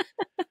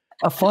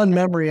 A fun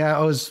memory I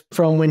was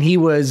from when he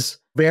was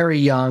very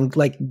young,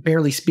 like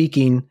barely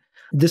speaking.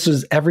 This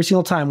was every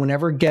single time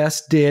whenever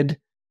guests did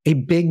a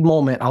big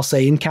moment, I'll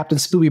say in Captain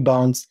Spoopy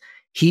Bones,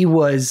 he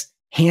was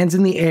hands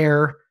in the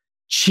air,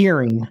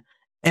 cheering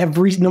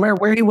no matter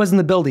where he was in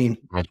the building.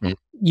 Mm-hmm.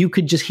 You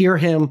could just hear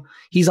him.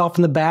 He's off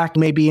in the back,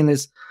 maybe in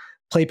his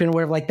playpen or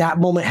whatever. Like that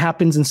moment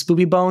happens in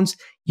Spoopy Bones.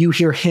 You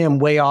hear him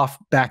way off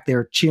back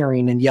there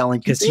cheering and yelling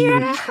because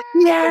yeah.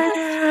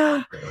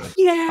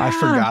 I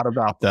forgot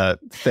about that.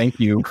 Thank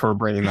you for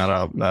bringing that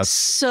up. That's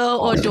so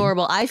awesome.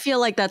 Adorable. I feel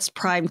like that's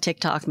prime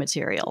TikTok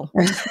material.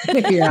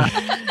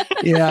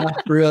 Yeah,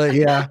 really,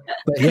 yeah.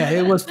 But yeah,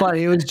 it was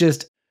funny. It was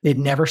just, it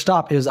never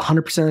stopped. It was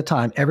 100% of the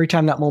time. Every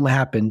time that moment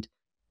happened.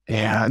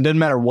 Yeah, it doesn't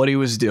matter what he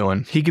was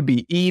doing. He could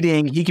be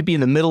eating. He could be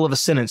in the middle of a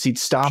sentence. He'd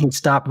stop,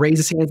 raise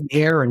his hands in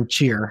the air and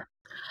cheer.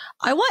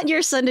 I want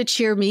your son to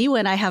cheer me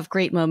when I have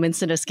great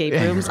moments in escape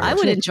rooms. I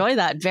would enjoy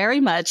that very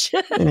much.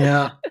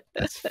 Yeah,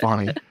 that's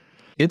funny.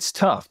 It's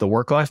tough. The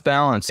work-life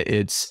balance,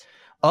 it's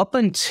up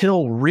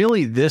until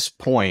really this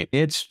point,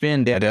 it's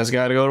been, Dad's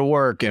got to go to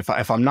work.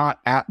 If I'm not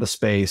at the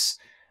space,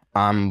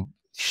 I'm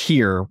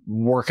here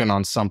working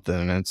on something.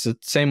 And it's the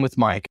same with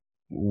Mike.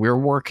 We're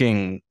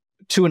working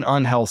to an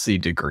unhealthy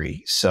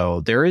degree.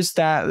 So there's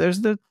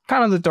the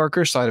kind of the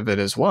darker side of it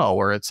as well,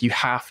 where it's, you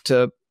have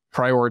to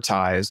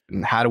prioritize,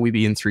 and how do we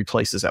be in 3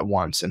 places at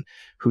once, and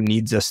who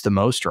needs us the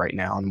most right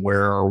now, and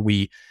where are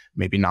we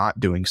maybe not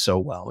doing so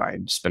well. I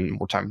spend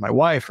more time with my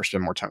wife, or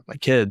spend more time with my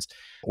kids,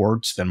 or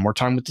spend more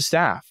time with the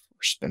staff,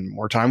 or spend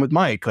more time with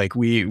Mike. Like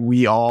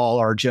we all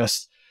are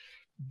just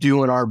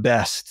doing our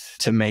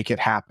best to make it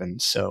happen.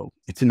 So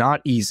it's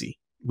not easy.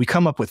 We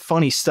come up with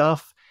funny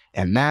stuff,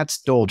 and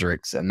that's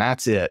Doldrix, and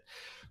that's it.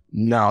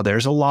 No,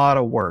 there's a lot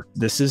of work.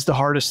 This is the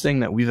hardest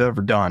thing that we've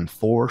ever done,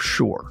 for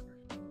sure.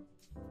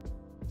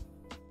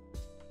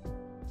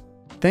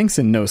 Thanks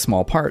in no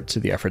small part to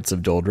the efforts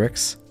of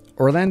Doldrix,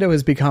 Orlando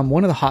has become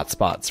one of the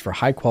hotspots for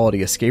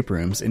high-quality escape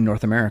rooms in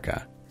North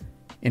America.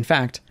 In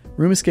fact,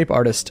 Room Escape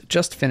Artist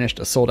just finished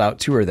a sold-out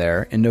tour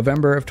there in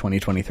November of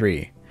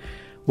 2023.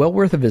 Well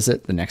worth a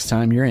visit the next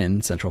time you're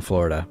in Central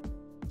Florida.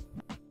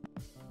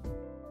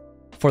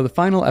 For the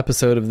final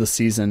episode of the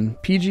season,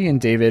 PG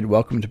and David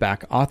welcomed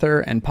back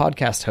author and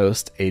podcast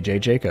host AJ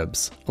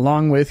Jacobs,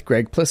 along with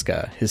Greg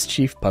Pliska, his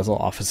chief puzzle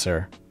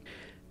officer.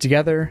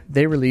 Together,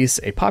 they release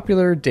a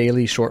popular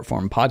daily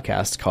short-form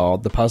podcast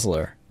called The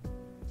Puzzler.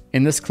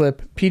 In this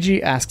clip,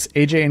 PG asks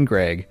AJ and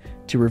Greg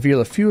to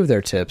reveal a few of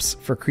their tips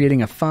for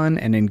creating a fun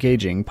and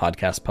engaging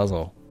podcast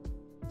puzzle.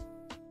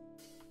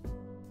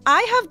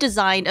 I have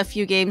designed a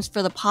few games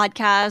for the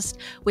podcast.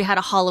 We had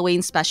a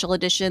Halloween special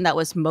edition that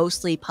was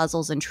mostly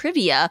puzzles and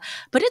trivia,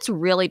 but it's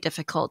really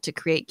difficult to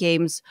create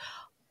games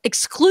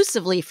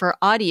exclusively for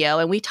audio.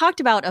 And we talked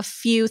about a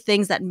few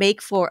things that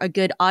make for a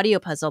good audio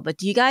puzzle, but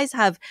do you guys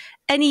have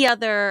any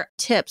other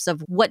tips of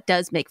what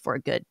does make for a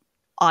good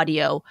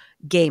audio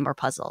game or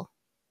puzzle?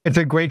 It's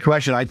a great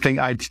question.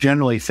 I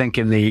generally think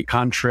in the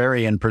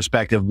contrarian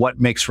perspective, what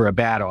makes for a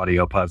bad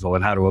audio puzzle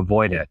and how to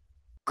avoid it.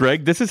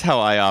 Greg, this is how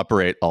I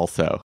operate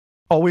also.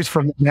 Always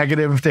from the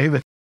negative,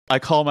 David. I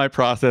call my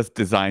process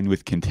design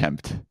with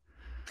contempt.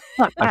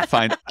 I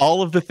find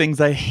all of the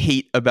things I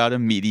hate about a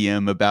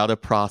medium, about a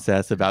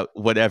process, about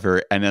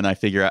whatever, and then I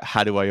figure out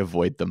how do I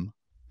avoid them.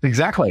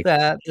 Exactly.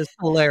 That is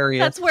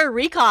hilarious. That's where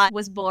Recon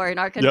was born,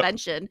 our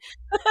convention.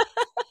 Yep.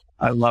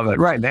 I love it.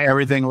 Right.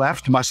 Everything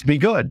left must be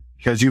good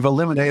because you've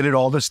eliminated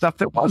all the stuff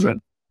that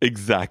wasn't.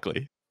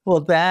 Exactly.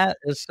 Well, that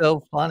is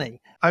so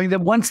funny. I mean, the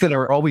ones that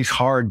are always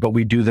hard, but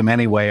we do them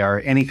anyway, are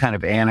any kind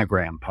of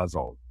anagram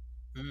puzzle,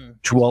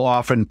 which will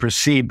often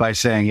proceed by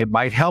saying it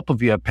might help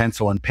if you have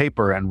pencil and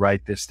paper and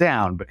write this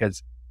down,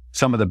 because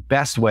some of the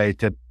best way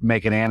to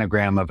make an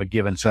anagram of a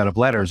given set of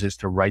letters is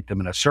to write them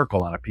in a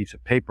circle on a piece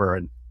of paper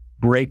and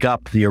break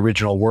up the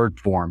original word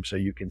form so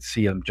you can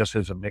see them just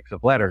as a mix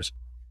of letters.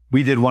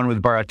 We did one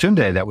with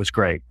Baratunde that was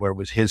great, where it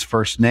was his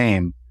first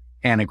name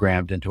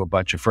anagrammed into a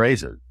bunch of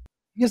phrases.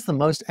 He's the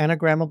most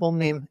anagrammable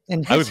name in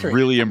history. I was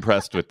really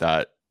impressed with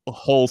that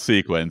whole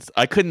sequence.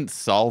 I couldn't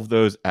solve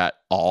those at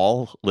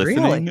all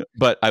listening, Really?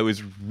 but I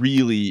was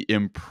really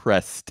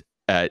impressed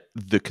at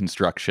the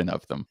construction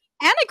of them.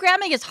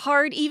 Anagramming is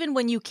hard even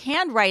when you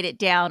can write it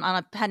down on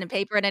a pen and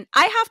paper. And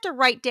I have to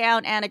write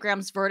down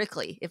anagrams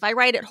vertically. If I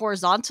write it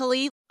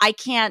horizontally, I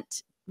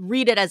can't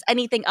read it as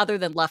anything other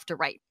than left to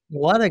right.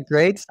 What a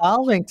great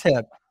solving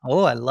tip.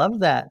 Oh, I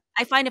love that.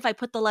 I find if I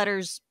put the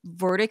letters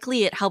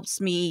vertically, it helps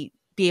me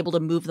be able to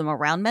move them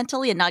around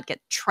mentally and not get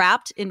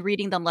trapped in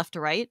reading them left to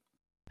right.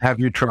 Have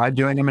you tried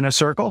doing them in a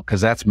circle? Because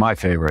that's my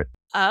favorite.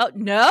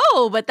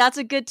 No, but that's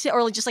a good tip.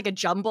 Or just like a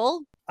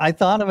jumble. I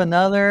thought of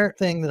another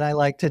thing that I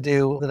like to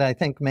do that I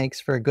think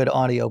makes for a good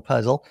audio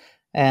puzzle,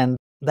 and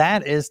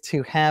that is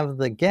to have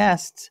the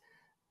guests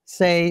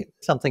say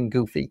something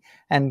goofy.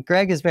 And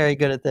Greg is very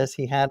good at this.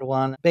 He had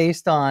one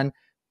based on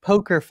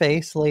Poker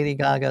Face, Lady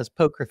Gaga's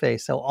Poker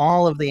Face. So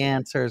all of the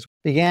answers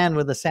began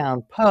with the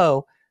sound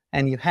po,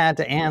 and you had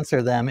to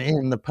answer them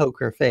in the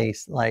poker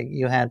face. Like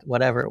you had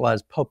whatever it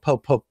was,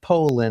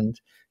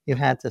 Poland. You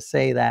had to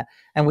say that.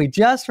 And we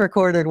just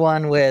recorded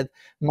one with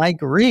Mike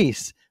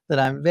Reese that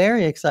I'm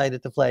very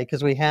excited to play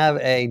because we have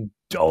a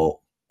do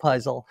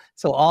puzzle.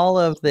 So all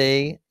of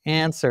the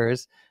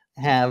answers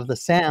have the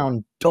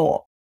sound do.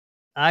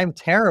 I'm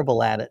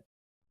terrible at it.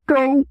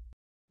 Go.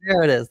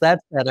 There it is.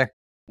 That's better.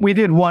 We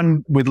did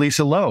one with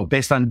Lisa Lowe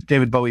based on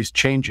David Bowie's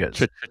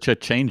Changes.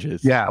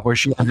 Changes. Yeah, where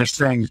she had this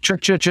thing,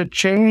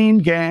 chain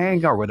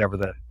gang, or whatever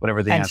the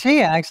And answer.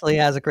 she actually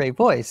has a great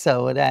voice,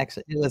 so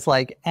it was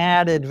like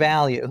added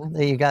value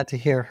that you got to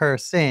hear her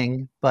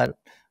sing, but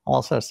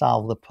also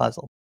solve the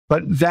puzzle.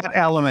 But that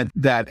element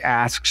that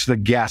asks the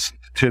guest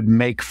to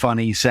make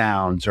funny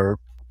sounds or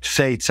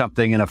say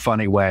something in a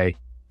funny way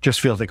just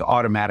feels like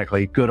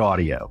automatically good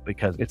audio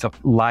because it's a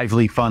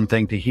lively, fun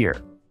thing to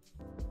hear.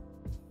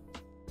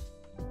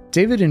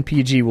 David and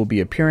PG will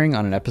be appearing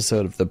on an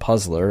episode of The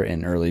Puzzler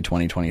in early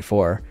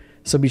 2024,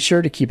 so be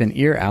sure to keep an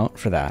ear out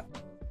for that.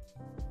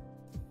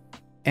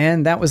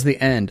 And that was the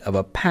end of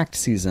a packed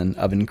season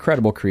of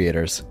incredible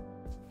creators.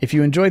 If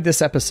you enjoyed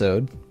this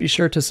episode, be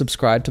sure to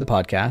subscribe to the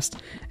podcast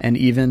and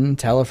even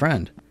tell a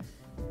friend.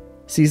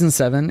 Season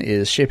 7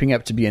 is shaping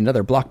up to be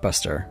another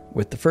blockbuster,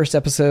 with the first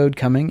episode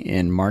coming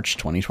in March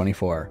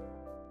 2024.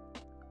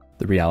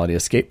 The Reality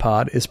Escape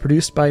Pod is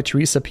produced by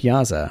Teresa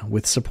Piazza,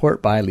 with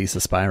support by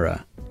Lisa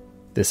Spira.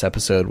 This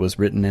episode was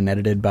written and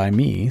edited by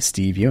me,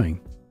 Steve Ewing.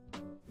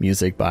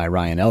 Music by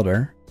Ryan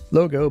Elder.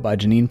 Logo by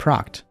Janine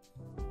Proct.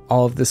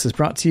 All of this is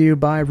brought to you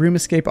by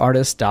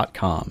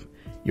RoomEscapeArtist.com,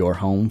 your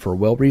home for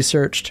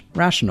well-researched,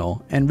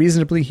 rational, and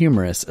reasonably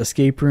humorous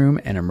escape room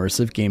and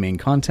immersive gaming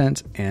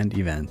content and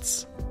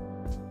events.